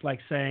statement. It's like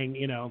saying,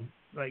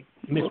 like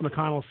Mitch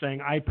McConnell saying,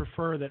 I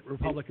prefer that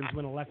Republicans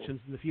win elections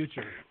in the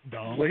future.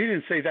 Duh. Well, he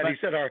didn't say that. He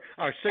said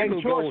our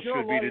single goal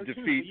should be to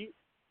defeat.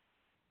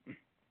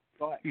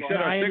 He said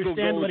our single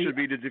goal should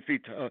be to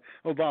defeat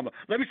Obama.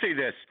 Let me say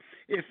this: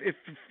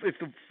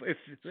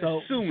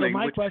 assuming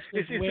my question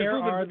is, where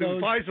are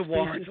those FISA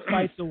warrants?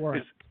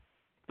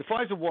 The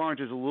FISA warrant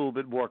is a little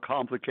bit more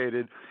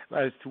complicated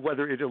as to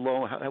whether it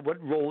alone,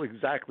 what role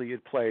exactly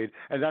it played,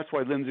 and that's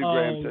why Lindsey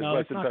Graham says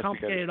let's it's not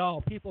complicated at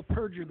all. People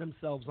perjured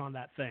themselves on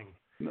that thing.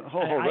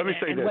 Hold on, let me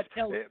say this.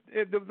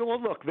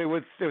 Well, look, there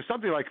was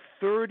something like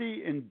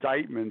 30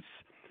 indictments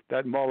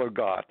that Mueller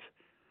got.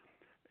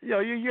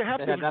 You have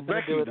to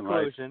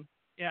recognize.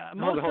 Yeah,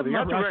 you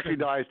have to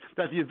recognize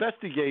that the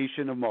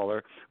investigation of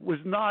Mueller was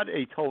not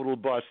a total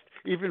bust,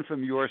 even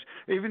from yours.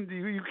 Even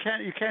you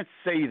can't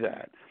say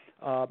that.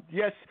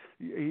 Yes,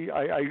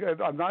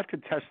 I'm not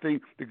contesting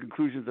the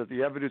conclusion that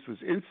the evidence was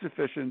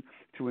insufficient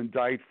to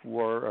indict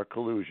for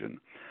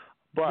collusion.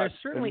 But there's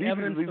certainly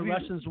evidence the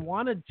Russians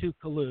wanted to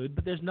collude,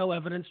 but there's no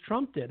evidence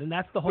Trump did, and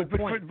that's the whole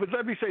point. But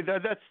let me say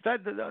there's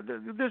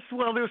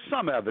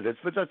some evidence,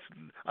 but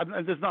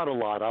there's not a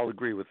lot. I'll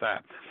agree with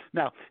that.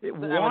 Now,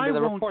 why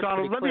won't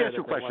Donald? Let me ask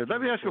you a question.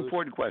 Let me ask you an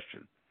important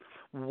question.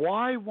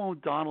 Why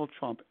won't Donald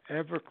Trump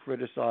ever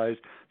criticize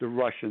the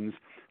Russians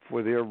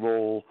for their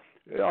role,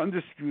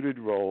 undisputed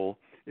role,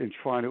 in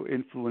trying to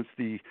influence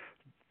the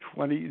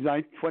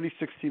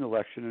 2016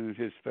 election in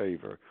his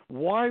favor?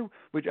 Why,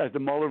 which as the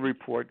Mueller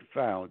report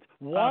found,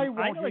 why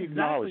won't he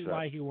acknowledge that?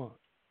 Why he won't.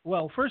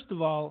 Well, first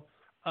of all,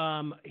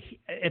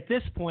 at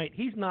this point,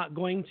 he's not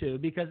going to,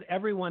 because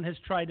everyone has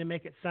tried to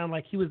make it sound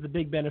like he was the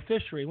big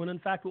beneficiary, when in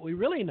fact what we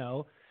really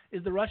know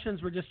is the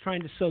Russians were just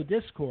trying to sow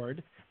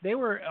discord. They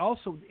were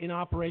also in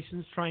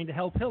operations trying to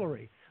help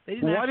Hillary.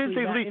 Why did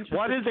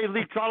they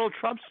leak Donald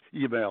Trump's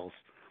emails?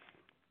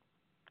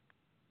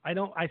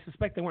 I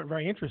suspect they weren't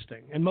very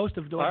interesting, and most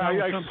of Donald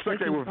Trump's suspect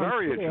they were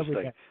very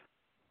interesting.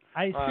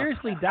 I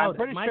seriously doubt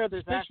it. My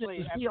suspicion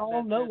is we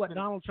all know what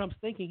Donald Trump's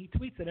thinking. He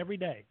tweets it every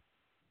day.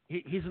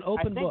 He's an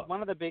open book. I think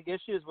one of the big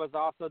issues was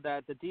also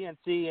that the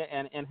DNC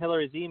and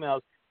Hillary's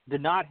emails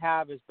did not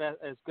have as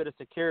good a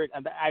security.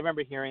 I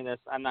remember hearing this.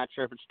 I'm not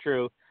sure if it's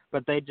true,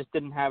 but they just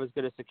didn't have as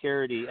good a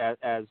security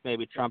as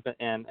maybe Trump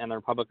and the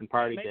Republican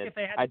Party did.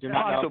 I do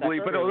not know. Possibly,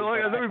 but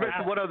let me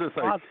mention one other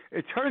thing.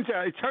 It turns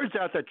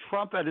out that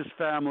Trump and his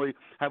family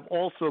have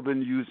also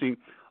been using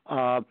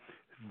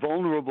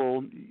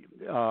vulnerable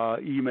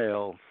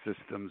email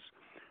systems.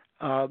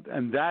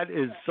 And that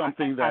is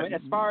something that,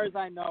 as far as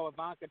I know,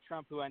 Ivanka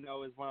Trump, who I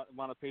know is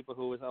one of the people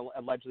who was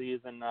allegedly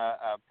using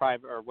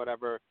private or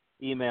whatever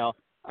email,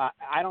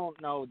 I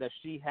don't know. Does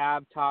she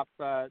have the top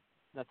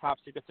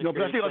secret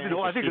security?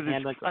 No,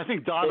 but I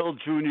think Donald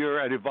Jr.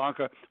 and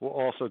Ivanka were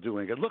also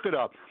doing it. Look it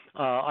up.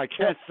 I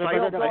can't cite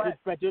it.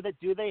 But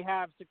do they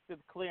have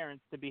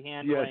clearance to be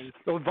handling? Yes,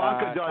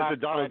 Ivanka does.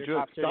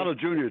 Donald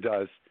Jr.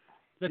 does.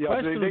 The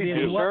question would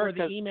be, what were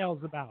the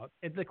emails about?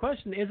 The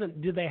question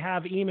isn't, did they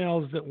have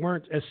emails that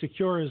weren't as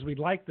secure as we'd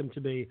like them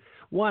to be?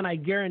 One, I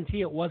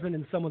guarantee it wasn't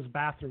in someone's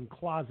bathroom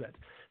closet.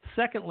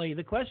 Secondly,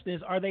 the question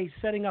is, are they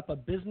setting up a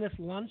business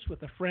lunch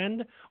with a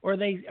friend, or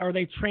are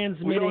they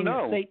transmitting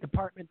State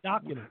Department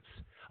documents?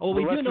 Oh,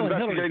 we do know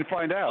Hillary. And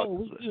find out.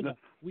 Oh,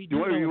 we do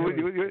know Hillary.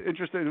 You're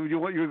interested? You're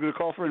going to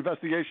call for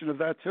investigation of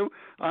that too?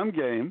 I'm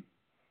game.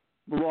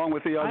 Along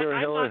with the other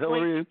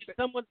Hillary.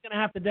 Someone's going to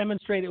have to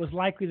demonstrate it was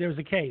likely there was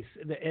a case.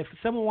 If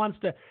someone wants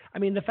to,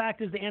 the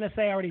fact is the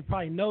NSA already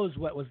probably knows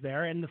what was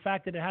there, and the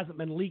fact that it hasn't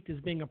been leaked as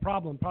being a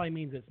problem probably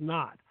means it's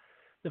not.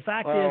 The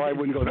fact is, I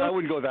wouldn't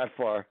go that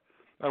far.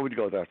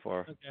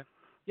 Okay.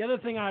 The other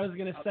thing I was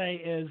going to say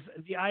is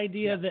the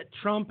idea that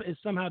Trump is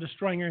somehow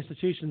destroying our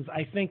institutions,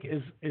 I think,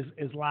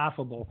 is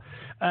laughable.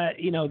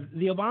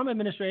 The Obama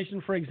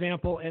administration, for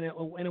example, in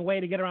a way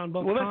to get around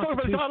both. Well, let's talk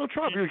about Donald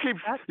Trump. You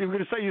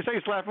say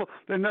it's laughable.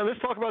 Then let's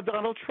talk about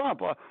Donald Trump.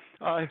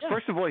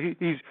 First of all,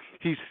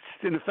 he's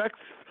in effect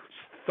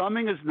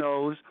thumbing his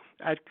nose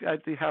at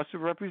the House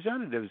of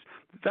Representatives.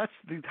 That's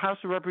the House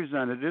of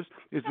Representatives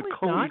is the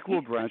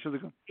co-equal branch of the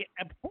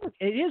government.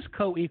 It is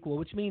co-equal,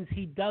 which means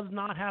he does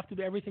not have to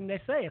do everything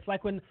they say. It's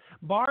like when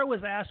Barr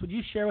was asked, would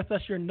you share with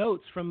us your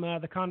notes from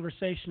the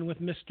conversation with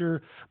Mr.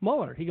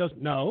 Mueller? He goes,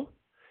 no.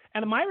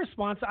 And my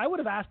response, I would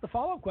have asked the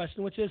follow-up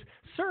question, which is,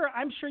 sir,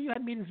 I'm sure you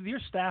had meetings with your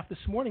staff this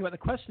morning about the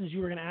questions you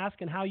were going to ask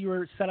and how you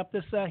were set up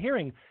this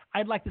hearing.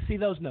 I'd like to see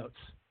those notes.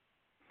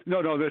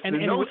 No.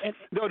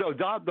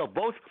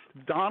 Both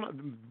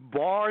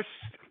Barr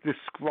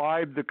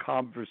described the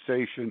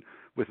conversation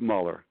with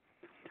Mueller,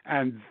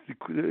 and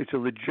it's a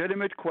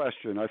legitimate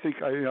question. I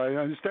think I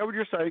understand what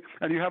you're saying,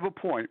 and you have a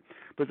point.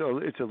 But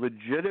it's a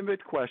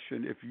legitimate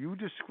question. If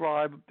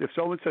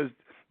someone says,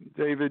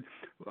 David,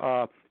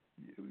 I'm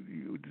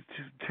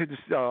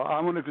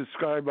going to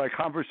describe my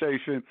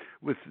conversation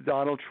with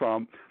Donald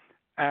Trump.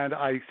 And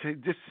I say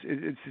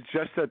it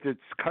suggests that it's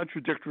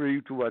contradictory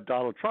to what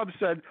Donald Trump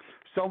said.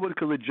 Someone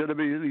could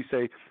legitimately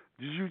say,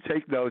 "Did you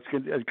take notes?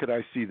 And could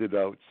I see the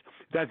notes?"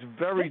 That's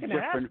very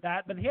different. Ask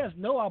that, but he has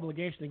no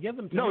obligation to give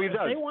them to No, him. he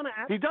doesn't. They want to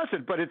ask. He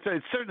doesn't. But it's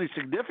certainly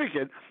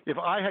significant. If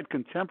I had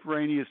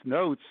contemporaneous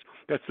notes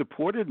that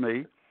supported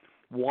me,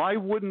 why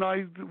wouldn't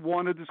I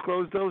want to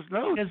disclose those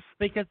notes?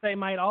 Because they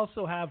might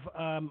also have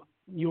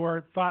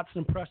your thoughts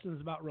and impressions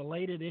about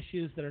related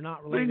issues that are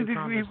not related to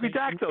conversation.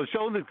 Redact those.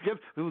 Show them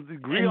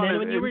agree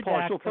on an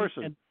impartial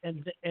person.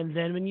 And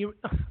then when you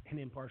an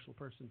impartial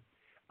person.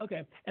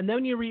 Okay, and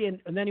then you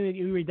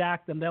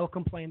redact them, they'll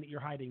complain that you're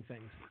hiding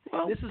things.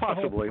 Well, this is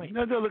possibly. The whole point.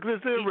 No, look,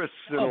 there's risks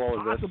in all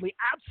of this. Possibly,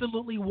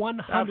 absolutely,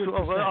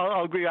 100%.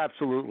 I'll agree,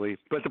 absolutely.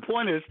 But the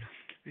point is,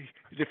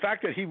 the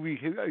fact that he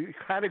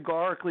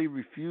categorically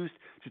refused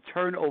to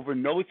turn over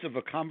notes of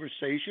a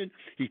conversation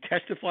he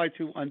testified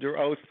to under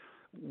oath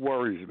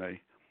worries me.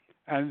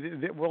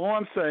 And all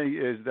I'm saying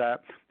is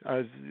that,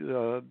 as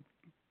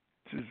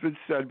has been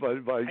said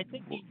by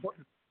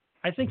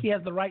I think he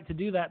has the right to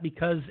do that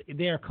because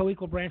they are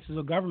co-equal branches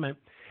of government,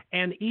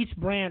 and each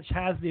branch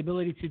has the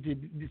ability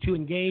to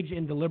engage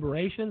in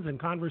deliberations and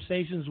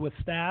conversations with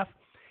staff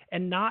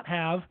and not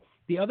have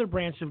the other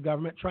branch of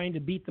government trying to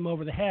beat them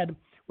over the head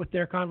with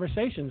their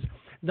conversations.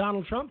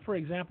 Donald Trump, for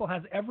example,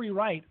 has every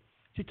right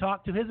to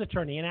talk to his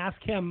attorney and ask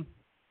him,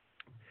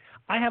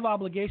 I have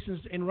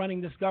obligations in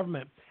running this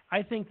government.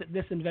 I think that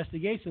this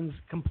investigation is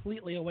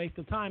completely a waste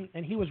of time,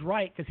 and he was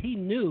right because he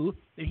knew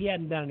that he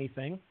hadn't done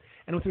anything.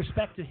 And with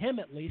respect to him,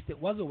 at least, it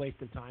was a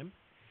waste of time.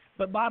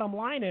 But bottom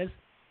line is,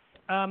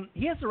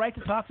 he has the right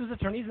to talk to his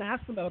attorneys and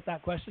ask them about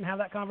that question, have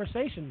that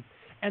conversation.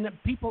 And that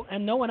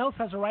no one else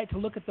has a right to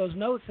look at those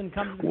notes and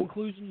come to the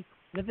conclusion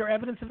that they're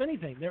evidence of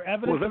anything. They're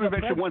evidence. Well, let me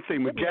mention one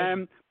thing.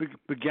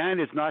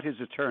 McGahn is not his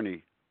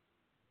attorney.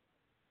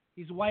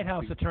 He's a White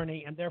House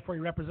attorney, and therefore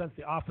he represents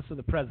the office of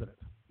the president.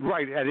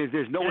 Right, and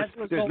there's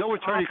no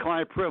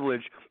attorney-client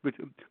privilege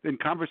in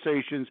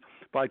conversations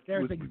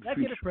There's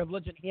executive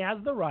privilege, and he has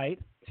the right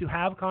to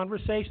have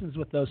conversations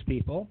with those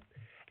people,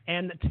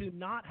 and to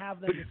not have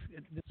them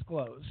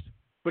disclosed.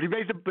 But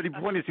the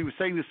point is, he was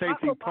saying the same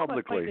thing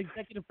publicly.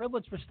 Executive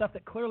privilege for stuff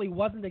that clearly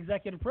wasn't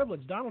executive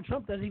privilege. Donald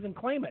Trump doesn't even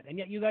claim it, and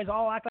yet you guys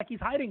all act like he's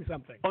hiding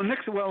something. Oh,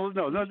 Nixon. Well,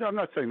 no, I'm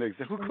not saying that.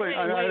 Who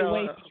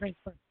claimed?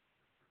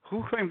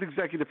 Who claimed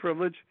executive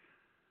privilege?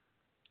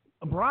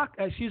 Barack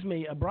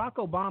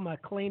Obama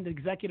claimed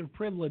executive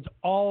privilege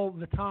all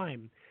the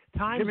time.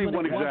 Give me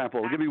one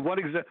example.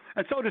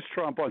 And so does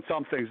Trump on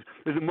some things.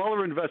 There's a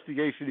Mueller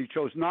investigation. He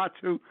chose not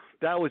to.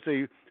 That was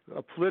a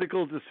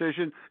political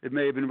decision. It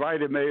may have been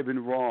right. It may have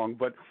been wrong.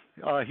 But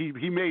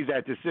he made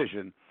that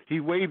decision. He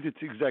waived its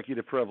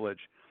executive privilege.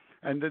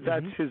 And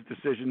that's his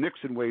decision.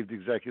 Nixon waived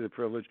executive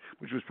privilege,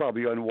 which was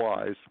probably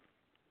unwise.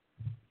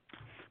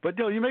 But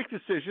no, you make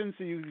decisions,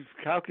 you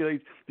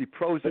calculate the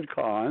pros and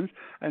cons,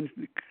 and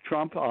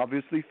Trump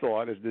obviously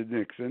thought, as did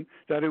Nixon,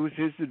 that it was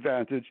his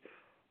advantage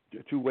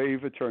to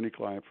waive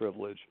attorney-client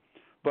privilege.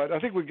 But I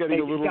think we're getting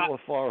a little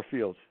far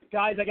afield.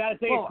 Guys, I got to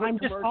take a quick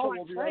commercial. All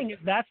I'm saying is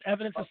that's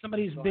evidence of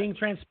somebody's being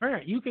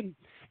transparent. You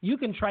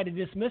can try to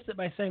dismiss it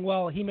by saying,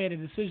 well, he made a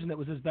decision that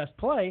was his best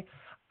play.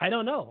 I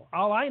don't know.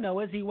 All I know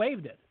is he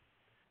waived it.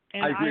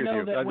 And I agree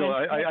with you.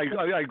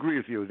 I agree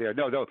with you there.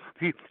 No.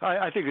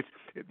 I think it's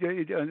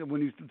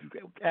when you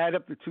add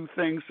up the two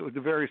things, the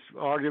various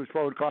arguments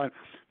pro and con,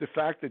 the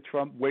fact that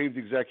Trump waived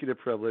executive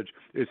privilege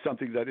is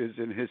something that is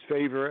in his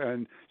favor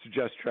and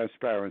suggests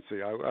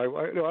transparency.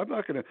 I'm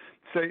not going to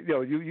say,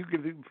 you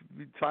give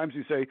times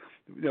you say,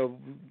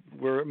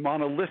 we're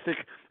monolithic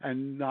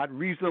and not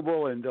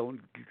reasonable and don't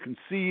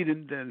concede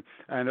and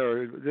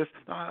or this.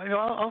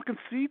 I'll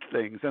concede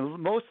things, and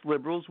most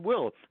liberals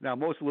will. Now,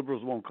 most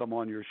liberals won't come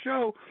on your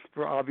show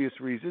for obvious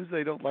reasons.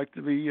 They don't like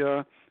to be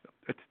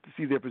to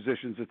see their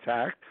positions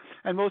attacked,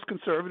 and most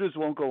conservatives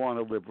won't go on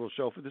a liberal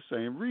show for the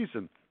same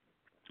reason.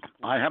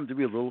 I happen to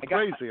be a little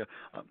crazy.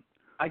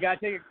 I got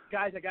to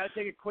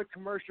take a quick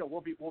commercial.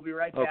 We'll be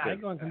right back. Okay. I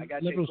go on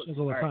liberal shows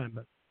all the time,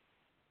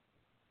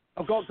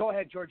 but go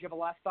ahead, George. You have a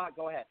last thought.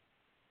 Go ahead.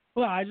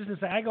 Well, I just want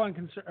to say I go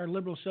on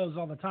liberal shows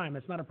all the time.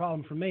 It's not a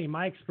problem for me.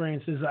 My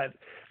experience is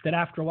that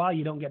after a while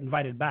you don't get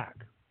invited back.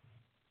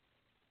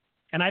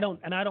 And I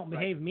don't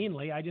behave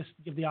meanly. I just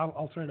give the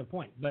alternative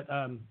point. But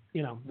I've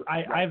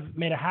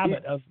made a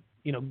habit of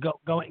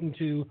going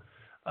to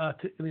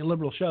the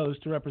liberal shows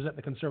to represent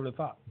the conservative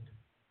thought.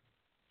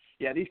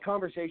 Yeah, these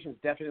conversations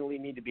definitely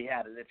need to be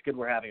had, and it's good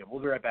we're having them.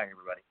 We'll be right back,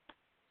 everybody.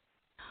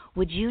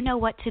 Would you know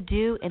what to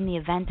do in the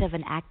event of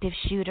an active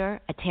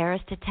shooter, a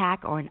terrorist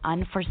attack, or an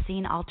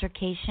unforeseen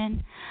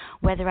altercation?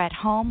 Whether at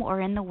home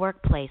or in the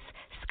workplace,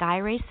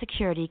 Skyray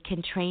Security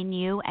can train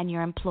you and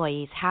your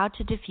employees how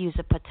to defuse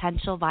a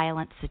potential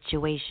violent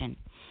situation.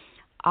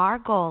 Our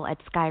goal at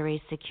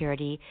Skyray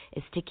Security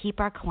is to keep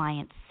our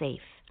clients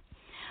safe.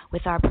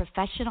 With our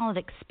professional and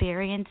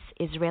experienced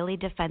Israeli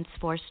Defense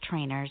Force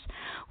trainers,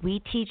 we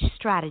teach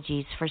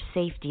strategies for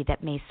safety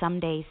that may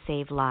someday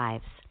save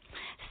lives.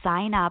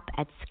 Sign up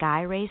at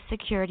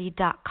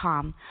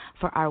skyraysecurity.com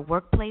for our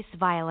workplace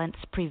violence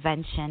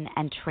prevention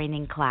and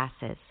training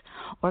classes,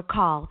 or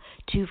call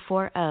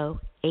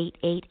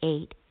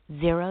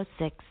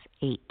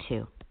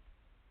 240-888-0682.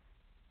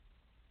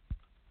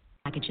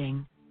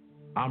 Packaging.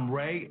 I'm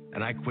Ray,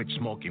 and I quit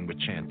smoking with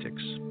Chantix.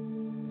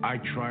 I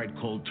tried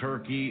cold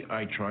turkey,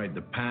 I tried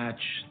the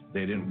patch,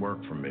 they didn't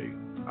work for me.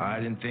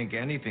 I didn't think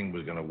anything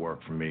was going to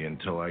work for me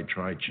until I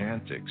tried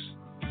Chantix.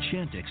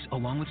 Chantix,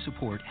 along with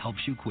support, helps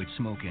you quit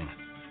smoking.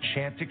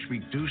 Chantix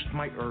reduced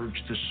my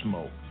urge to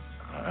smoke.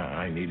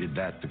 I needed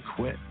that to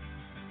quit.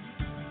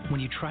 When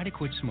you try to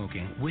quit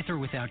smoking, with or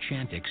without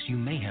Chantix, you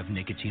may have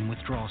nicotine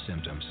withdrawal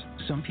symptoms.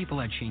 Some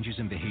people had changes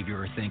in behavior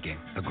or thinking,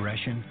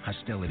 aggression,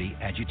 hostility,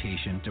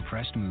 agitation,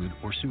 depressed mood,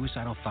 or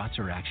suicidal thoughts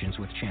or actions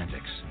with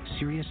Chantix.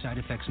 Serious side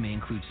effects may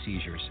include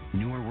seizures,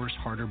 new or worse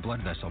heart or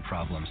blood vessel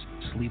problems,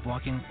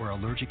 sleepwalking, or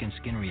allergic and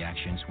skin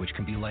reactions, which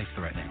can be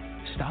life-threatening.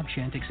 Stop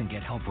Chantix and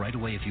get help right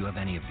away if you have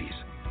any of these.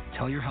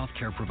 Tell your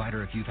healthcare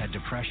provider if you've had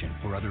depression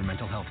or other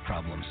mental health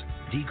problems.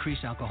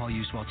 Decrease alcohol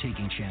use while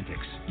taking Chantix.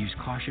 Use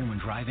caution when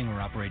driving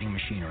or operating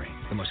machinery.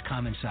 The most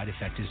common side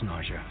effect is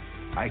nausea.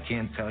 I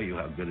can't tell you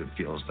how good it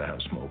feels to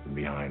have smoking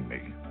behind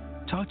me.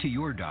 Talk to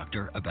your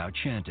doctor about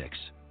Chantix.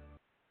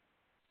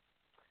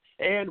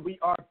 And we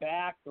are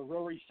back, the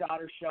Rory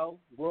Sauter Show,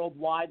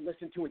 worldwide,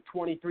 listened to in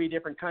 23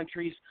 different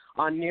countries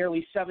on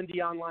nearly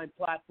 70 online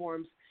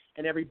platforms.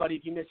 And everybody,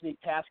 if you miss any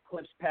past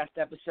clips, past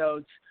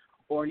episodes,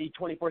 or need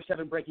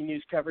 24/7 breaking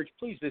news coverage,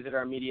 please visit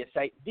our media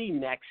site,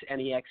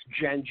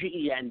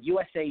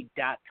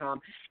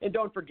 thenextnexgenUSA.com. And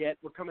don't forget,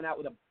 we're coming out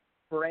with a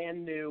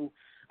brand new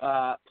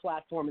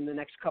platform in the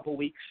next couple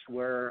weeks.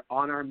 We're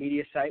on our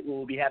media site. We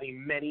will be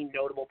having many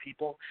notable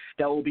people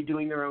that will be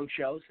doing their own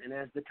shows. And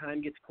as the time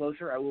gets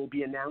closer, I will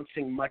be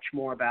announcing much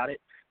more about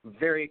it. I'm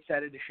very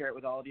excited to share it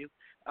with all of you.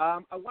 I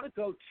want to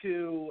go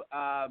to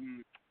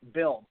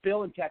Bill.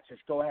 Bill in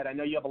Texas, go ahead. I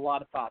know you have a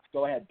lot of thoughts.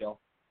 Go ahead, Bill.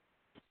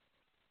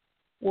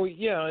 Well,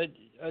 yeah,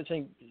 I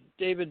think,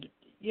 David,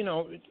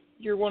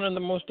 you're one of the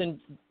most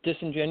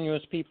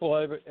disingenuous people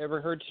I've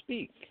ever heard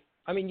speak.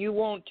 I mean, you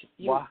want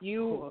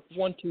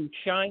to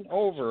shine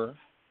over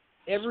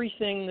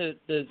everything that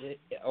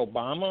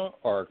Obama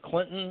or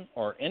Clinton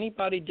or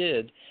anybody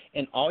did,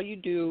 and all you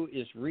do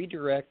is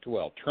redirect,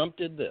 well, Trump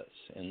did this,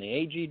 and the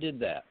AG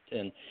did that.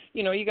 And,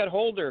 you got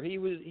Holder. He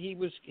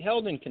was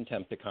held in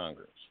contempt of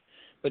Congress.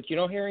 But you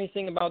don't hear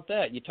anything about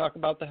that. You talk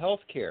about the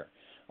health care.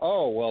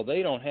 Oh, well,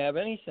 they don't have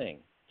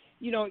anything.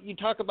 You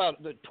talk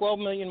about the 12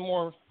 million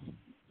more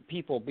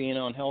people being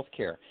on health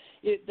care.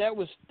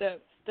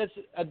 That's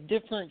a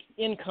different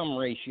income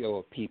ratio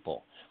of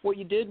people. What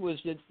you did was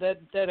that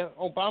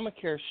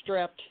Obamacare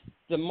strapped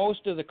the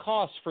most of the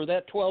costs for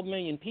that 12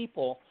 million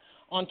people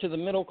onto the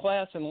middle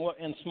class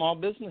and small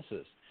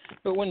businesses.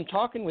 But when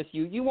talking with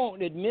you, you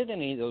won't admit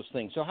any of those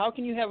things. So how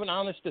can you have an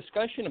honest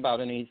discussion about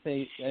any of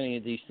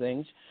these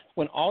things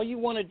when all you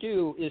want to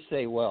do is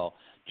say, well,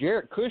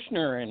 Jared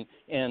Kushner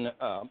and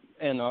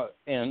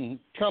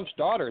Trump's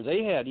daughter,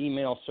 they had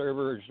email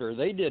servers, or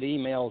they did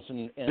emails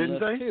and didn't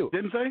they? Too.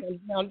 Didn't they?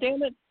 Now,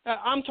 damn it,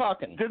 I'm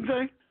talking. Didn't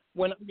they?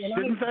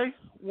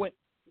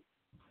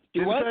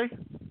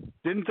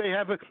 Didn't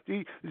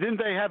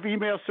they have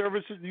email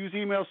services? Use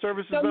email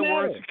services that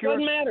weren't secure?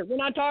 Doesn't matter. We're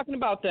not talking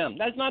about them.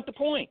 That's not the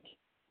point.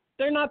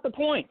 They're not the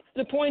point.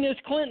 The point is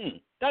Clinton.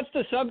 That's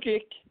the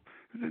subject.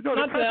 No,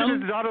 the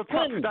president is Donald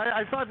Trump.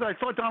 I thought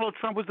Donald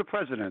Trump was the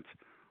president.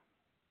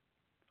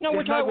 No,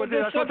 we're talking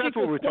about I thought that's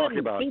what we're talking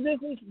about. See, this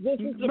is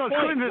the point.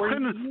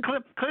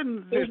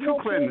 Clinton. There's no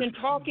point Clintons. in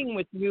talking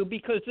with you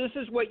because this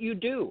is what you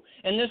do,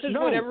 and this is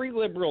what every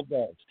liberal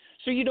does.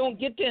 So you don't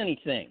get to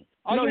anything.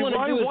 All you want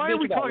to do is why are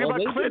we talking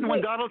about Clinton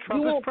when Donald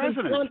Trump is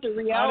president?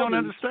 I don't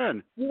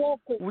understand. You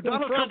won't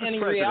confront any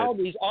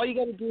realities. All you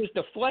got to do is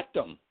deflect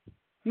them.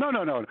 No.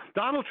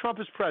 Donald Trump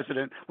is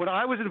president. When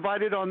I was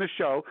invited on the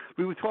show,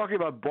 we were talking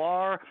about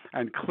Barr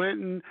and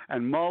Clinton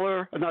and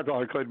Mueller. Not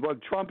Donald Clinton, but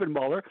Trump and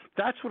Mueller.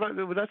 That's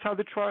how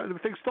the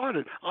thing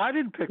started. I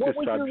didn't pick this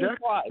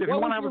subject. If you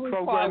want to have a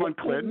program on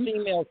Clinton,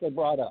 emails were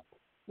brought up.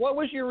 What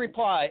was your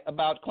reply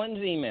about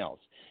Clinton's emails?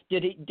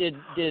 Did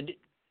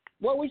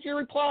What was your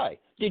reply?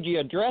 Did you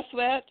address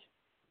that?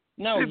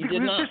 No, you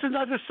did not. This is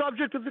not the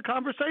subject of the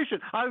conversation.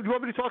 You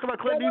want me to talk about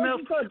Clinton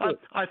emails?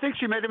 I think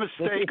she made a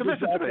mistake. This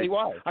is exactly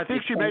why. I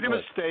think she made a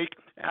mistake.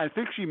 I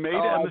think she made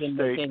a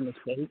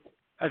mistake.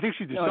 I think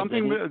she did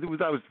something that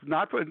was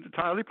not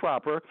entirely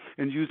proper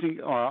in using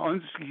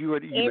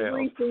unsecured emails.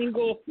 Every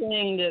single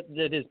thing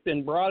that has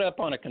been brought up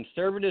on a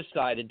conservative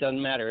side, it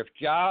doesn't matter if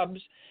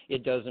jobs,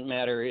 it doesn't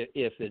matter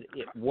if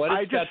what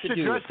it's got to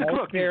do with healthcare.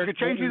 Look, you're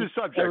changing the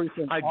subject.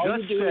 I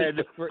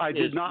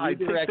think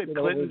that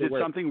Clinton did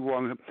something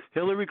wrong.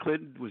 Hillary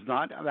Clinton was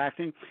not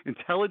acting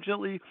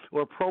intelligently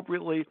or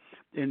appropriately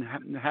in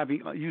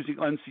using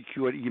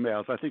unsecured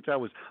emails. I think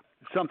that was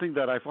something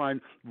that I find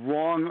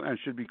wrong and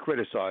should be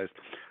criticized.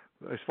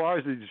 As far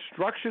as the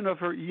destruction of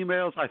her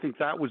emails, I think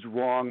that was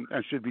wrong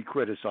and should be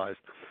criticized.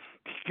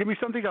 Give me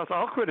something else.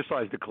 I'll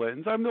criticize the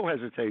Clintons. I have no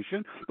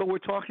hesitation. But we're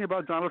talking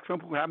about Donald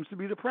Trump, who happens to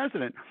be the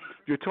president.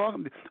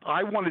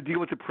 I want to deal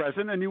with the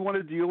present, and you want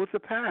to deal with the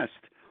past.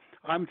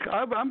 I am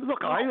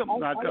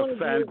not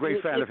a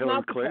great fan of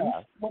Hillary Clinton.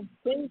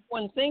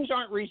 When things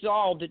aren't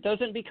resolved, it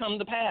doesn't become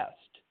the past.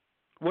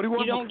 What do you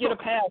want? You don't get a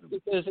pass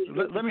because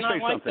let me not say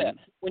like something. that.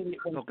 When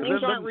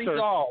things aren't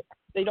resolved,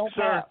 they don't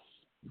pass.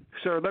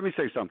 Sir, let me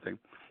say something.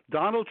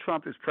 Donald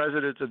Trump is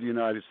president of the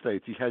United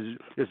States.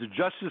 There's a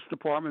Justice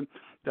Department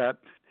that,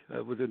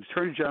 with an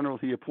Attorney General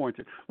he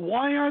appointed.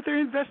 Why aren't they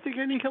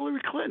investigating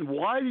Hillary Clinton?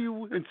 Why do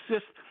you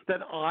insist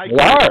that I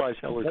criticize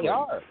Hillary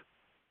Clinton?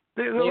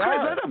 They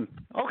are. Let them.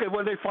 Okay,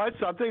 when they find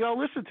something, I'll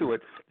listen to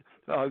it.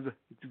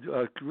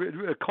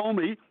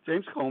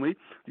 James Comey,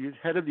 the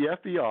head of the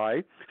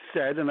FBI,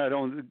 said, and I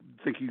don't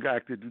think he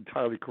acted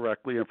entirely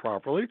correctly and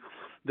properly,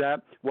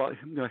 that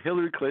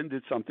Hillary Clinton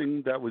did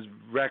something that was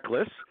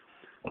reckless,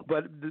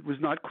 but it was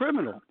not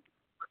criminal.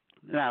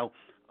 Now,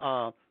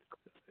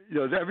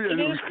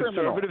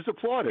 conservatives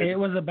applauded. It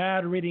was a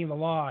bad reading of the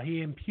law.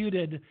 He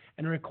imputed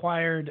and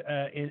required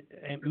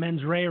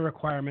mens rea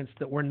requirements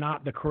that were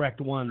not the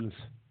correct ones.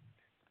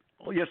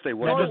 Oh, yes, they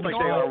were. Just like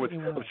they are with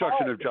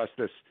obstruction of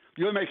justice.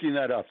 You're making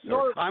that up,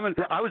 sir. I was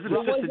an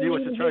assistant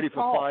U.S. attorney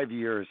for 5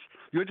 years.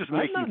 You're just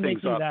making things up. I'm not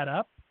making that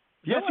up.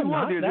 Yes, no, you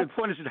are. The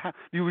point is,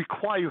 you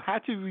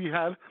had to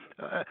have.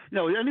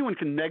 Anyone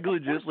can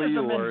negligently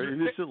or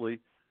innocently.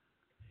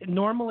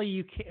 Normally,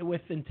 you can,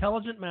 with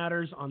intelligent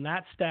matters on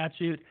that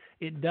statute,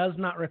 it does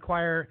not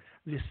require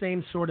the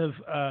same sort of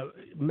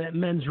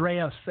mens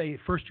rea, say,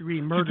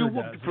 first-degree murder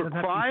does. For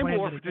crime,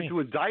 or to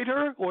indict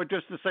her, or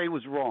just to say it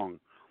was wrong?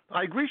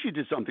 I agree she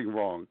did something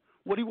wrong.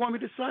 What do you want me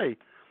to say?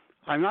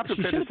 I'm not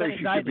prepared to say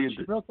she should be indicted.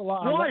 She broke the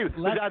law. Why?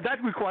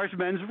 That requires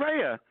mens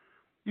rea.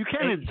 You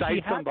can't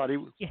indict somebody.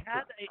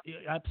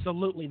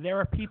 Absolutely. There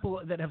are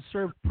people that have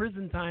served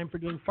prison time for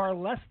doing far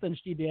less than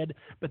she did,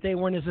 but they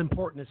weren't as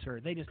important as her.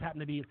 They just happen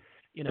to be,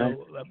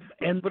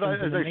 But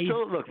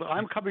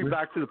I'm coming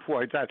back to the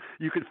point that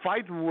you can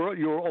fight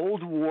your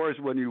old wars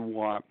when you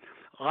want.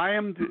 I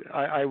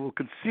will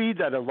concede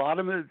that a lot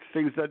of the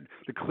things that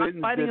the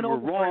Clintons did were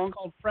wrong.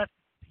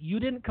 You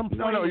didn't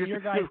complain. No, you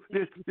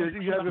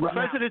have a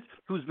president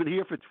who's been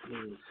here for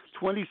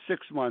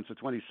 26 months or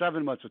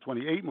 27 months or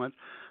 28 months.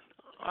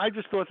 I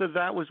just thought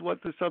that was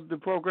what the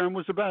program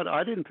was about.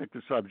 I didn't pick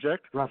the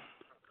subject. Rob,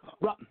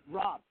 go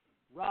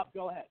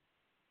ahead.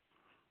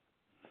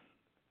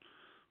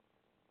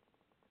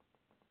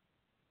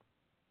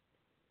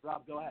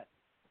 Rob, go ahead.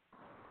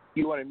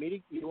 You wanted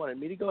me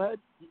to go ahead?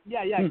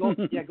 Yeah,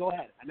 go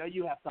ahead. I know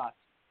you have thoughts.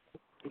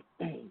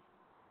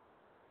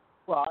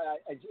 Well,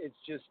 it's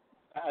just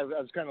I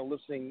was kind of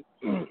listening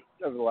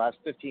over the last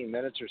 15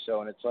 minutes or so,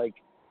 and it's like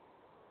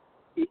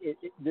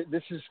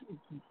this is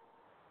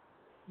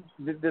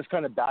this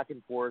kind of back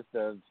and forth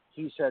of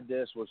he said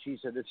this, well, she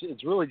said this.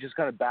 It's really just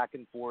kind of back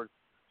and forth,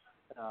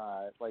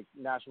 like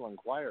National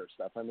Enquirer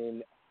stuff. I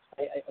mean,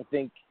 I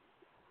think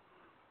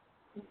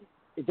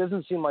it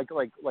doesn't seem like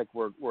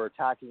we're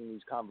attacking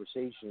these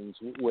conversations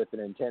with an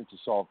intent to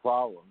solve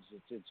problems.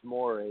 It's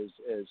more as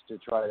to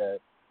try to,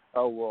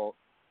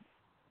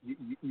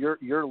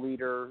 your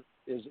leader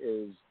is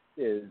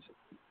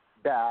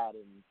bad,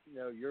 and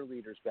your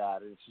leader's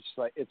bad. And it's just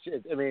like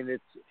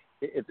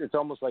it's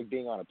almost like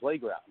being on a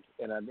playground.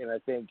 And I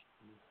think,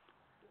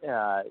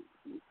 I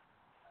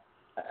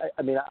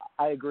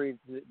agree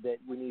that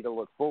we need to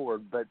look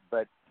forward, but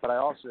I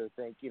also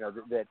think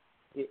that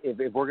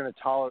if we're going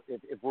to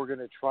if we're going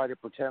to try to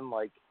pretend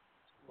like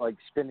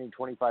spending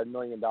 $25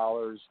 million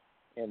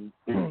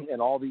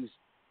and all these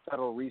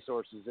federal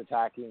resources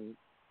attacking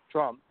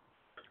Trump,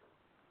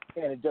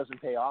 and it doesn't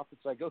pay off,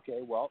 it's like, okay,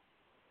 well,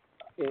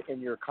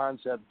 in your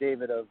concept,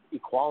 David, of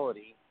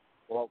equality,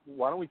 well,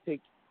 why don't we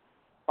take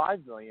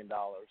 $5 million?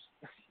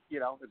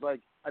 It's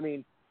like,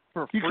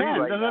 for free. You can.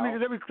 Right now.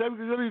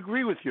 Let me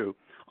agree with you.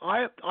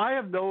 I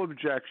have no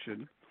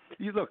objection.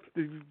 Look,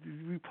 the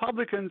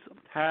Republicans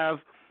have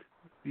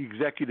the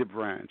executive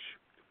branch.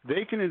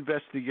 They can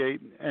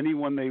investigate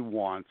anyone they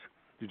want,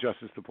 the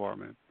Justice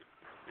Department.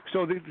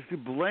 So to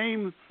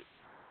blame,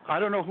 I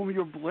don't know whom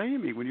you're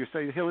blaming when you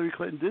say Hillary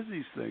Clinton did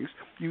these things.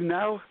 You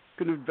now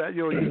can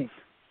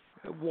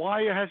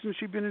Why hasn't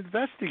she been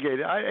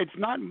investigated?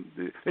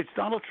 It's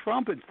Donald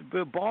Trump, it's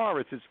Barr,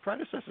 it's his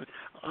predecessor.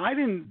 I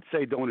didn't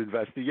say don't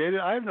investigate it.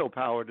 I have no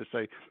power to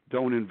say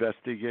don't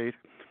investigate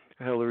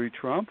Hillary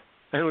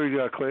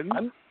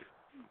Clinton.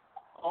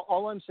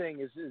 All I'm saying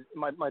is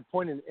my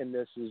point in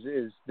this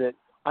is that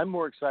I'm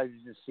more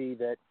excited to see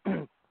that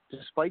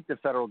despite the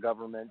federal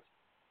government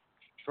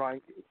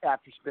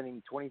after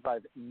spending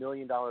 $25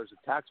 million of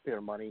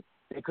taxpayer money,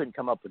 they couldn't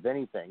come up with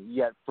anything.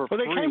 Yet for free,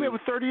 they came in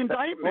with 30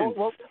 indictments.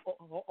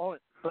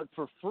 But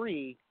for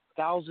free,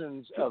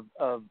 thousands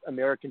of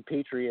American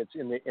patriots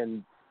in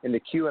the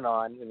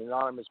QAnon and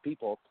anonymous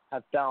people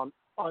have found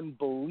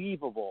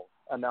unbelievable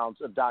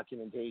amounts of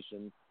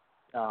documentation.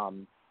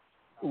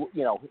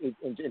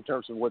 In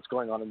terms of what's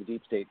going on in the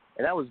deep state,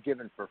 and that was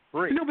given for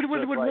free. No, but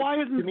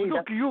why isn't?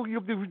 Look,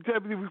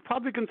 the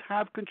Republicans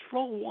have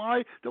control.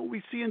 Why don't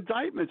we see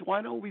indictments?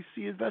 Why don't we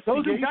see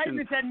investigations? Those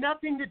indictments had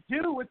nothing to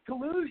do with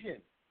collusion.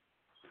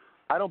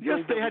 I don't. Yes,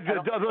 they had.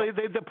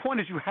 The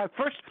point is,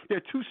 there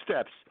are two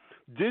steps.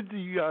 Did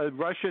the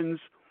Russians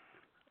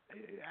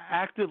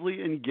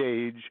actively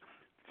engage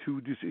to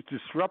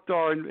disrupt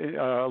our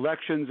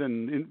elections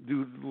and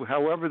do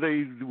however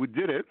they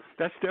did it?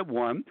 That's step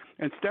one.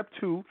 And step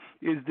two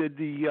is, did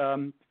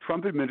the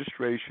Trump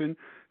administration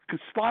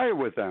conspire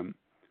with them,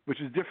 which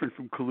is different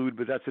from collude,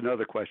 but that's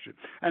another question.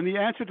 And the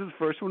answer to the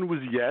first one was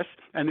yes,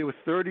 and there were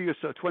 30 or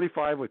so,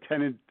 25 or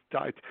 20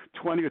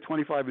 or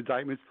 25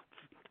 indictments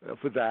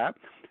for that.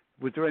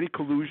 Was there any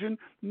collusion?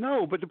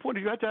 No, but the point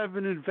is you have to have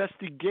an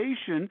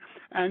investigation,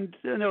 and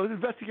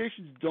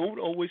investigations don't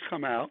always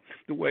come out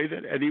the way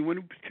that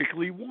anyone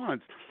particularly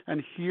wants.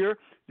 And here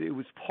it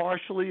was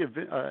partially a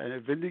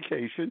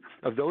vindication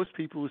of those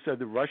people who said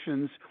the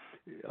Russians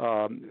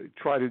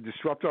try to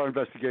disrupt our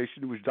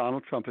investigation, which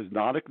Donald Trump has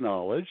not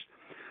acknowledged.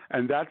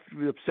 And that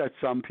upset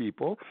some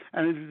people,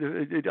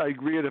 and I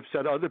agree it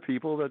upset other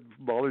people that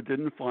Mueller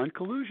didn't find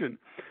collusion.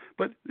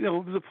 But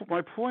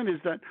my point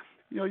is that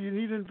you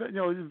need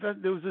there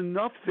was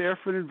enough there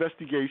for an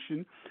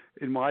investigation,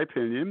 in my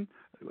opinion,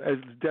 as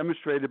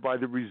demonstrated by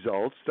the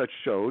results that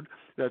showed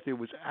that there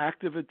was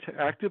active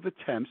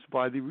attempts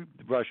by the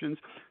Russians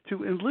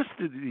to enlist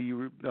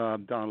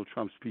Donald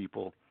Trump's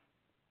people,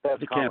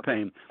 the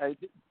campaign. They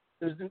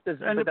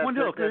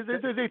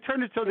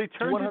turned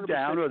it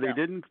down, or they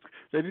didn't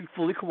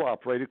fully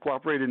cooperate. It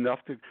cooperated enough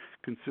to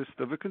consist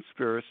of a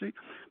conspiracy.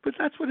 But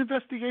that's what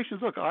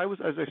investigations. Look, I was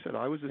assistant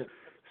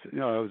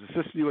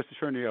U.S.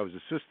 attorney. I was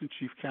assistant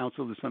chief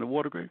counsel of the Senate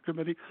Watergate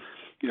Committee.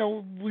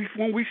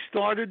 When we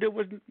started, there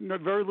was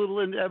very little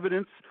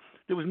evidence.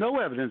 There was no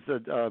evidence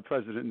that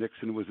President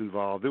Nixon was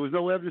involved. There was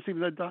no evidence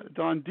even that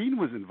Don Dean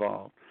was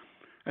involved.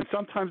 And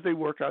sometimes they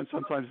work out, and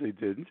sometimes they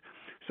didn't.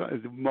 So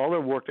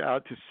Mueller worked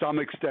out to some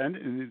extent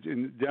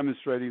in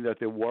demonstrating that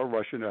there were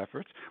Russian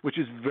efforts, which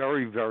is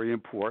very, very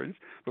important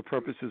for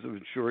purposes of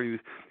ensuring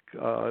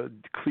a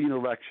clean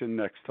election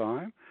next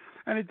time.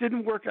 And it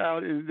didn't work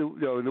out in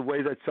the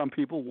way that some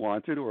people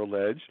wanted or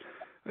alleged,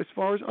 as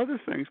far as other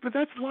things. But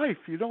that's life.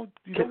 You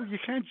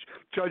can't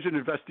judge an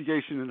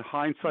investigation in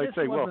hindsight.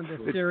 This wasn't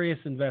a serious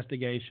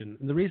investigation.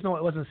 And the reason why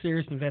it wasn't a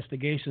serious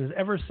investigation is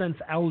ever since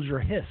Alger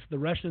Hiss, the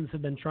Russians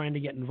have been trying to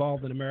get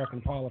involved in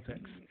American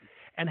politics,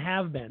 and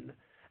have been.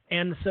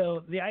 And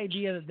so the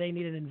idea that they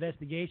need an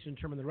investigation in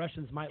terms of the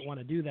Russians might want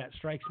to do that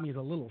strikes me as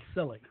a little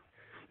silly.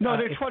 No,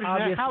 they tried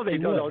how they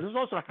did it. There's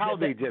also how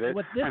they did it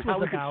and how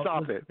we could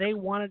stop it. They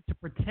wanted to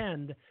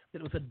pretend that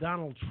it was a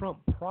Donald Trump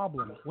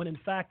problem, when in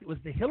fact it was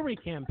the Hillary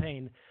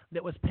campaign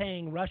that was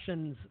paying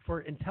Russians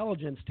for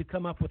intelligence to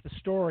come up with a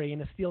story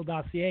in a Steele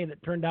dossier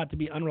that turned out to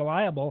be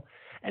unreliable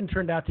and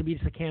turned out to be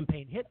just a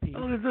campaign hit piece.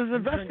 Oh, it was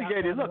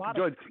investigated. Look,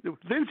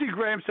 Lindsey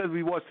Graham said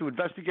he wants to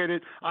investigate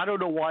it. I don't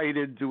know why he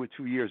didn't do it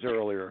 2 years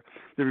earlier.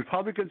 The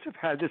Republicans have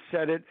had the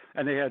Senate,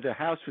 and they had the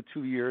House for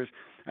 2 years.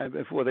 And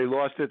before they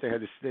lost it, they had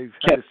the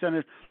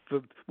Senate.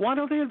 Why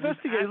don't they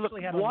investigate? Look,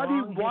 why do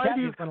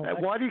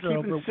you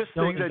keep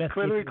insisting that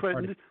Hillary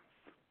Clinton?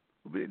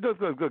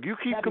 Look, you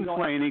keep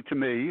complaining to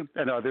me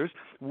and others.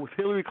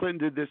 Hillary Clinton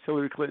did this.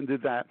 Hillary Clinton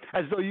did that.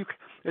 As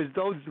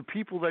though the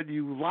people that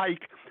you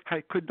like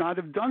could not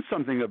have done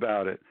something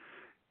about it.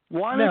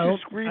 Why don't you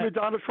scream at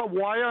Donald Trump?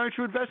 Why aren't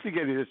you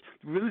investigating this?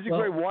 Lindsey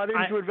Graham, why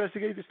didn't you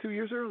investigate this 2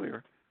 years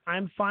earlier?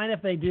 I'm fine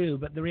if they do,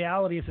 but the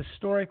reality is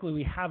historically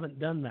we haven't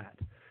done that.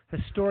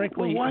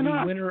 Historically,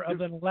 the winner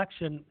of an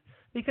election,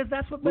 because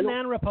that's what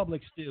banana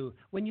republics do.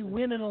 When you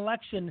win an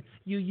election,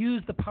 you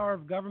use the power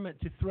of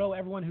government to throw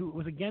everyone who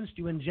was against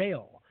you in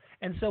jail.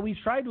 And so we've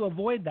tried to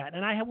avoid that.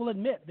 And I will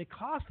admit, the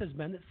cost has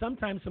been that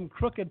sometimes some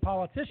crooked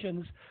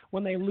politicians,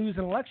 when they lose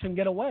an election,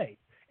 get away.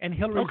 And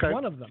Hillary's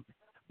one of them.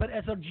 But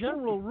as a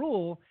general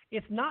rule,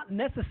 it's not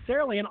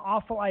necessarily an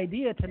awful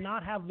idea to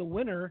not have the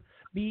winner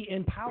be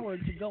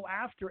empowered to go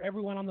after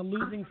everyone on the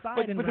losing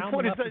side and round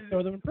them up and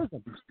throw them in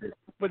prison.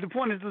 But the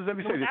point is, let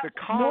me say this, the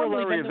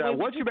corollary of that,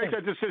 once you make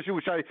that decision,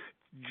 which I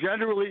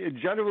generally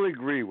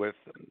agree with,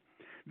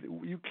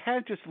 you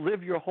can't just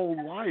live your whole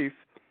life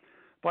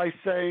by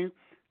saying,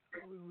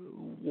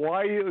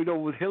 why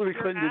Hillary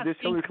Clinton did this,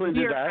 Hillary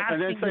Clinton did that,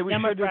 and then say we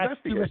should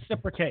investigate. To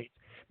reciprocate.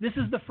 This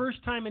is the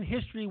first time in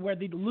history where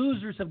the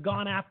losers have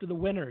gone after the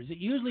winners. It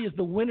usually is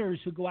the winners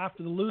who go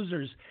after the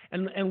losers,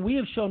 and we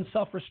have shown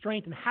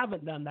self-restraint and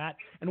haven't done that,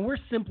 and we're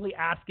simply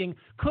asking,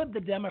 could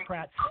the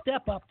Democrats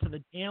step up to the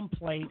damn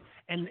plate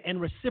and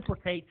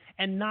reciprocate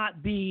and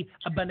not be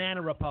a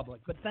banana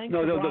republic? But thanks to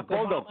Barack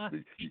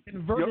Obama, he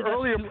converted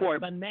us to a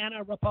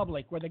banana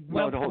republic where the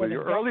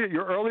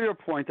your earlier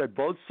point that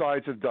both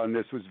sides have done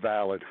this was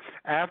valid.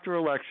 After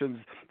elections,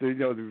 the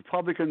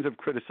Republicans have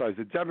criticized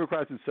the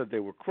Democrats and said they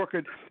were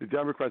crooked. The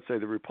Democrats say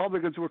the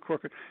Republicans were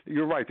crooked.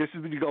 You're right. This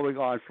has been going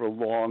on for a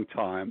long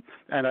time,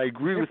 and I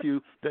agree with you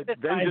that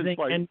vengeance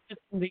and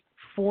the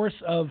force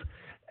of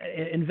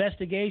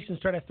investigations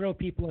try to throw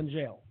people in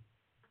jail.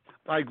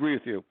 I agree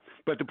with you.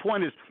 But the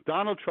point is,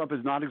 Donald Trump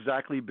has not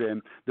exactly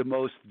been the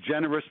most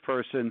generous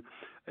person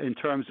in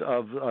terms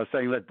of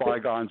saying let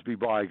bygones be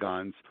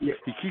bygones. Yeah.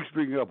 He keeps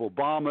bringing up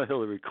Obama,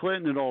 Hillary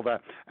Clinton, and all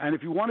that. And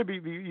if you want to be,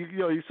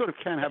 you sort of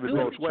can't have it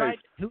both ways.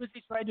 Who is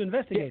he trying to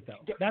investigate,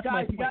 though? That's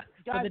my point.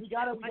 Guys, we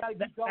got to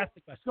keep going.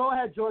 Go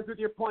ahead, George, with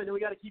your point. Then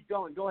we got to keep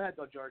going. Go ahead,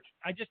 though, George.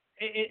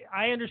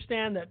 I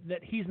understand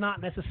that he's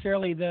not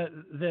necessarily the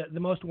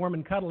most warm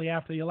and cuddly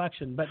after the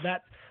election, but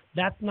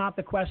that's not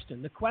the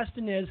question. The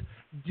question is,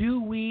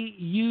 do we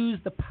use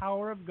the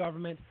power of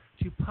government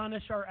to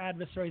punish our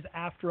adversaries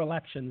after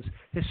elections?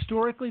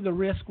 Historically, the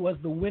risk was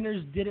the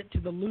winners did it to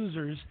the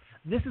losers.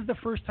 This is the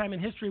first time in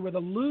history where the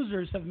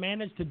losers have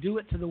managed to do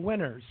it to the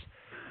winners.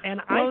 And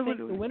I think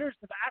the winners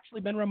have actually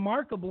been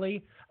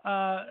remarkably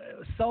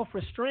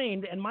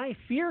self-restrained. And my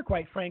fear,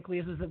 quite frankly,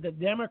 is that the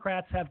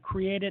Democrats have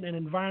created an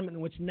environment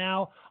in which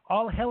now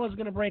all hell is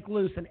going to break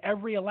loose and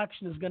every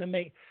election is going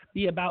to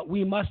be about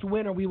we must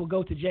win or we will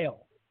go to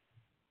jail.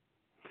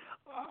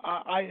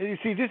 You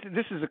see,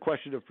 this is a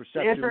question of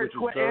perception. Answer it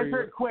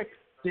quick,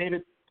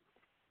 David.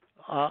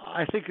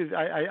 I think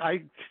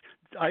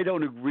I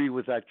don't agree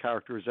with that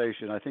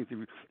characterization. I think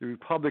the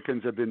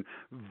Republicans have been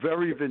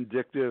very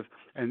vindictive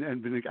and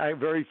been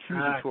very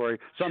accusatory.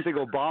 Something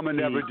Obama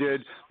never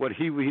did. What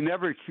he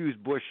never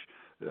accused Bush,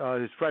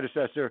 his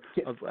predecessor,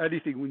 of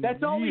anything.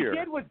 That's all he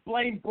did was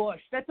blame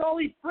Bush. That's all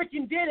he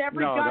freaking did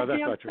every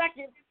goddamn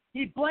second.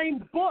 He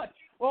blamed Bush.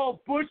 Oh,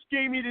 Bush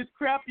gave me this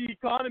crappy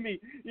economy.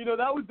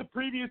 That was the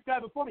previous guy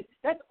before me.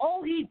 That's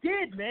all he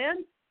did,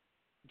 man.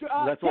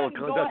 That's all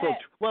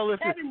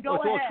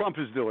Trump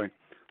is doing.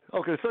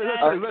 Okay, so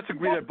let's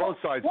agree that both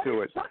sides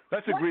do it.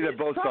 Let's agree that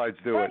both sides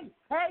do it.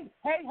 Hey.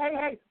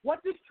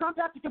 What does Trump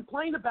have to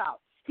complain about?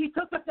 He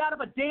took us out of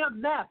a damn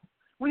mess.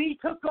 When he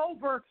took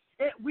over,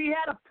 we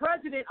had a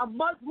president, a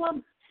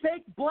Muslim,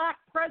 fake black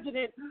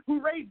president who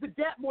raised the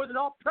debt more than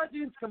all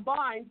presidents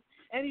combined,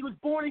 and he was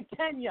born in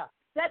Kenya.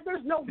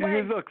 There's no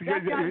way. Look, you're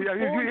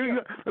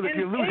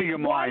losing your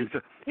mind.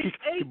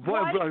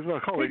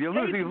 You're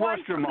losing,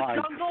 lost your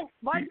mind.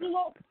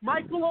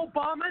 Michael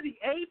Obama, the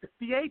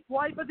eighth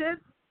wife of this.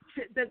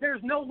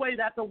 There's no way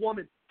that's a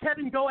woman.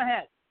 Kevin, go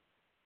ahead.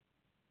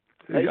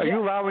 Are you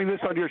allowing this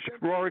on your show,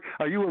 Rory?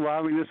 Are you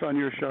allowing this on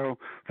your show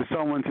for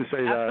someone to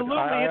say that? Absolutely.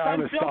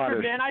 I'm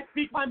unfiltered, man. I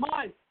speak my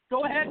mind.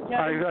 Go ahead,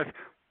 Kevin.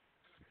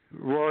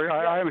 Rory,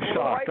 I am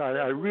shocked.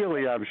 I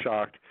really am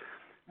shocked.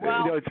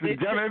 Well,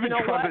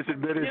 Trump has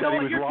admitted that he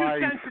was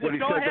lying when he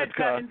said that.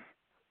 Kevin.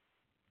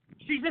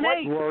 She's an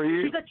ape.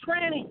 Rory? She's a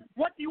tranny.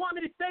 What do you want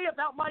me to say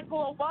about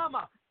Michael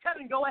Obama?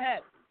 Kevin, go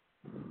ahead.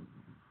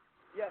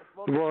 Yes,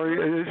 well,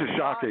 Rory, this is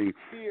shocking.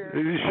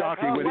 It is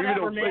shocking.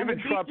 Even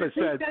Trump has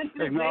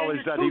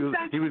acknowledged that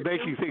he was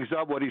making things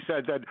up when he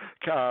said that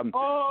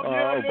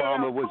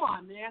Obama was. Come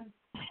on, man.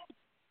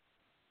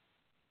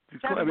 To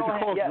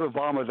call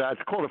Obama that,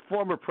 to call a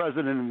former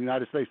president of the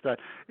United States that,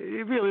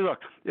 really, look,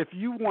 if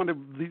you want to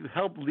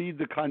help lead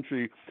the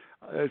country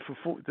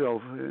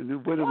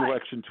win an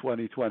election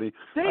 2020, you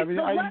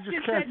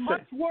just can't say.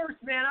 Much worse,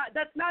 man.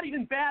 That's not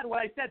even bad what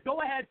I said.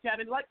 Go ahead,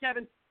 Kevin. Let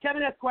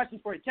Kevin has questions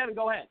for you. Kevin,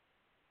 go ahead.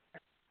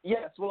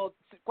 Yes, well,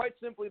 quite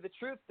simply, the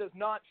truth does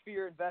not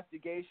fear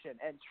investigation,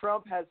 and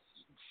Trump has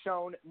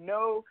shown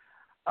no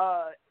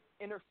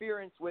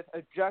interference with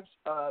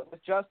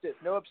justice,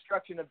 no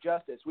obstruction of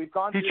justice. We've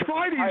gone through He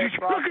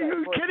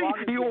kidding?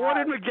 He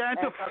ordered McGahn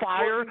to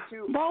fire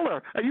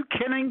Mueller. Are you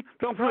kidding?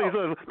 Don't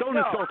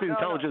insult the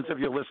intelligence of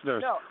your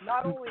listeners. No,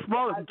 not only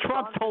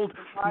Trump told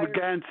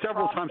McGahn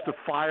several times to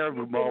fire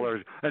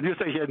Mueller, and you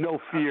say he had no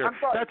fear.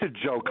 That's a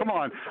joke. Come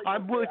on.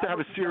 I'm willing to have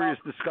a serious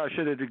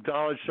discussion and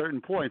acknowledge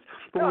certain points,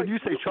 but when you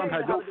say Trump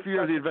had no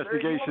fear of the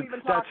investigation,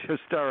 that's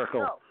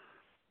hysterical.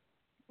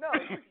 No,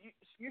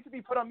 you should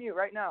be put on mute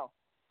right now.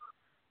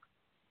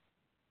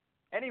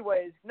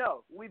 Anyways,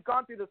 no, we've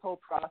gone through this whole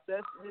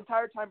process. The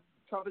entire time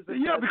Trump has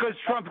been because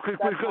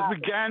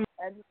McGahn,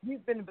 and he's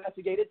been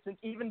investigated since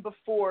even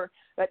before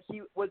that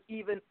he was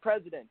even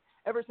president.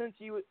 Ever since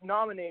he was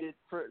nominated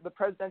for the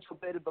presidential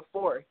bid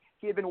before,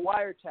 he had been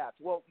wiretapped.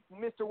 Well,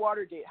 Mr.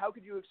 Watergate, how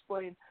could you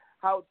explain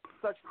how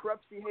such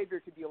corrupt behavior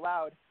could be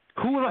allowed?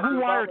 Who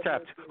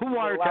wiretapped? Who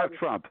wiretapped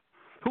Trump?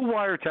 Who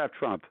wiretapped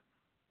Trump?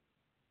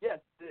 Yes,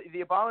 the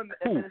Obama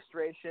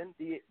administration,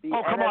 the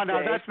oh, come on now,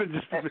 NSA, that's been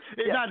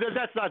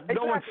that's not. Exactly.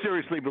 No one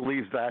seriously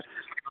believes that.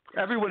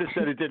 Everyone has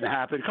said it didn't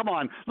happen. Come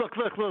on, look.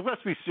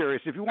 Let's be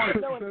serious. If you want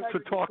to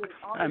talk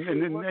and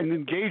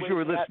engage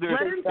your listeners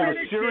in a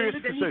serious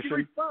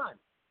position.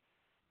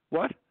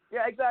 What?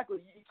 Yeah, exactly.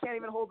 You can't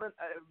even hold a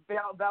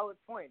valid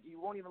point.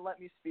 You won't even let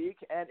me speak,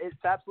 and it's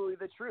absolutely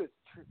the truth.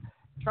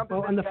 Trump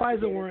has been and the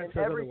FISA warrant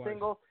in every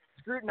single,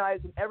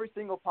 scrutinized in every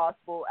single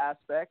possible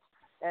aspect,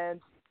 and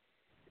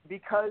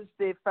because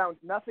they've found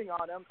nothing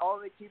on him, all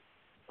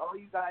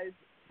you guys,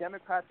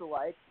 Democrats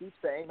alike, keep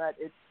saying that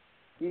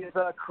he's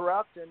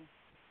corrupt and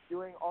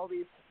doing all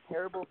these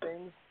terrible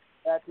things.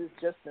 That is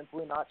just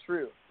simply not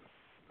true.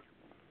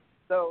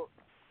 So,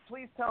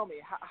 please tell me,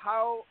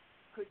 how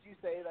could you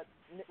say that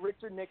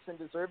Richard Nixon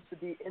deserves to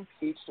be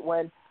impeached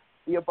when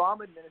the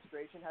Obama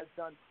administration has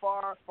done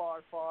far,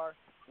 far, far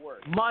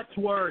worse? Much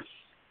worse.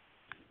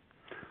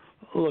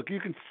 Look, you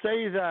can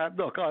say that.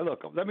 Look,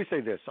 let me say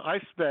this. I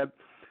spent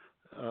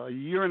a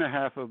year and a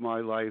half of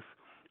my life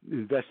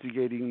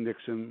investigating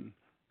Nixon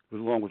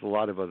along with a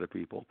lot of other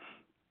people.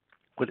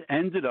 What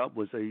ended up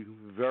was a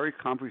very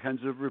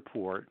comprehensive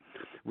report,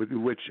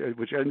 which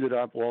ended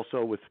up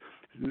also with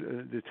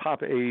the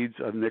top aides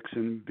of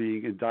Nixon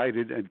being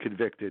indicted and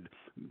convicted: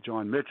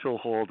 John Mitchell,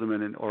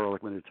 Haldeman, and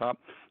Ehrlichman, the top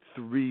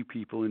three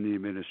people in the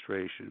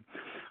administration.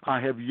 I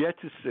have yet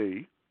to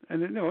see,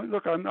 and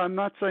look, I'm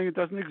not saying it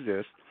doesn't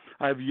exist.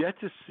 I have yet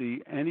to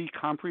see any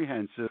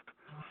comprehensive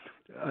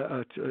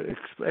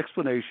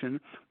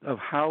explanation of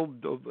how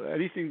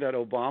anything that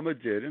Obama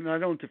did, and I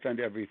don't defend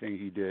everything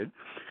he did,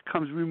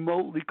 comes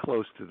remotely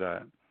close to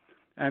that.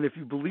 And if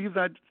you believe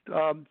that,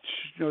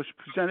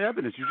 present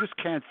evidence. You just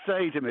can't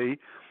say to me,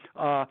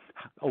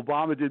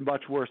 Obama did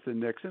much worse than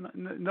Nixon.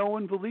 No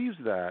one believes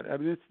that. I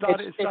mean,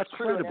 it's not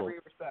credible. In every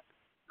respect.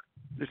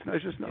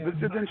 It's just not.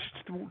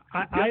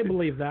 I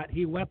believe that.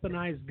 He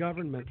weaponized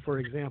government, for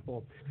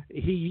example.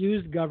 He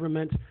used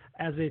government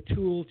as a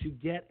tool to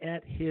get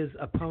at his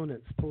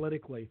opponents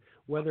politically,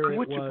 whether it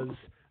was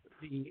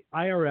the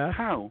IRS.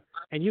 How?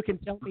 And you can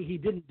tell me he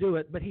didn't do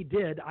it, but he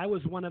did. I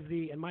was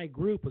and my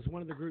group was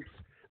one of the groups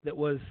that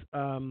was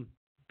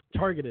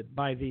targeted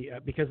by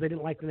because they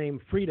didn't like the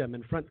name Freedom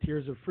and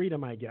Frontiers of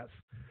Freedom, I guess.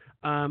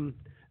 And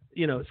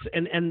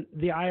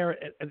the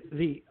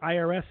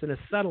IRS in a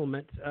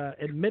settlement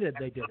admitted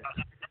they did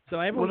it. So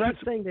everyone's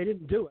saying they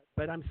didn't do it,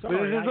 but I'm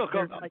sorry. I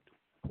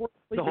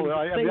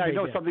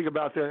know something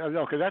about that.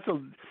 Okay,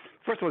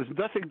 first of all, there's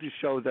nothing to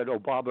show that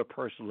Obama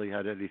personally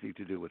had anything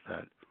to do with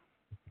that.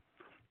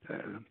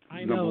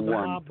 I know the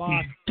mob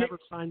boss never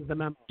signs the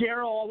memo.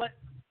 Daryl,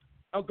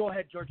 go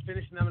ahead, George.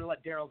 Finish, and I'm going to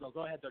let Daryl go.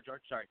 Go ahead, though,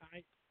 George. Sorry.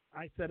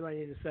 I said what I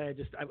needed to say.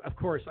 Of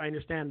course, I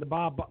understand the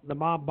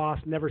mob boss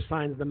never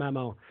signs the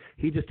memo.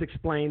 He just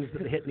explains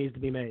that the hit needs to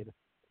be made.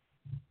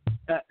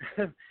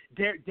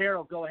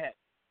 Daryl, go ahead.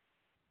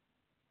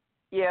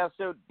 Yeah,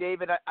 so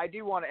David, I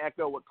do want to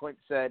echo what Clint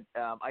said.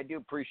 I do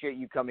appreciate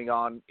you coming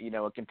on,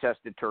 a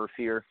contested turf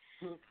here,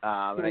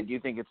 and I do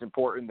think it's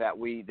important that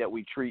we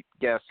treat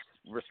guests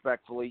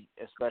respectfully,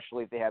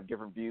 especially if they have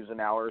different views than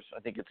ours. I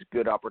think it's a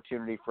good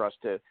opportunity for us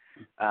to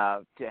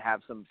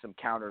have some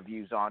counter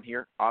views on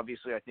here.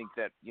 Obviously, I think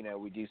that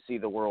we do see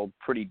the world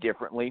pretty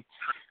differently.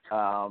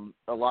 A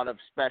lot of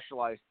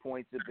specialized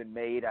points have been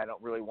made. I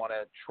don't really want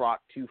to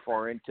trot too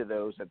far into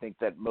those. I think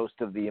that most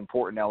of the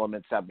important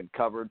elements have been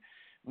covered.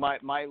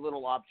 My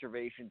little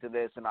observation to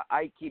this, and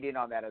I keyed in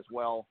on that as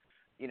well,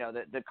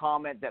 the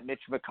comment that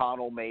Mitch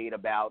McConnell made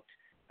about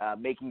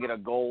making it a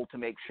goal to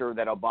make sure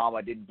that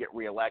Obama didn't get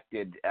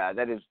reelected,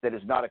 that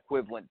is not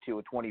equivalent to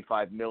a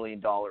 $25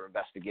 million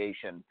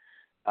investigation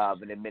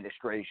of an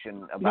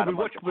administration about a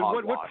bunch of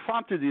hogwash. What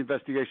prompted the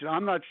investigation?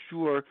 I'm not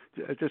sure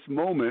at this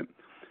moment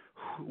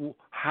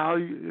how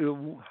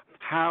you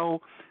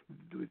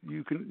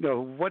can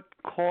what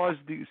caused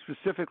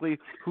specifically,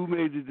 who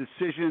made the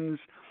decisions.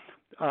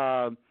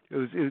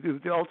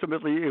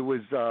 Ultimately it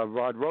was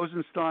Rod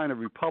Rosenstein, a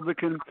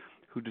Republican,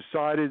 who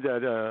decided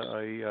that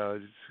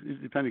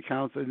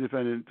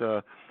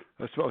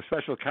a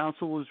special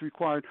counsel was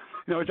required.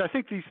 I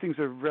think these things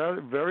are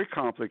very, very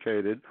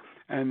complicated,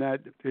 and that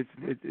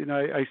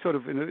I sort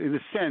of, in a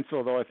sense,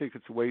 although I think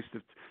it's a waste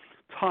of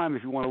time,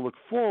 if you want to look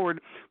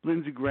forward,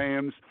 Lindsey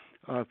Graham's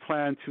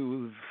plan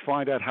to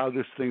find out how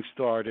this thing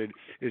started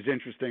is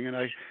interesting,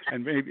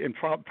 and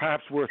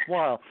perhaps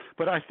worthwhile.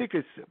 But I think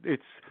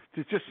it's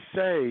to just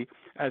say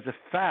as a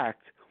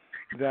fact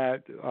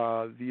that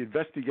the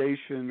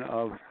investigation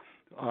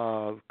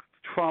of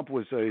Trump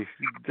was a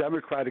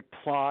Democratic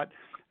plot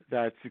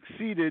that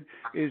succeeded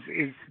is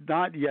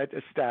not yet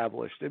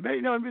established. It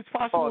may, it's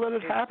possible that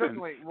it happened,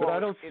 but I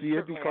don't see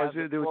it because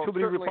there were too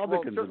many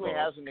Republicans involved. It certainly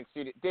hasn't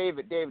exceeded.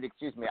 David,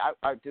 excuse me.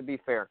 To be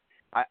fair,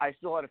 I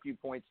still had a few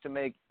points to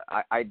make.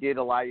 I did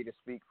allow you to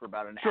speak for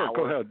about an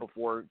hour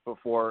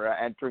before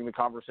entering the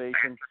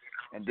conversation,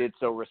 and did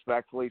so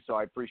respectfully. So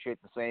I appreciate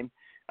the same.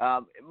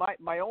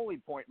 My only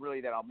point really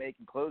that I'll make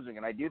in closing,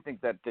 and I do think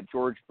that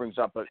George brings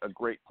up a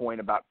great point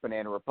about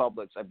banana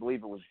republics. I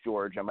believe it was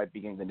George. I might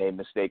be getting the name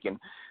mistaken,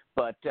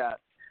 but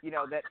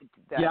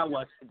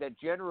that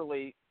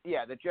generally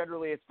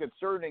it's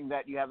concerning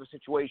that you have a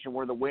situation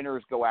where the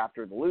winners go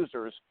after the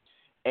losers.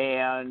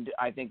 And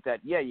I think that,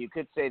 you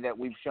could say that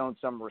we've shown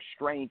some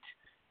restraint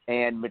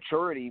and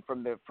maturity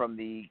from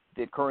the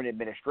current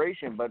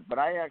administration, but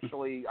I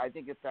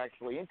think it's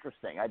actually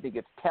interesting. I think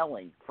it's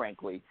telling,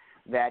 frankly,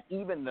 that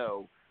even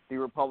though the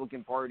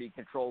Republican Party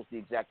controls the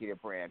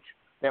executive branch,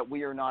 that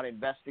we are not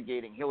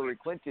investigating Hillary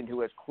Clinton,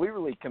 who has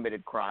clearly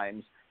committed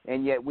crimes,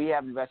 and yet we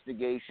have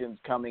investigations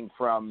coming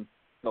from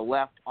the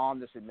left on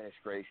this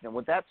administration. And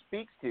what that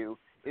speaks to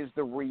is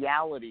the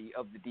reality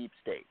of the deep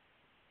state.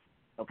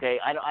 Okay,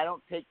 I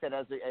don't take that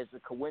as a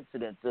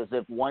coincidence, as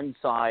if one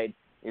side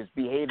is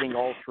behaving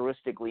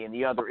altruistically and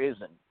the other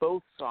isn't.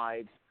 Both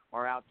sides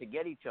are out to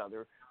get each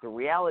other. The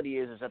reality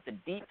is that the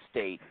deep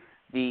state,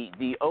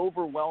 the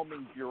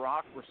overwhelming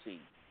bureaucracy,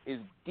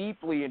 is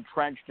deeply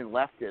entrenched in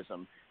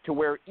leftism, to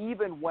where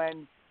even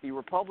when the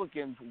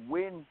Republicans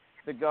win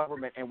the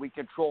government and we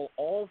control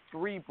all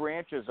three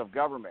branches of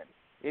government,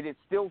 it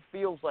still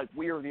feels like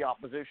we are the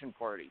opposition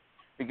party,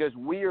 because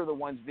we are the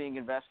ones being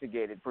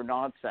investigated for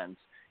nonsense.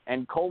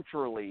 And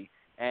culturally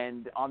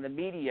and on the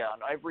media,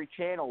 on every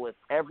channel, with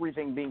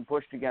everything being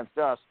pushed against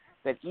us,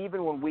 that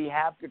even when we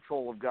have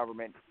control of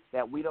government,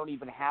 that we don't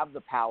even have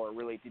the power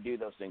really to do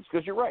those things.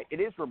 Because you're right,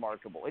 it is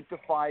remarkable. It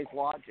defies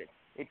logic.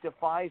 It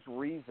defies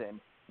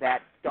reason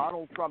that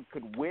Donald Trump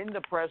could win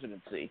the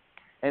presidency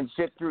and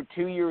sit through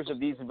 2 years of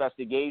these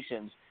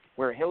investigations,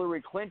 where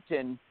Hillary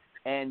Clinton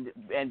and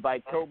by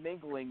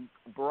commingling,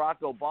 Barack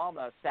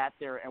Obama sat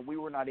there and we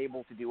were not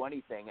able to do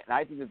anything. And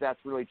I think that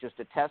that's really just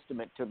a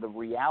testament to the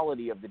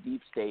reality of the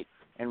deep state,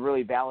 and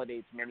really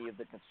validates many of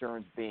the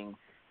concerns being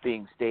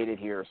stated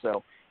here.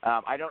 So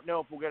I don't know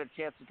if we'll get a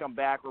chance to come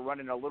back. We're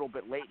running a little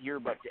bit late here,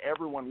 but to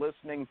everyone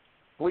listening,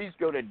 please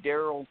go to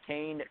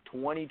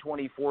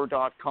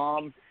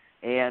DarylKane2024.com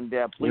and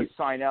please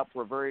sign up.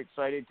 We're very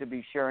excited to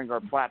be sharing our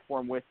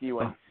platform with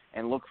you,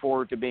 and look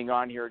forward to being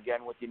on here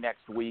again with you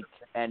next week.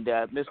 And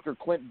Mr.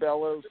 Clint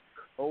Bellows,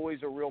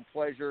 always a real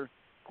pleasure.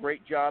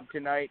 Great job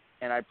tonight,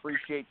 and I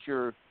appreciate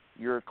your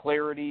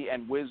clarity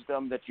and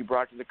wisdom that you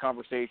brought to the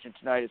conversation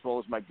tonight, as well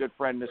as my good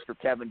friend, Mr.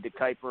 Kevin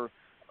DeKuyper,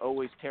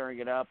 always tearing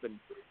it up, and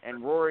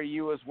Rory,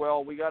 you as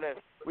well. We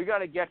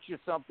gotta get you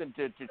something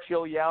to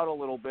chill you out a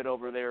little bit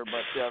over there,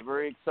 but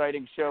very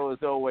exciting show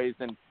as always,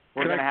 and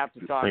we're gonna have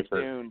to talk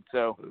soon.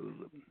 So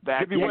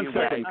back to you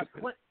guys.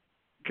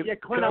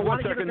 Clint, I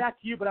want to give it back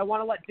to you, but I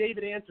want to let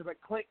David answer.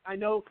 But Clint, I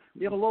know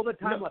we have a little bit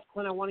of time left.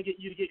 Clint, I want to get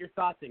you to get your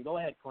thoughts in. Go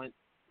ahead, Clint.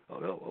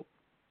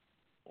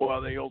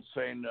 Well, the old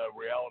saying,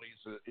 reality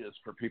is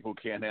for people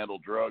who can't handle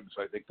drugs.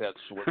 I think that's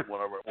what we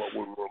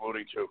were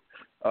alluding to.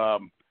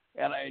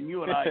 And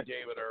you and I,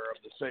 David, are of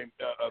the same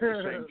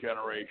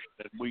generation,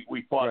 and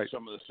we fought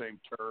some of the same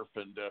turf.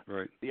 And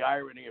the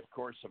irony, of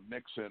course, of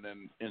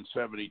Nixon in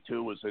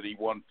 '72 was that he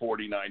won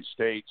 49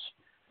 states.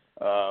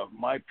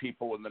 My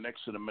people in the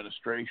Nixon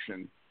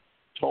administration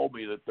told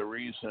me that the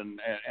reason,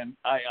 and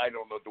I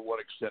don't know to what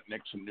extent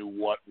Nixon knew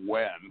what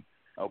when.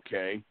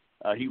 Okay,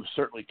 he was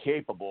certainly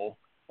capable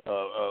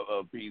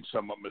of being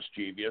somewhat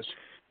mischievous.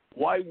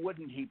 Why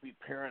wouldn't he be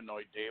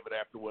paranoid, David,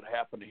 after what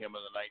happened to him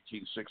in the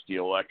 1960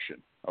 election?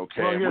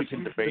 Okay, well, we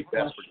can debate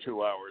that for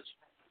 2 hours.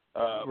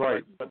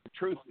 But the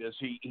truth is,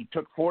 he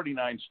took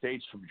 49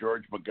 states from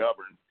George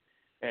McGovern,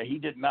 and he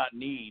did not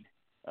need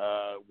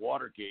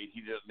Watergate.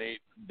 He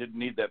didn't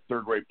need that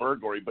third-rate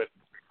burglary, but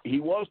he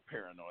was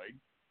paranoid.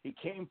 He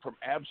came from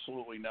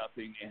absolutely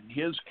nothing, and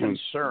his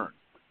concern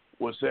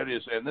was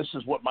and this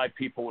is what my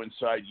people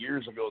inside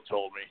years ago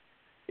told me,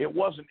 it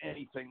wasn't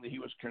anything that he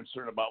was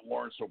concerned about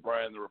Lawrence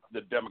O'Brien,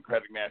 the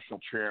Democratic National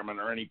Chairman,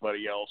 or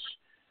anybody else,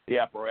 the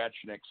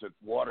apparatchiks at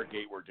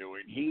Watergate were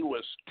doing. He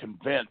was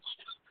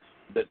convinced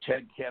that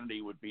Ted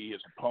Kennedy would be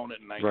his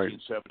opponent in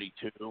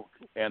 1972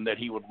 and that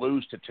he would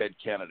lose to Ted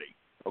Kennedy.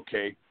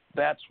 Okay,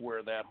 that's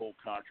where that whole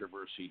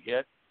controversy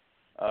hit.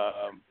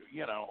 The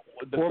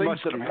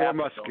things that have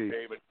happened,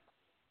 David,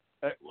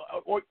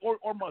 or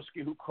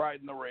Muskie, who cried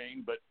in the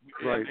rain, but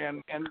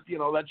and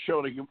that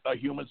showed a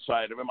human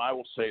side of him. I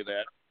will say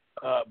that.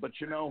 But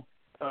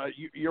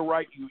you're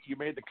right. You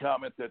made the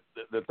comment that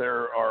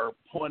there are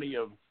plenty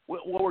of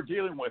what we're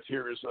dealing with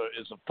here is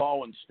a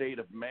fallen state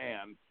of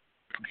man.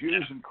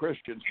 Jews and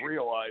Christians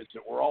realize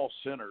that we're all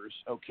sinners,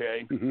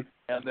 okay,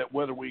 and that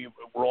whether we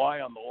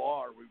rely on the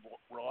law or we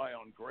rely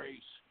on grace,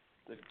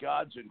 that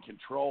God's in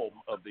control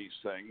of these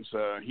things.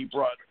 He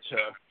brought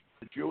the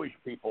Jewish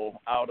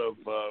people out of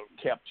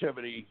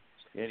captivity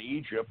in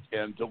Egypt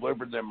and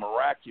delivered them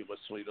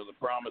miraculously to the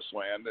Promised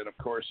Land. And, of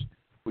course,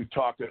 we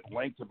talked at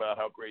length about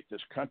how great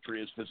this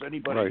country is. Does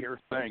anybody here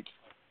think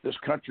this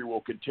country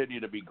will continue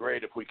to be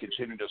great if we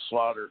continue to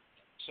slaughter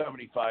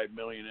 75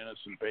 million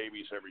innocent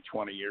babies every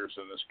 20 years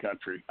in this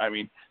country? I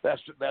mean,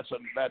 that's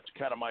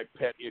kind of my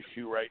pet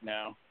issue right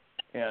now.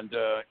 And,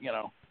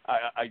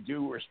 I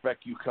do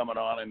respect you coming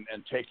on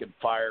and taking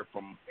fire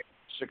from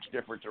 6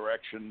 different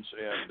directions.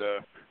 And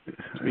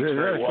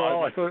that's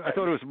all. I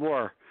thought it was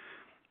more.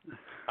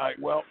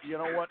 Well, you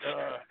know what?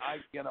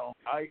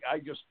 I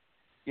just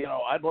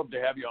I'd love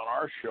to have you on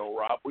our show,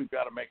 Rob. We've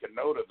got to make a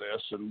note of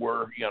this, and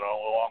we're,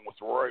 along with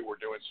Rory, we're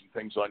doing some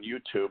things on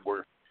YouTube.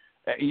 We're,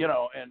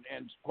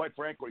 and quite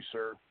frankly,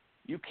 sir,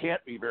 you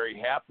can't be very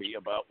happy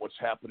about what's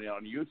happening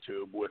on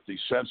YouTube with the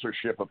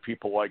censorship of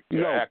people like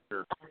the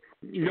actor.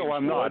 No,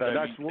 I'm not.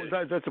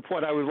 That's a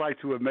point I would like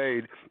to have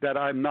made, that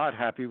I'm not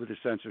happy with the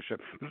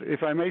censorship.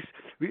 If I may,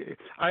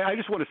 I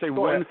just want to say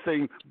one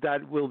thing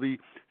that will be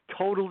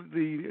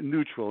totally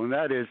neutral, and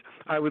that is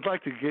I would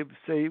like to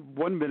say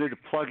 1 minute of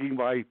plugging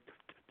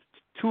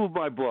two of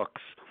my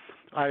books.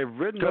 I have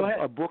written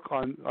a book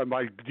on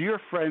my dear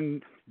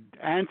friend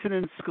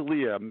Antonin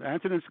Scalia.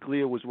 Antonin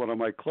Scalia was one of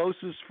my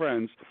closest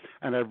friends,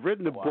 and I've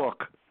written a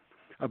book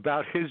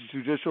about his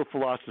judicial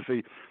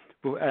philosophy,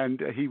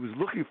 and he was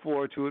looking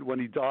forward to it when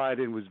he died,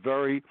 and was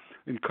very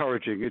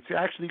encouraging. It's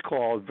actually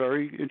called,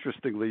 very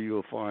interestingly,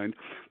 you'll find,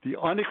 The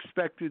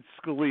Unexpected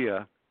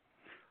Scalia,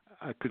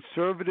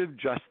 Conservative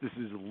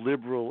Justice's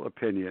Liberal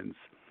Opinions.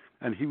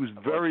 And he was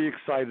very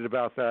excited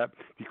about that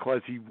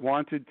because he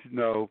wanted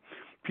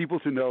people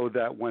to know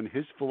that when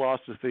his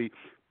philosophy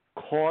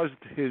caused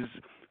his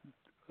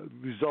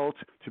result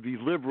to be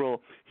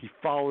liberal, he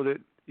followed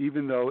it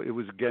even though it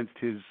was against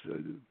his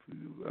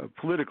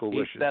political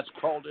wishes. That's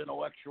called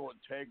intellectual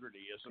integrity,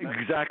 isn't it?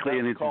 Exactly,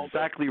 and it's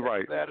exactly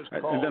right. That is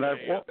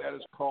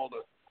called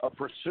a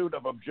pursuit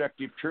of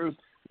objective truth.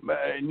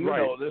 And you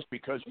know this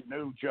because you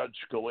knew Judge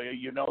Scalia.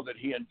 You know that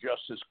he and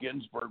Justice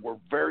Ginsburg were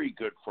very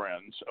good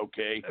friends,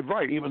 okay?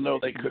 Right. Even though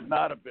they could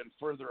not have been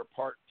further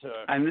apart.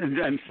 And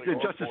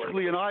Justice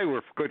Scalia and I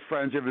were good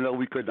friends, even though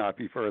we could not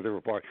be further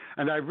apart.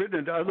 And I've written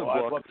another book.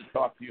 I'd love to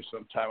talk to you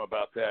sometime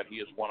about that. He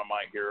is one of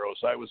my heroes.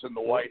 I was in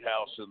the White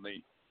House in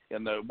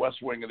the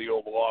West Wing of the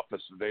Oval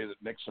Office the day that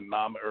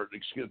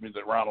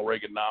that Ronald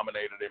Reagan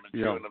nominated him in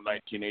June of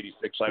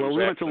 1986.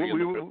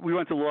 We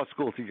went to law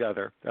school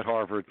together at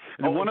Harvard.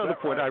 And one other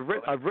point,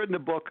 I've written a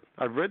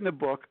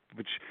book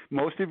which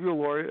most of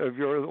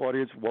your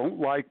audience won't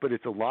like, but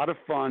it's a lot of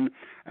fun,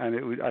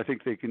 and I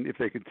think if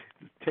they can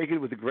take it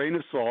with a grain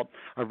of salt.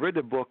 I've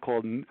written a book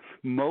called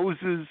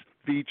Moses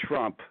v.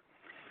 Trump,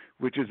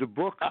 which is a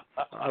book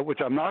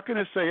which I'm not going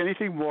to say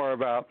anything more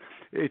about.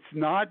 It's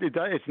not.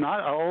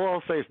 All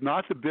I'll say, it's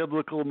not the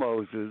biblical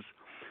Moses,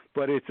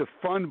 but it's a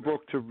fun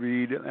book to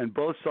read, and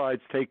both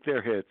sides take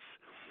their hits,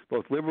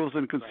 both liberals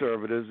and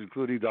conservatives,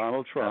 including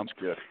Donald Trump. That's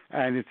good.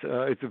 And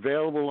it's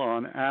available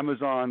on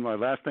Amazon. My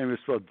last name is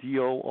spelled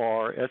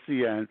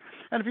Dorsen.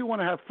 And if you want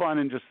to have fun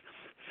and just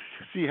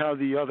see how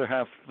the other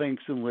half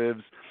thinks and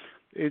lives,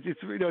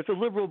 it's a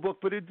liberal book,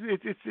 but it's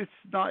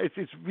not.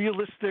 It's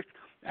realistic,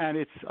 and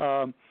it's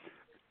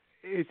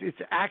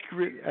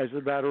accurate as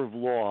a matter of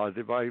law.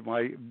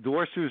 My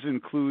endorsers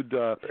include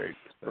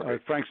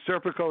Frank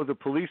Serpico, the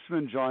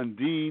policeman, John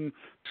Dean,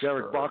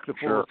 Derek Bach, the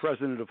former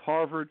president of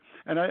Harvard.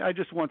 And I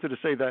just wanted to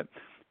say that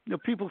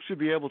people should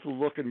be able to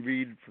look and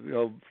read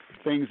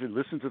things and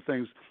listen to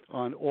things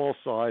on all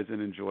sides and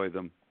enjoy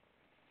them.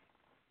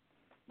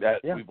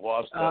 We've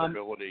lost that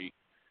ability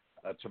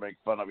to make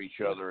fun of each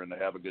other and to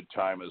have a good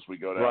time as we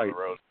go down the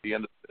road. At the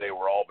end of the day,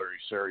 we're all very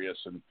serious.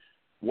 And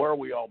where are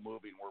we all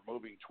moving? We're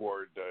moving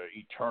toward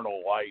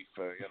eternal life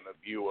in the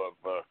view of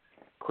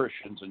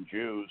Christians and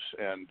Jews.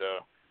 And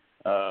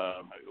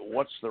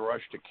what's the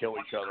rush to kill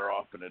each other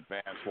off in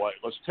advance?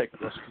 Let's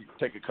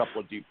take a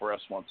couple of deep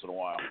breaths once in a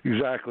while.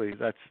 Exactly.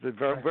 That's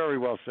very, very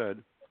well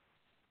said.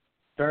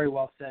 Very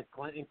well said,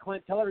 Clint. And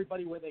Clint, tell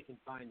everybody where they can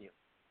find you.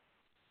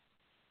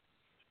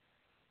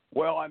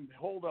 Well, I'm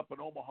holed up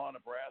in Omaha,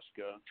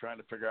 Nebraska, trying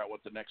to figure out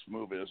what the next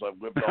move is.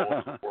 I've lived all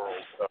over the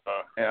world,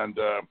 and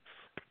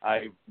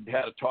I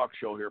had a talk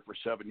show here for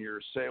 7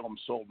 years. Salem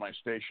sold my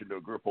station to a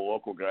group of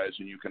local guys,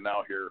 and you can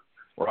now hear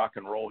rock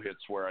and roll hits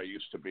where I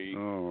used to be.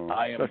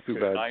 That's too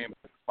bad. I am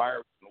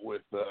inspired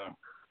with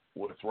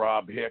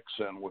Rob Hicks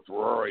and with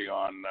Rory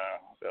on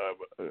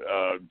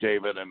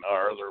David and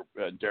our other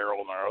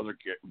Daryl and our other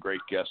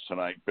great guests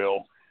tonight,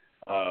 Bill.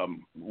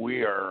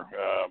 We are.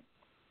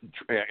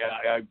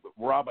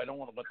 Rob, I don't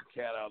want to let the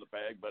cat out of the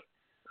bag, but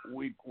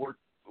we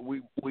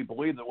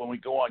believe that when we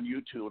go on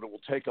YouTube, it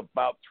will take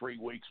about 3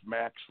 weeks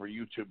max for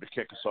YouTube to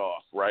kick us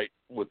off, right,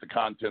 with the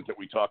content that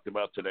we talked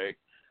about today.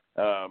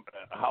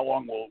 How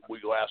long will we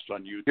last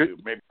on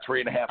YouTube? Maybe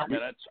 3.5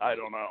 minutes? I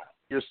don't know.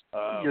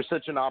 You're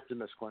such an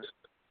optimist, Clint.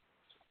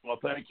 Well,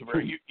 thank you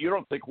very much. You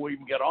don't think we'll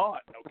even get on,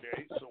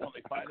 okay? So when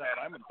they find out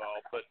I'm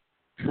involved,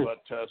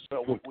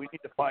 so we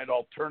need to find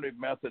alternative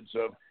methods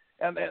of.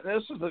 And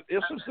this is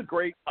the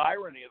great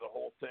irony of the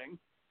whole thing,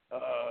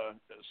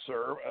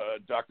 sir,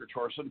 Dr.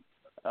 Torsen.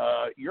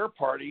 Your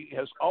party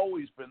has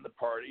always been the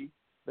party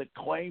that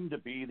claimed to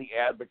be the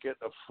advocate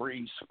of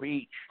free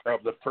speech,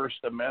 of the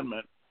First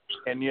Amendment,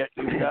 and yet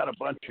you've got a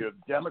bunch of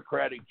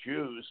Democratic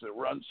Jews that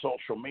run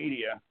social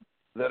media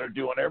that are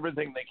doing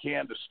everything they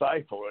can to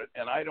stifle it.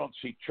 And I don't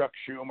see Chuck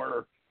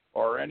Schumer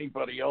or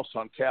anybody else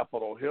on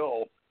Capitol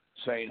Hill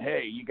saying,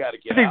 "Hey, you got to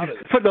get out of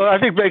this." But no, I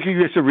think making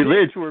this a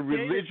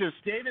religious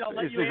David, I'll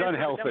let is you answer.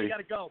 unhealthy. Then we got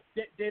to go.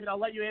 David, I'll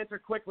let you answer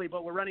quickly,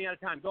 but we're running out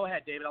of time. Go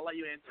ahead, David. I'll let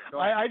you answer.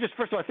 Go ahead. I just,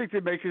 first of all, I think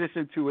that making this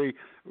into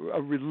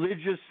a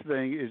religious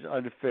thing is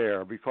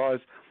unfair because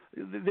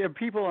there are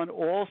people on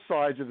all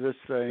sides of this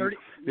thing.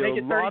 There are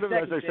a lot of,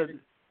 as I said.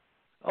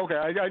 Okay,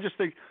 I just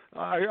think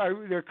there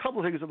are a couple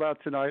of things about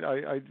tonight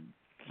I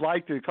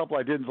liked and a couple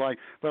I didn't like,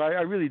 but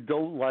I really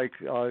don't like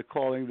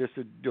calling this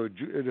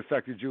in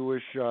effect a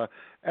Jewish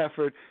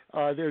effort.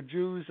 There are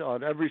Jews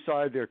on every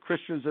side. There are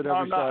Christians on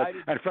every side,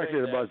 and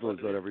frankly, there are Muslims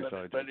on every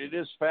side. But it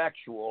is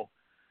factual,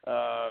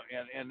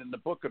 and in the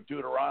book of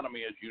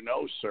Deuteronomy, as you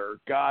know, sir,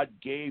 God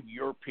gave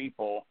your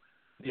people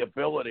the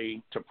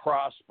ability to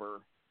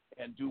prosper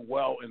and do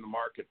well in the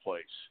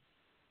marketplace.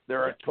 There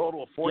are a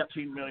total of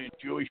 14 million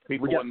Jewish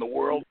people in the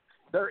world.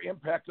 Their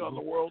impact on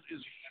the world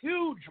is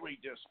hugely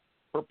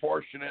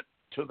disproportionate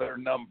to their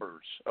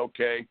numbers,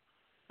 okay?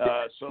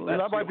 So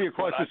that might be a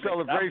cause for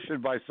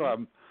celebration by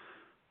some.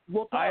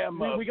 Well, I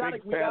am a big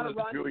fan of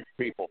the Jewish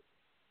people.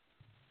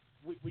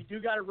 We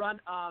do got to run.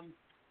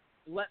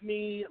 Let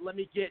me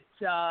get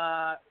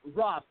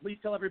Rob. Please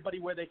tell everybody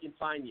where they can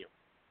find you.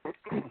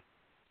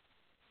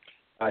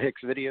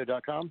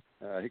 HicksVideo.com,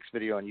 Hicks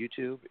Video on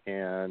YouTube,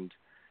 and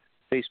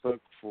Facebook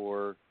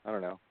for, I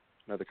don't know,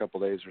 another couple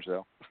days or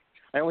so.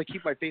 I only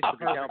keep my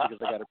Facebook account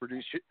because I got to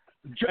produce it.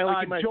 I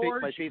only keep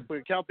my Facebook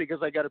account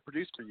because I got to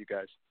produce for you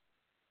guys.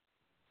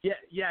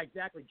 Yeah,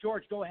 exactly.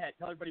 George, go ahead.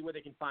 Tell everybody where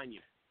they can find you.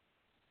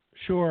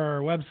 Sure.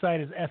 Our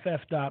website is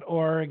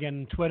ff.org,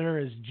 and Twitter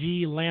is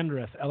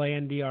glandrith,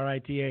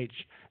 Landrith,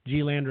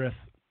 glandrith.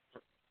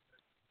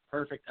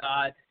 Perfect.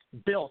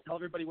 Bill, tell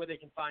everybody where they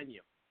can find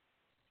you.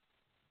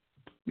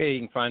 Yeah, you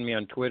can find me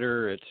on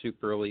Twitter at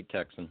Super Elite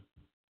Texan.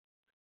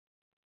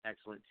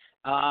 Excellent.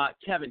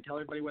 Kevin, tell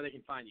everybody where they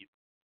can find you.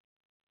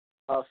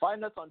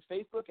 Find us on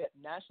Facebook at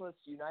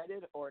Nationalists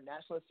United or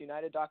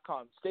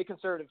nationalistunited.com. Stay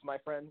conservative, my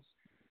friends.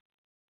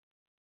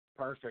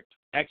 Perfect.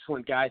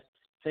 Excellent, guys.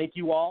 Thank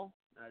you all.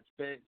 It's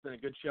been a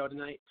good show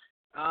tonight.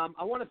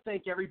 I want to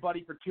thank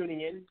everybody for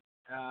tuning in.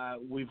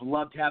 We've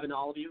loved having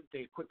all of you.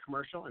 Take a quick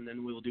commercial, and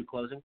then we will do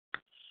closing.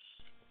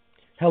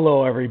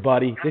 Hello,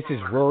 everybody. This is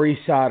Rory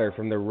Sauter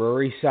from The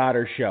Rory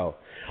Sauter Show.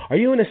 Are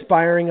you an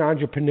aspiring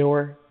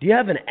entrepreneur? Do you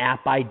have an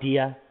app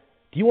idea?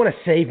 Do you want to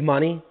save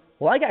money?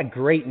 Well, I got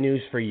great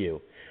news for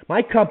you.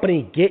 My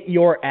company,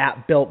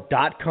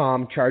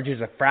 GetYourAppBuilt.com,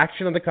 charges a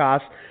fraction of the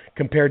cost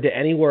compared to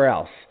anywhere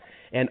else.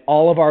 And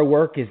all of our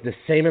work is the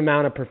same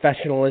amount of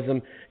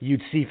professionalism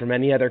you'd see from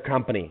any other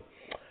company.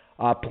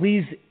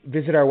 Please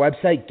visit our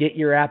website,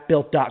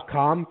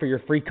 GetYourAppBuilt.com, for your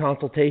free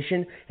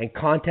consultation and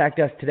contact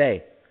us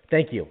today.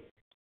 Thank you.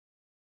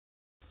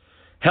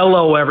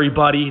 Hello,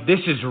 everybody. This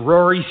is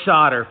Rory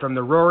Sauter from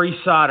The Rory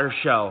Sauter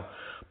Show.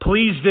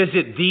 Please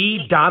visit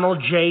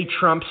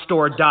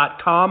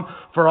TheDonaldJTrumpStore.com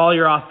for all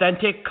your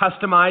authentic,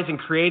 customized, and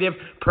creative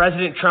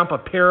President Trump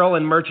apparel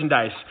and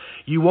merchandise.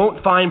 You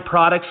won't find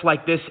products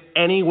like this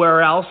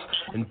anywhere else,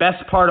 and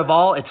best part of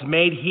all, it's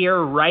made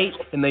here right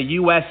in the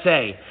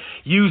USA.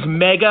 Use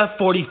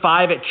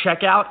MEGA45 at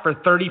checkout for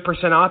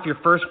 30% off your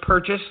first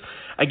purchase.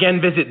 Again,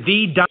 visit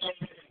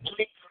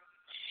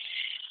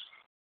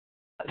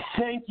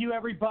Thank you,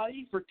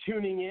 everybody, for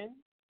tuning in.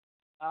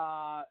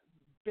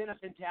 Been a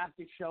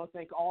fantastic show.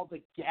 Thank all the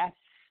guests,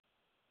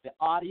 the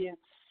audience,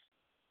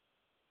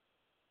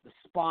 the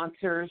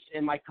sponsors,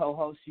 and my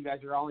co-hosts. You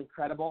guys are all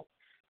incredible.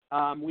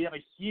 We have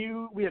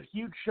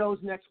huge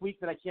shows next week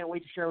that I can't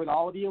wait to share with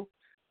all of you.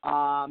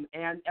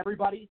 And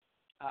everybody,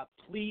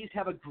 please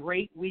have a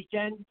great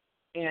weekend.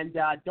 And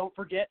don't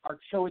forget, our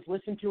show is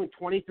listened to in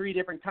 23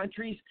 different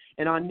countries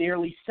and on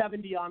nearly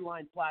 70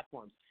 online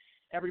platforms.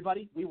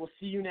 Everybody, we will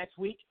see you next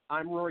week.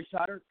 I'm Rory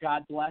Sauter.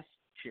 God bless.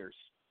 Cheers.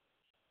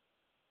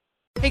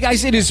 Hey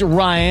guys, it is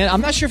Ryan.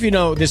 I'm not sure if you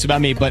know this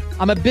about me, but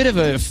I'm a bit of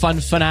a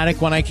fun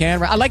fanatic when I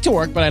can. I like to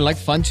work, but I like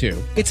fun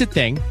too. It's a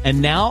thing. And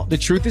now the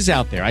truth is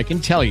out there. I can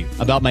tell you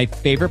about my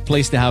favorite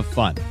place to have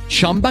fun.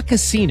 Chumba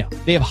Casino.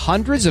 They have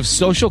hundreds of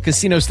social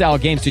casino style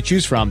games to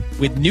choose from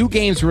with new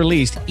games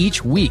released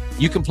each week.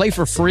 You can play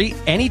for free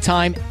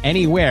anytime,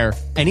 anywhere.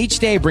 And each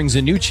day brings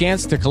a new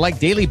chance to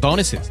collect daily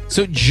bonuses.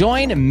 So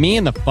join me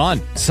in the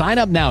fun. Sign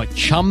up now at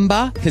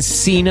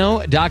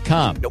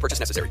ChumbaCasino.com. No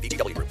purchase necessary.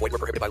 VGW Group. Void where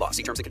prohibited by law.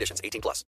 See terms and conditions. 18+.